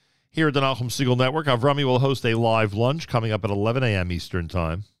 Here at the Nachum Segal Network, Avrami will host a live lunch coming up at 11 a.m. Eastern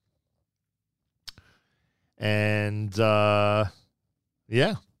Time. And, yeah.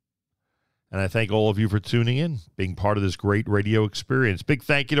 And I thank all of you for tuning in, being part of this great radio experience. Big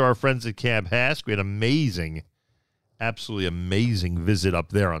thank you to our friends at Camp Hask. We had an absolutely amazing visit up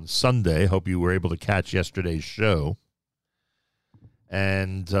there on Sunday. Hope you were able to catch yesterday's show.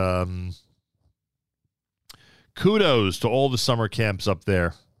 And kudos to all the summer camps up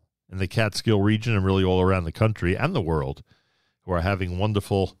there in the Catskill region and really all around the country and the world who are having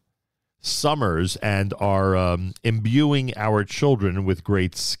wonderful summers and are imbuing our children with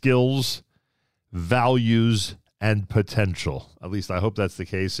great skills, values, and potential. At least I hope that's the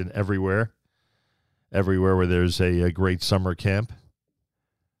case in everywhere where there's a great summer camp.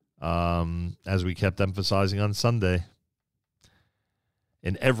 As we kept emphasizing on Sunday,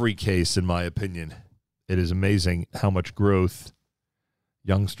 in every case, in my opinion, it is amazing how much growth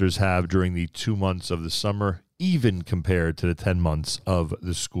youngsters have during the 2 months of the summer, even compared to the 10 months of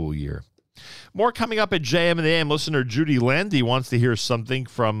the school year. More coming up at JM and the AM. Listener Judy Landy wants to hear something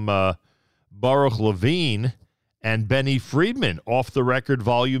from Baruch Levine and Benny Friedman, Off the Record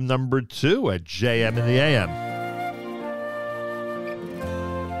Volume Number 2 at JM and the AM.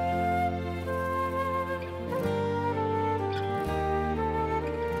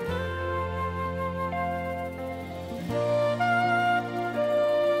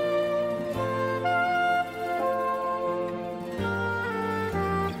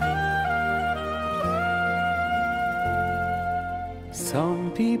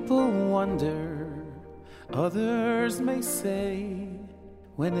 Some people wonder, others may say,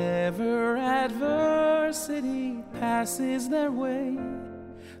 whenever adversity passes their way,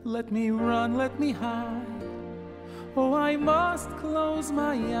 let me run, let me hide. Oh, I must close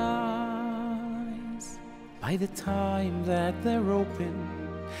my eyes. By the time that they're open,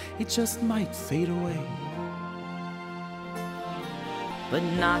 it just might fade away. But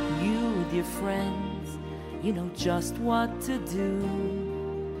not you, dear friends. You know just what to do.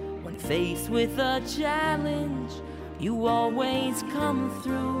 When faced with a challenge, you always come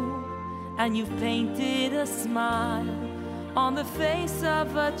through. And you've painted a smile on the face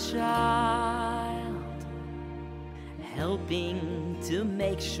of a child. helping to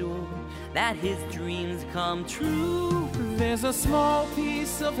make sure that his dreams come true. There's a small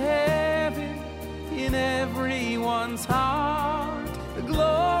piece of heaven in everyone's heart, a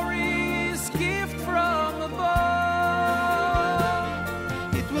glorious gift from above.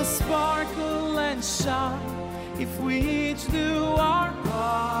 It will sparkle and shine if we each do our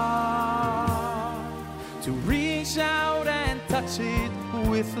part to reach out and touch it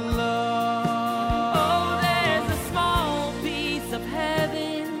with love. Oh, there's a small piece of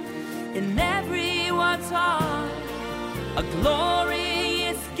heaven in everyone's heart, a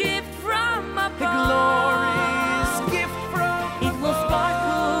glorious gift from above. A glorious gift from above. It will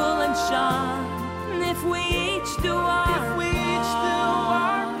sparkle and shine if we each do our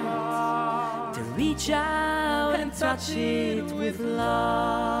part to reach out and touch it with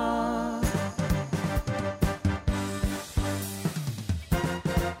love.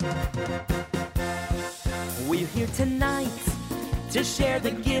 We're here tonight to share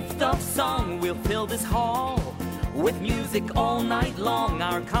the gift of song. We'll fill this hall with music all night long.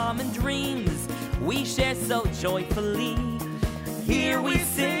 Our common dreams we share so joyfully. Here we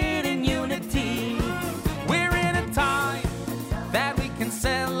sit in unity. We're in a time that we can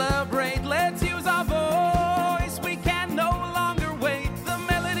celebrate. Let's use our voice. We can no longer wait. The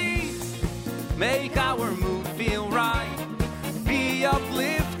melodies make our mood feel right. Be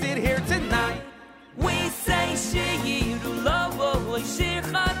uplifted here tonight. We say Sheyiru Lovo Shir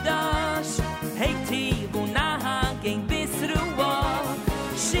Chadash Heitivu Nahagin Bisruah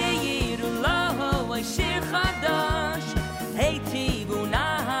Sheyiru Lovo Shir Chadash Heitivu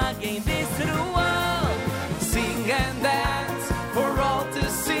Nahagin Bisruah. Sing and dance for all to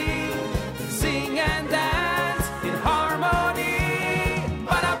see. Sing and dance in harmony.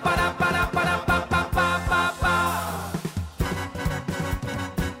 Ba-da, ba-da, ba-da, ba-da, ba-ba, ba-ba.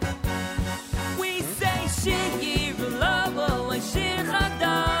 We say Sheyiru Lovo Shir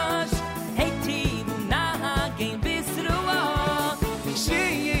Chadash Heitivu Nahagin Bisruah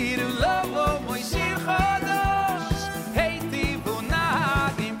Sheyiru Lovo Shir Chadash Heitivu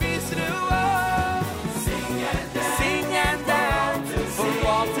Nahagin Bisruah. Sing and dance for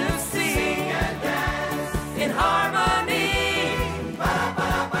all to see. Sing and dance in harmony. Ba-da,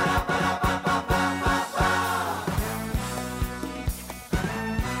 ba-da, ba-da, ba-da, ba-ba, ba-ba.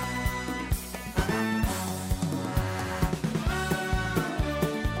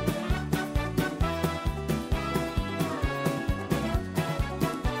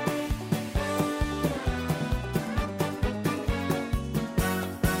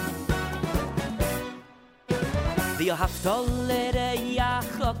 V'yahavtol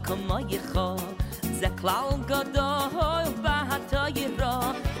ereyacha kamoyecha Ze klal gadol b'hatayira.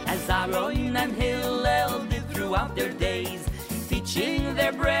 As Aaron and Hillel did throughout their days, teaching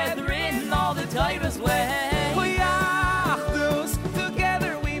their brethren all the Torah's ways. Yachdus,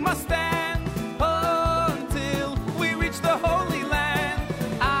 together we must stand until we reach the Holy Land.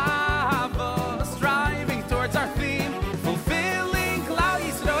 Ava, striving towards our theme, fulfilling Klal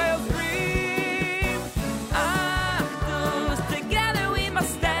Yisrael's dream. Achdus, together we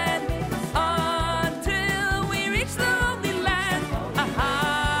must stand until we reach the Holy Land.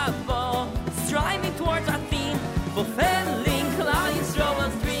 Ahava, striving towards our theme, fulfilling Klal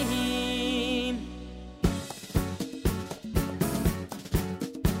Yisrael's dream.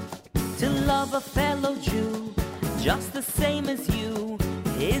 To love a fellow Jew just the same as you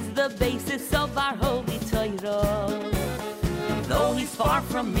is the basis of our holy Torah. Though he's far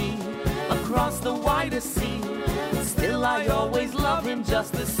from me, across the widest sea, still I always love him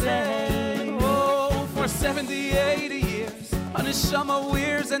just the same. Oh, for 70, 80 years, on his neshama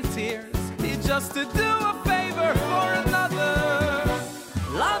wears and tears, just to do a favor for another.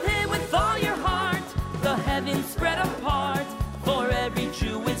 Love him with all your heart, the heavens spread apart. For every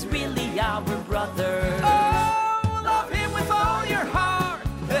Jew is really our brother. Oh, love him with all your heart,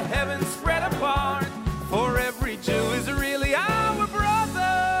 the heavens spread apart. For every Jew is really our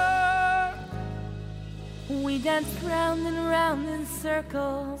brother. We danced round and round in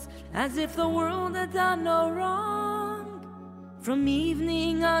circles, as if the world had done no wrong. From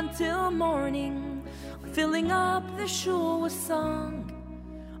evening until morning, filling up the shul with song.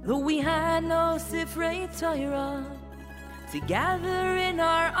 Though we had no Sifrei Torah to gather in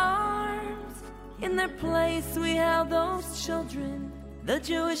our arms, in their place we held those children the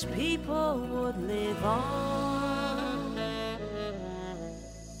Jewish people would live on.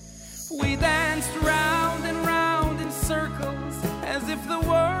 We danced round and round in circles, as if the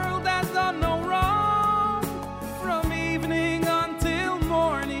world had done no wrong. From evening until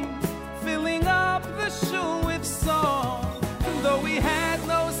morning, filling up the shul with song. Though we had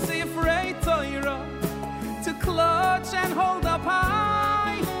no Sifrei Torah to clutch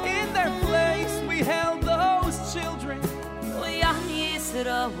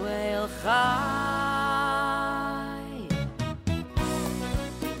החי.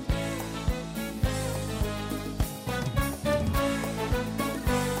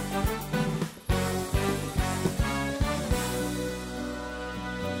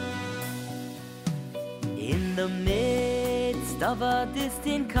 In the midst of a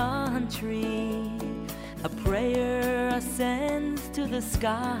distant country, a prayer ascends to the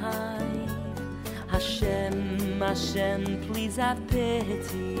sky. Hashem, Hashem, please have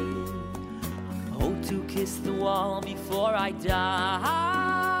pity. Oh, to kiss the wall before I die.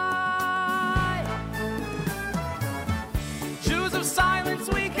 Jews of silence,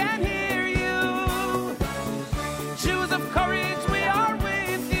 we can hear you. Jews of courage, we are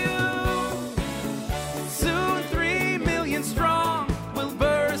with you. Soon 3 million strong will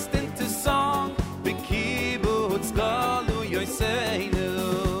burst into song. B'kibbutz galu yoseinu.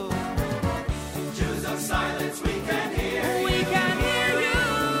 Jews of silence, we can hear you. We can hear you.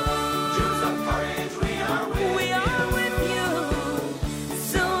 Jews of courage, we are with you.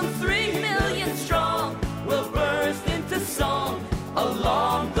 Soon 3 million strong will burst into song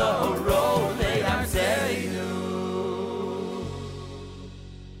along the road they are saying.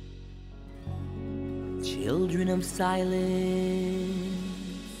 Children of silence,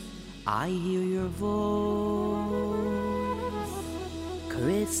 I hear your voice,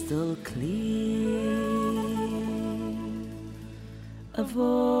 crystal clear, a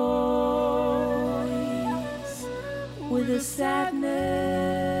voice with a sadness,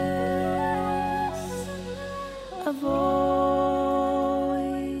 a voice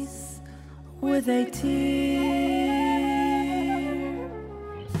with a tear.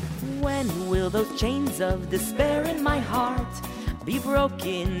 When will those chains of despair in my heart be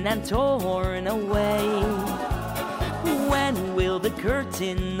broken and torn away? When will the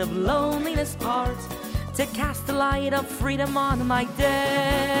curtain of loneliness part to cast the light of freedom on my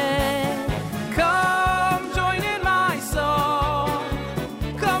day? Come join in my song.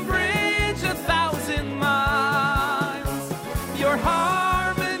 Come bridge 1,000 miles. Your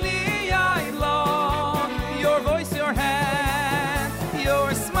harmony I long. Your voice, your hand, your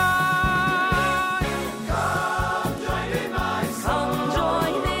smile. Come join in my song. Come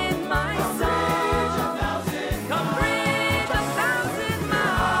join in my song. Come bridge 1,000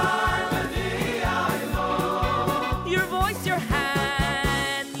 miles. Your voice, your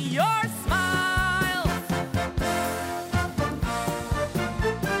hand, your smile.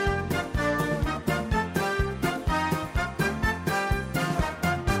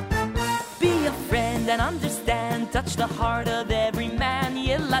 Be a friend and understand. Touch the heart of every man.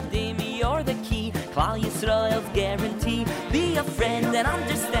 Yeladim, you're the key. Klal Yisrael's guarantee. Be a friend and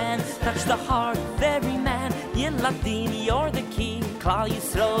understand. Touch the heart of every man. Yeladim, you're the key. Klal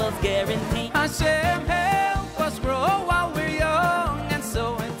Yisrael's guarantee. Hashem, help us grow while we're young and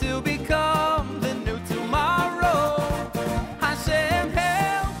so to become the new tomorrow. Hashem,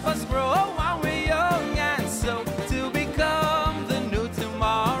 help us grow while we're young and so to become the new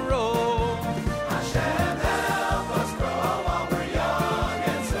tomorrow. Hashem, help us grow while we're young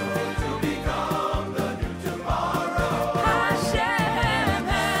and so to become the new tomorrow. Hashem,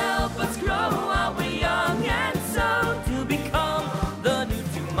 help us grow while we're young and so to become the new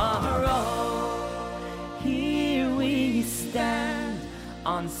tomorrow. Here we stand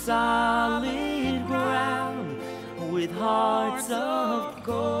on solid ground with hearts of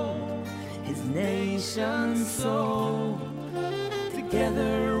gold, His nation's soul.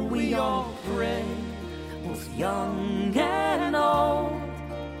 Together we all pray, both young and old,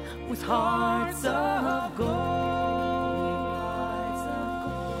 with hearts of gold.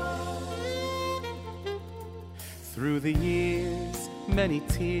 Through the years, many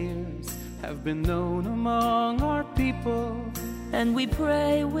tears have been known among our people, and we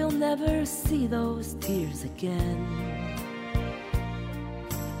pray we'll never see those tears again.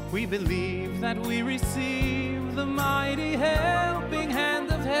 We believe that we receive the mighty helping hand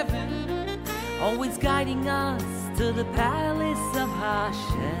of heaven, always guiding us to the palace of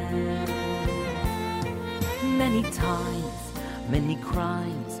Hashem. Many times, many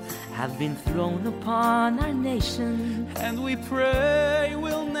crimes have been thrown upon our nation, and we pray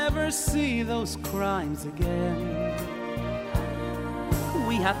we'll never see those crimes again.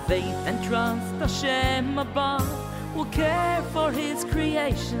 We have faith and trust Hashem above will care for His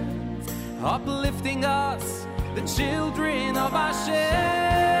creations, uplifting us, the children of Hashem.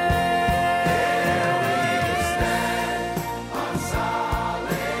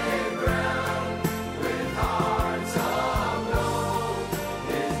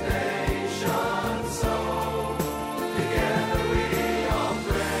 Together we all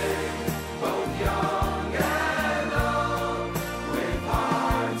pray, both young and old, with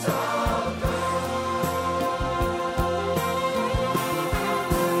hearts of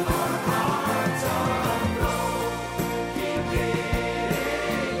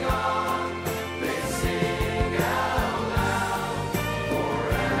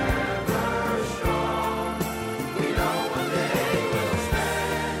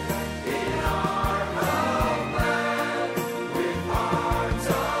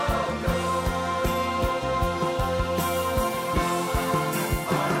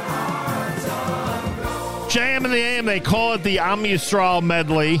JM in the AM, they call it the Am Yisrael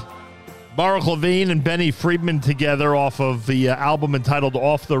medley. Baruch Levine and Benny Friedman together off of the album entitled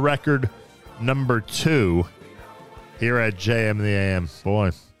Off the Record #2 here at JM in the AM.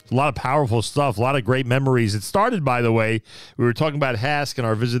 Boy, a lot of powerful stuff, a lot of great memories. It started, by the way, we were talking about Hask and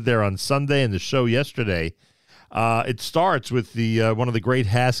our visit there on Sunday and the show yesterday. It starts with the one of the great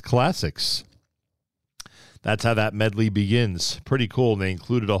Hask classics. That's how that medley begins. Pretty cool. And they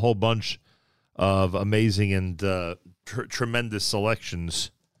included a whole bunch of amazing and tremendous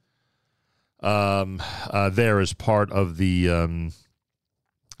selections there as part of the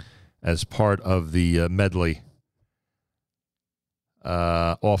medley.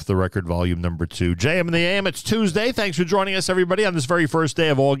 Off the Record volume #2. JM in the AM, it's Tuesday. Thanks for joining us, everybody, on this very first day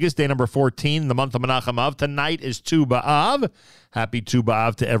of August, day number 14, the month of Menachem Av. Tonight is Tu B'Av. Happy Tu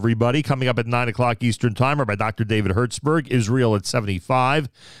B'Av to everybody. Coming up at 9 o'clock Eastern Time, by Dr. David Hertzberg, Israel at 75.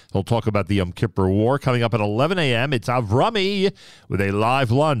 He'll talk about the Yom Kippur War. Coming up at 11 a.m., it's Avrami with a live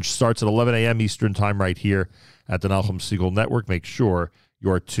lunch. Starts at 11 a.m. Eastern Time right here at the Nachum Segal Network. Make sure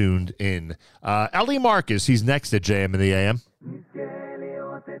you're tuned in. Eli Marcus, he's next at JM in the AM.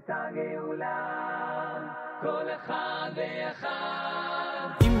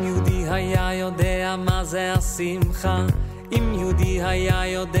 אם יהודי היה יודע מה זה השמחה, אם יהודי היה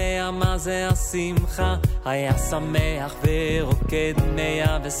יודע מה זה השמחה, היה שמח ורוקד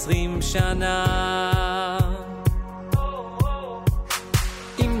 120 שנה.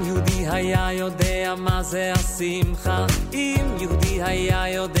 אם יהודי היה יודע מה זה השמחה, אם יהודי היה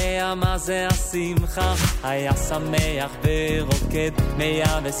יודע מה זה השמחה, היה שמח ורוקד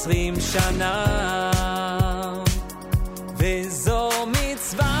 120 שנה. וזו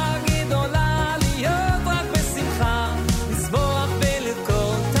מצווה גדולה להיות רק בשמחה, לסבוח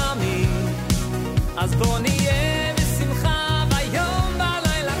ולרקוד תמיד. אז בוא נהיה בשמחה ביום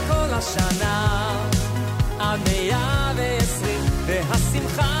בלילה כל השנה, עד 120.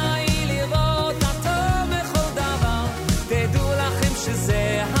 והשמחה היא לראות הטוב בכל דבר, תדעו לכם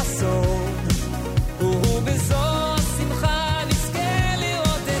שזה הסוד, ובזו השמחה נזכה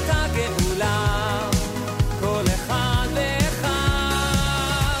לראות את הגאולה, כל אחד ואחד.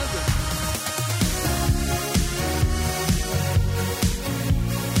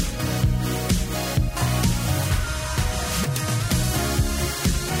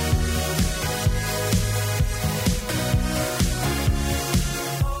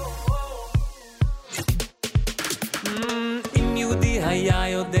 אם יהודי היה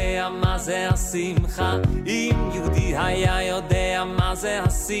יודע מה זה השמחה, אם יהודי היה יודע מה זה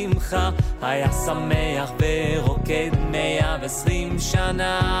השמחה, היה שמח ורוקד 120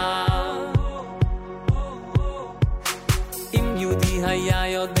 שנה. אם יהודי היה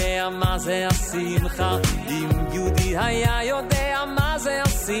יודע מה זה השמחה, אם יהודי היה יודע מה זה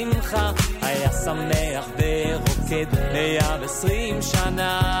השמחה, היה שמח ורוקד 120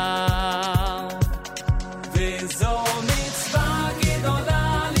 שנה. וזו מצווה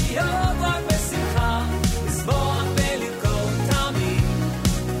גדולה להיות רק בשמחה, לסבוח ולרקוד תמיד.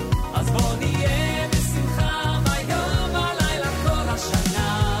 אז בוא נהיה בשמחה ביום בלילה כל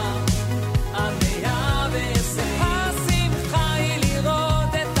השנה, עד 120. השמחה היא לראות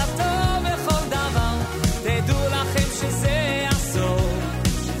את הטוב בכל דבר, תדעו לכם שזה הסוף,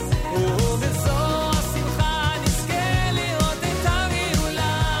 ובזו השמחה נזכה לראות את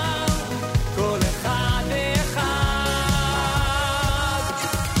הגאולה, כל אחד ואחד.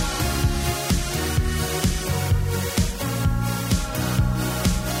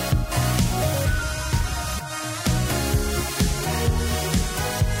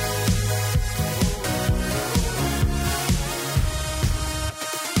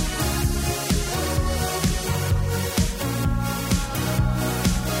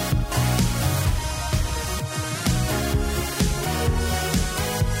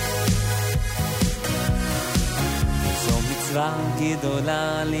 זו מצווה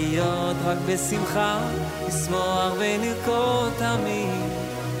גדולה להיות רק בשמחה, לשמוח ולרקוד תמיד.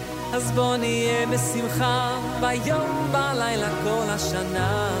 אז בוא נהיה בשמחה ביום בלילה כל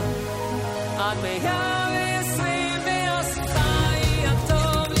השנה, עד 120. והשמחה היא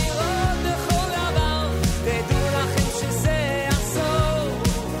הטוב לראות בכל דבר, תדעו לכם שזה הסוף,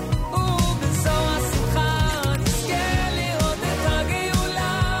 ובזו השמחה נזכה לראות את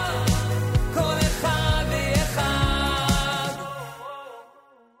הגאולה, כל אחד ואחד.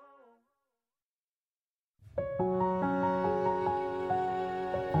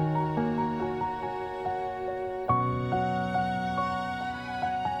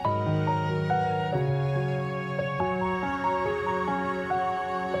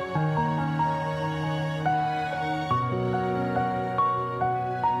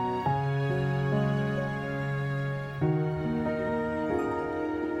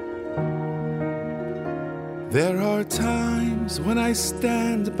 There are times when I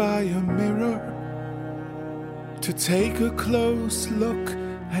stand by a mirror to take a close look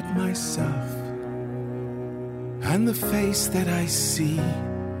at myself, and the face that I see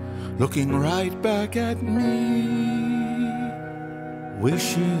looking right back at me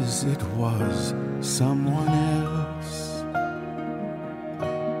wishes it was someone else.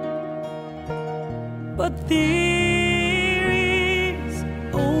 But there is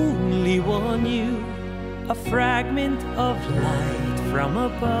only one you, a fragment of light from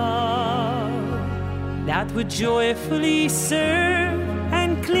above, that would joyfully serve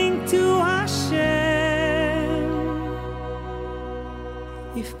and cling to Hashem.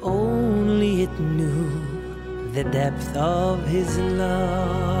 If only it knew the depth of His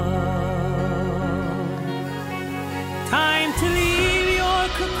love. Time to leave your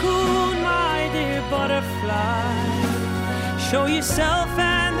cocoon, my dear butterfly. Show yourself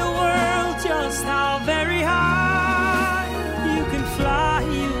and the world just how very high you can fly,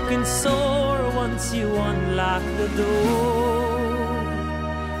 you can soar once you unlock the door.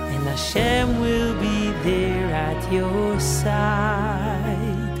 And Hashem will be there at your side.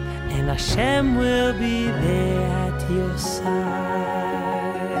 And Hashem will be there at your side.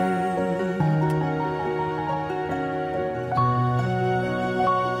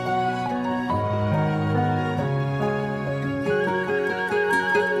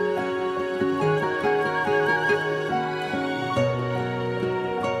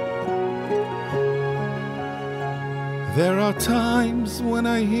 There are times when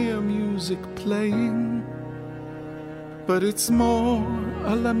I hear music playing, but it's more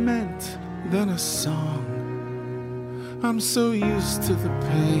a lament than a song. I'm so used to the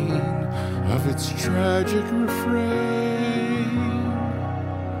pain of its tragic refrain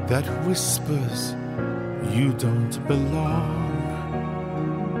that whispers you don't belong.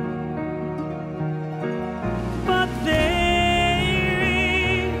 But there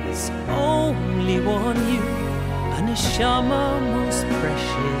is only one you, a neshama most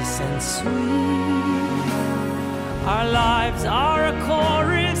precious and sweet. Our lives are a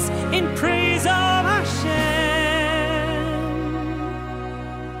chorus in praise of Hashem.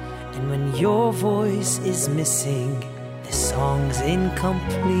 And when your voice is missing, the song's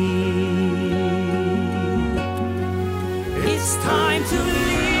incomplete. It's time to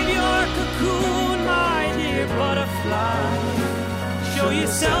leave your cocoon, my dear butterfly. Show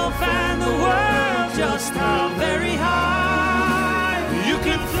yourself and the world just how very high you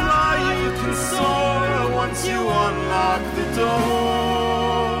can fly, you can soar once you unlock the door.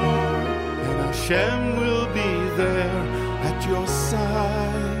 And Hashem will be there at your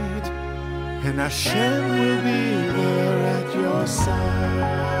side. And Hashem will be there at your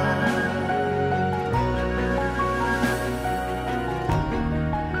side.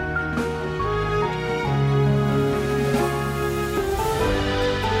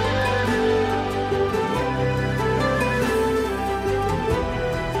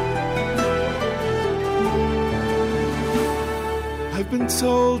 I've been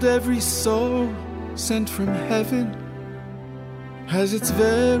told every soul sent from heaven has its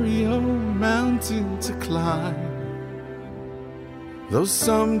very own mountain to climb. Though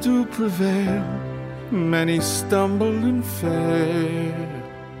some do prevail, many stumble and fail,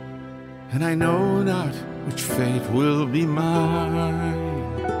 and I know not which fate will be mine.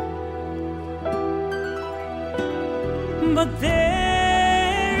 But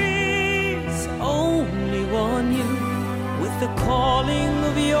there is only one you, with the calling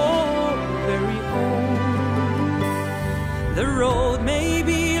of your very own. The road may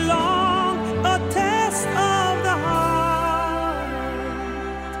be long, a test of the heart,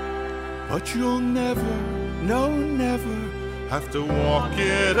 but you'll never, no, never have to walk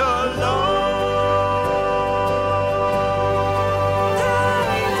it alone.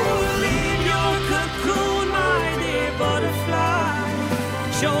 Time to leave your cocoon, my dear butterfly.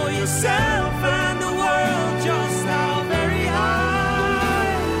 Show yourself and the world just how very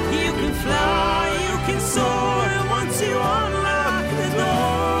high you can fly, you can soar once you unlock the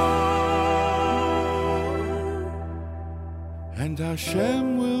door. And Hashem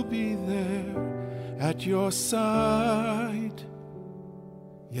will be there at your side.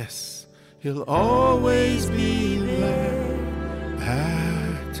 Yes, He'll always be there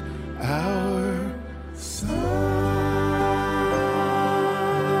at our side.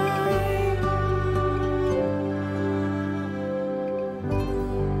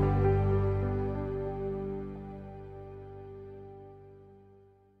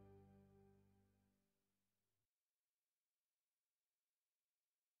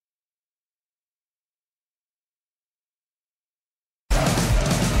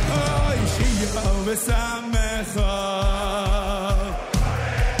 V'sameh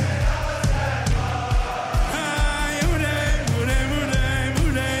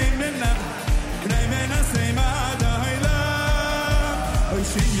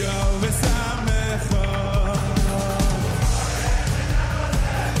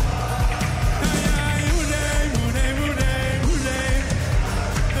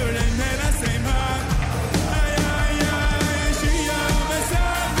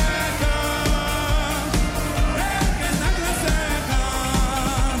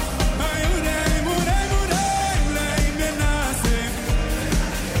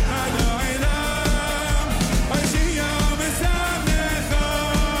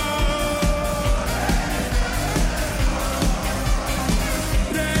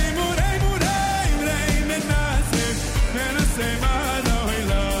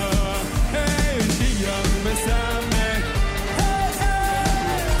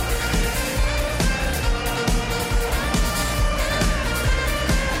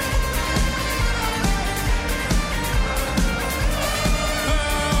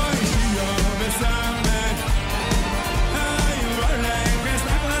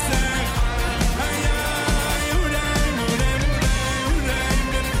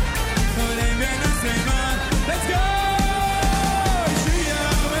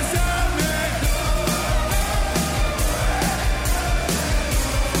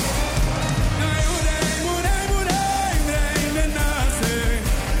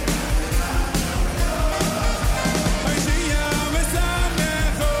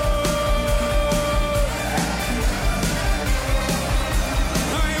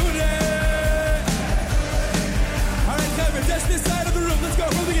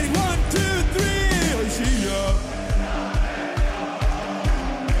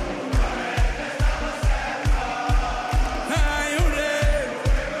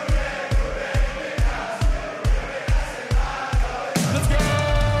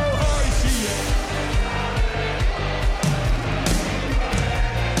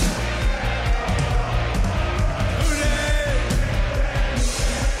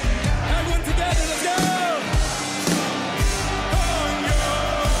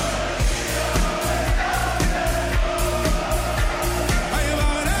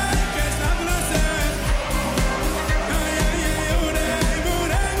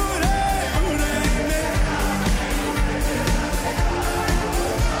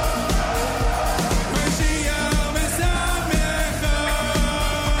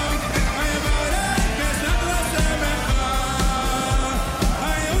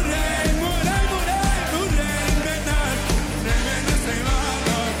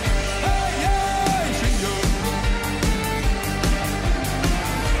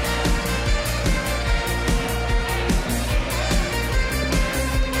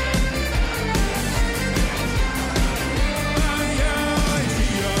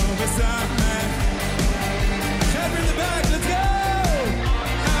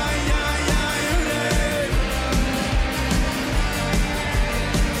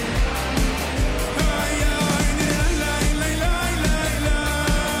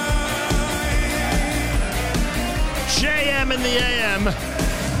JM in the AM.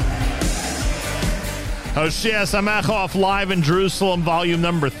 Hoshea Samechoff live in Jerusalem, volume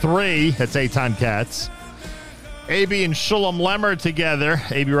number 3. That's Eitan Katz. A.B. and Shulam Lemmer together.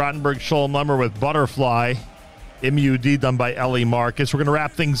 A.B. Rottenberg, Shulam Lemmer with Butterfly. MUD done by Ellie Marcus. We're going to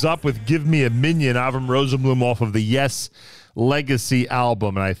wrap things up with Give Me a Minion, Avram Rosenblum off of the Yes Legacy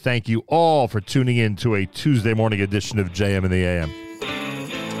album. And I thank you all for tuning in to a Tuesday morning edition of JM in the AM.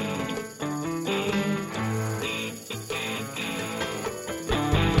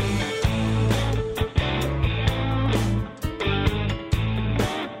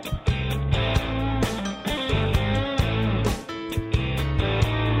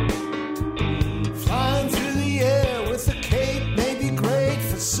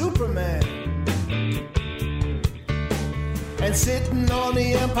 And sitting on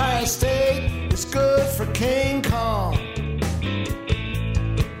the Empire State is good for King Kong.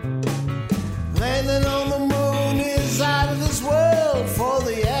 Landing on the moon is out of this world for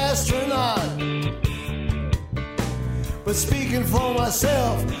the astronaut. But speaking for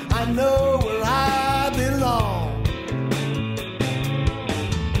myself, I know where I belong.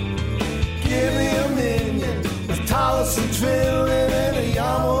 Give me a minion with Talis and Trillion and a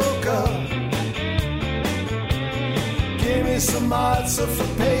yarmulke. Give me some matzah for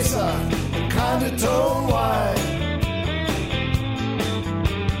Pesach and conditone wine.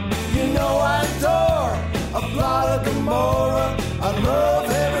 You know I adore a blot of Gomorrah. I love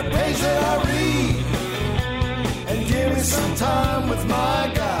every page that I read. And give me some time with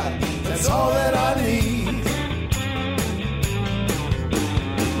my God. That's all that I need.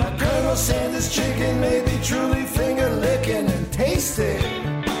 My Colonel Sanders chicken may be truly finger licking and tasty.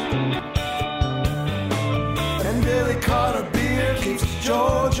 And Billy Carter beer keeps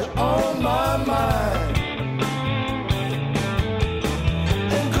Georgia on my mind.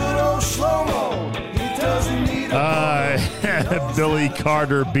 And good old Shlomo, he doesn't need a Billy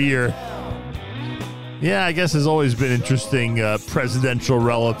Carter beer. Yeah, I guess has always been interesting presidential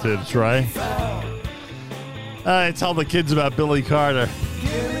relatives, right? I tell the kids about Billy Carter.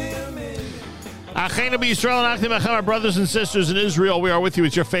 Our brothers and sisters in Israel, we are with you.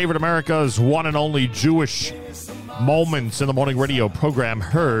 It's your favorite America's one and only Jewish Moments in the Morning radio program,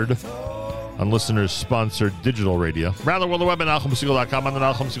 heard on listeners-sponsored digital radio. Around the world, the web at NachumSegal.com, on the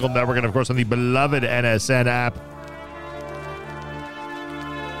Nachum Segal Network, and of course on the beloved NSN app.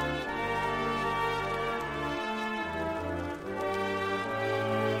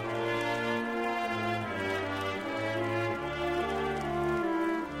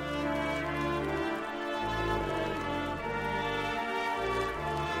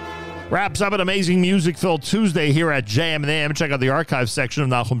 Wraps up an amazing music-filled Tuesday here at JM and the AM. Check out the archive section of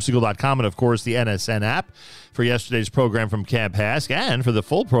NachumSegal.com and, of course, the NSN app for yesterday's program from Camp Hask and for the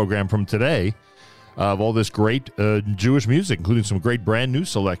full program from today of all this great Jewish music, including some great brand new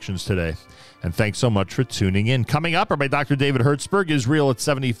selections today. And thanks so much for tuning in. Coming up, Rabbi Dr. David Hertzberg, Israel at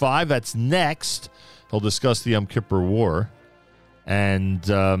 75. That's next. He'll discuss the Yom Kippur War. And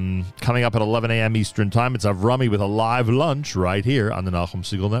coming up at 11 a.m. Eastern Time, it's Avrami with a live lunch right here on the Nachum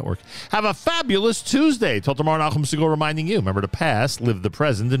Segal Network. Have a fabulous Tuesday. Till tomorrow, Nachum Segal reminding you, remember to pass, live the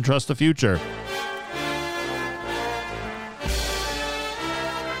present, and trust the future.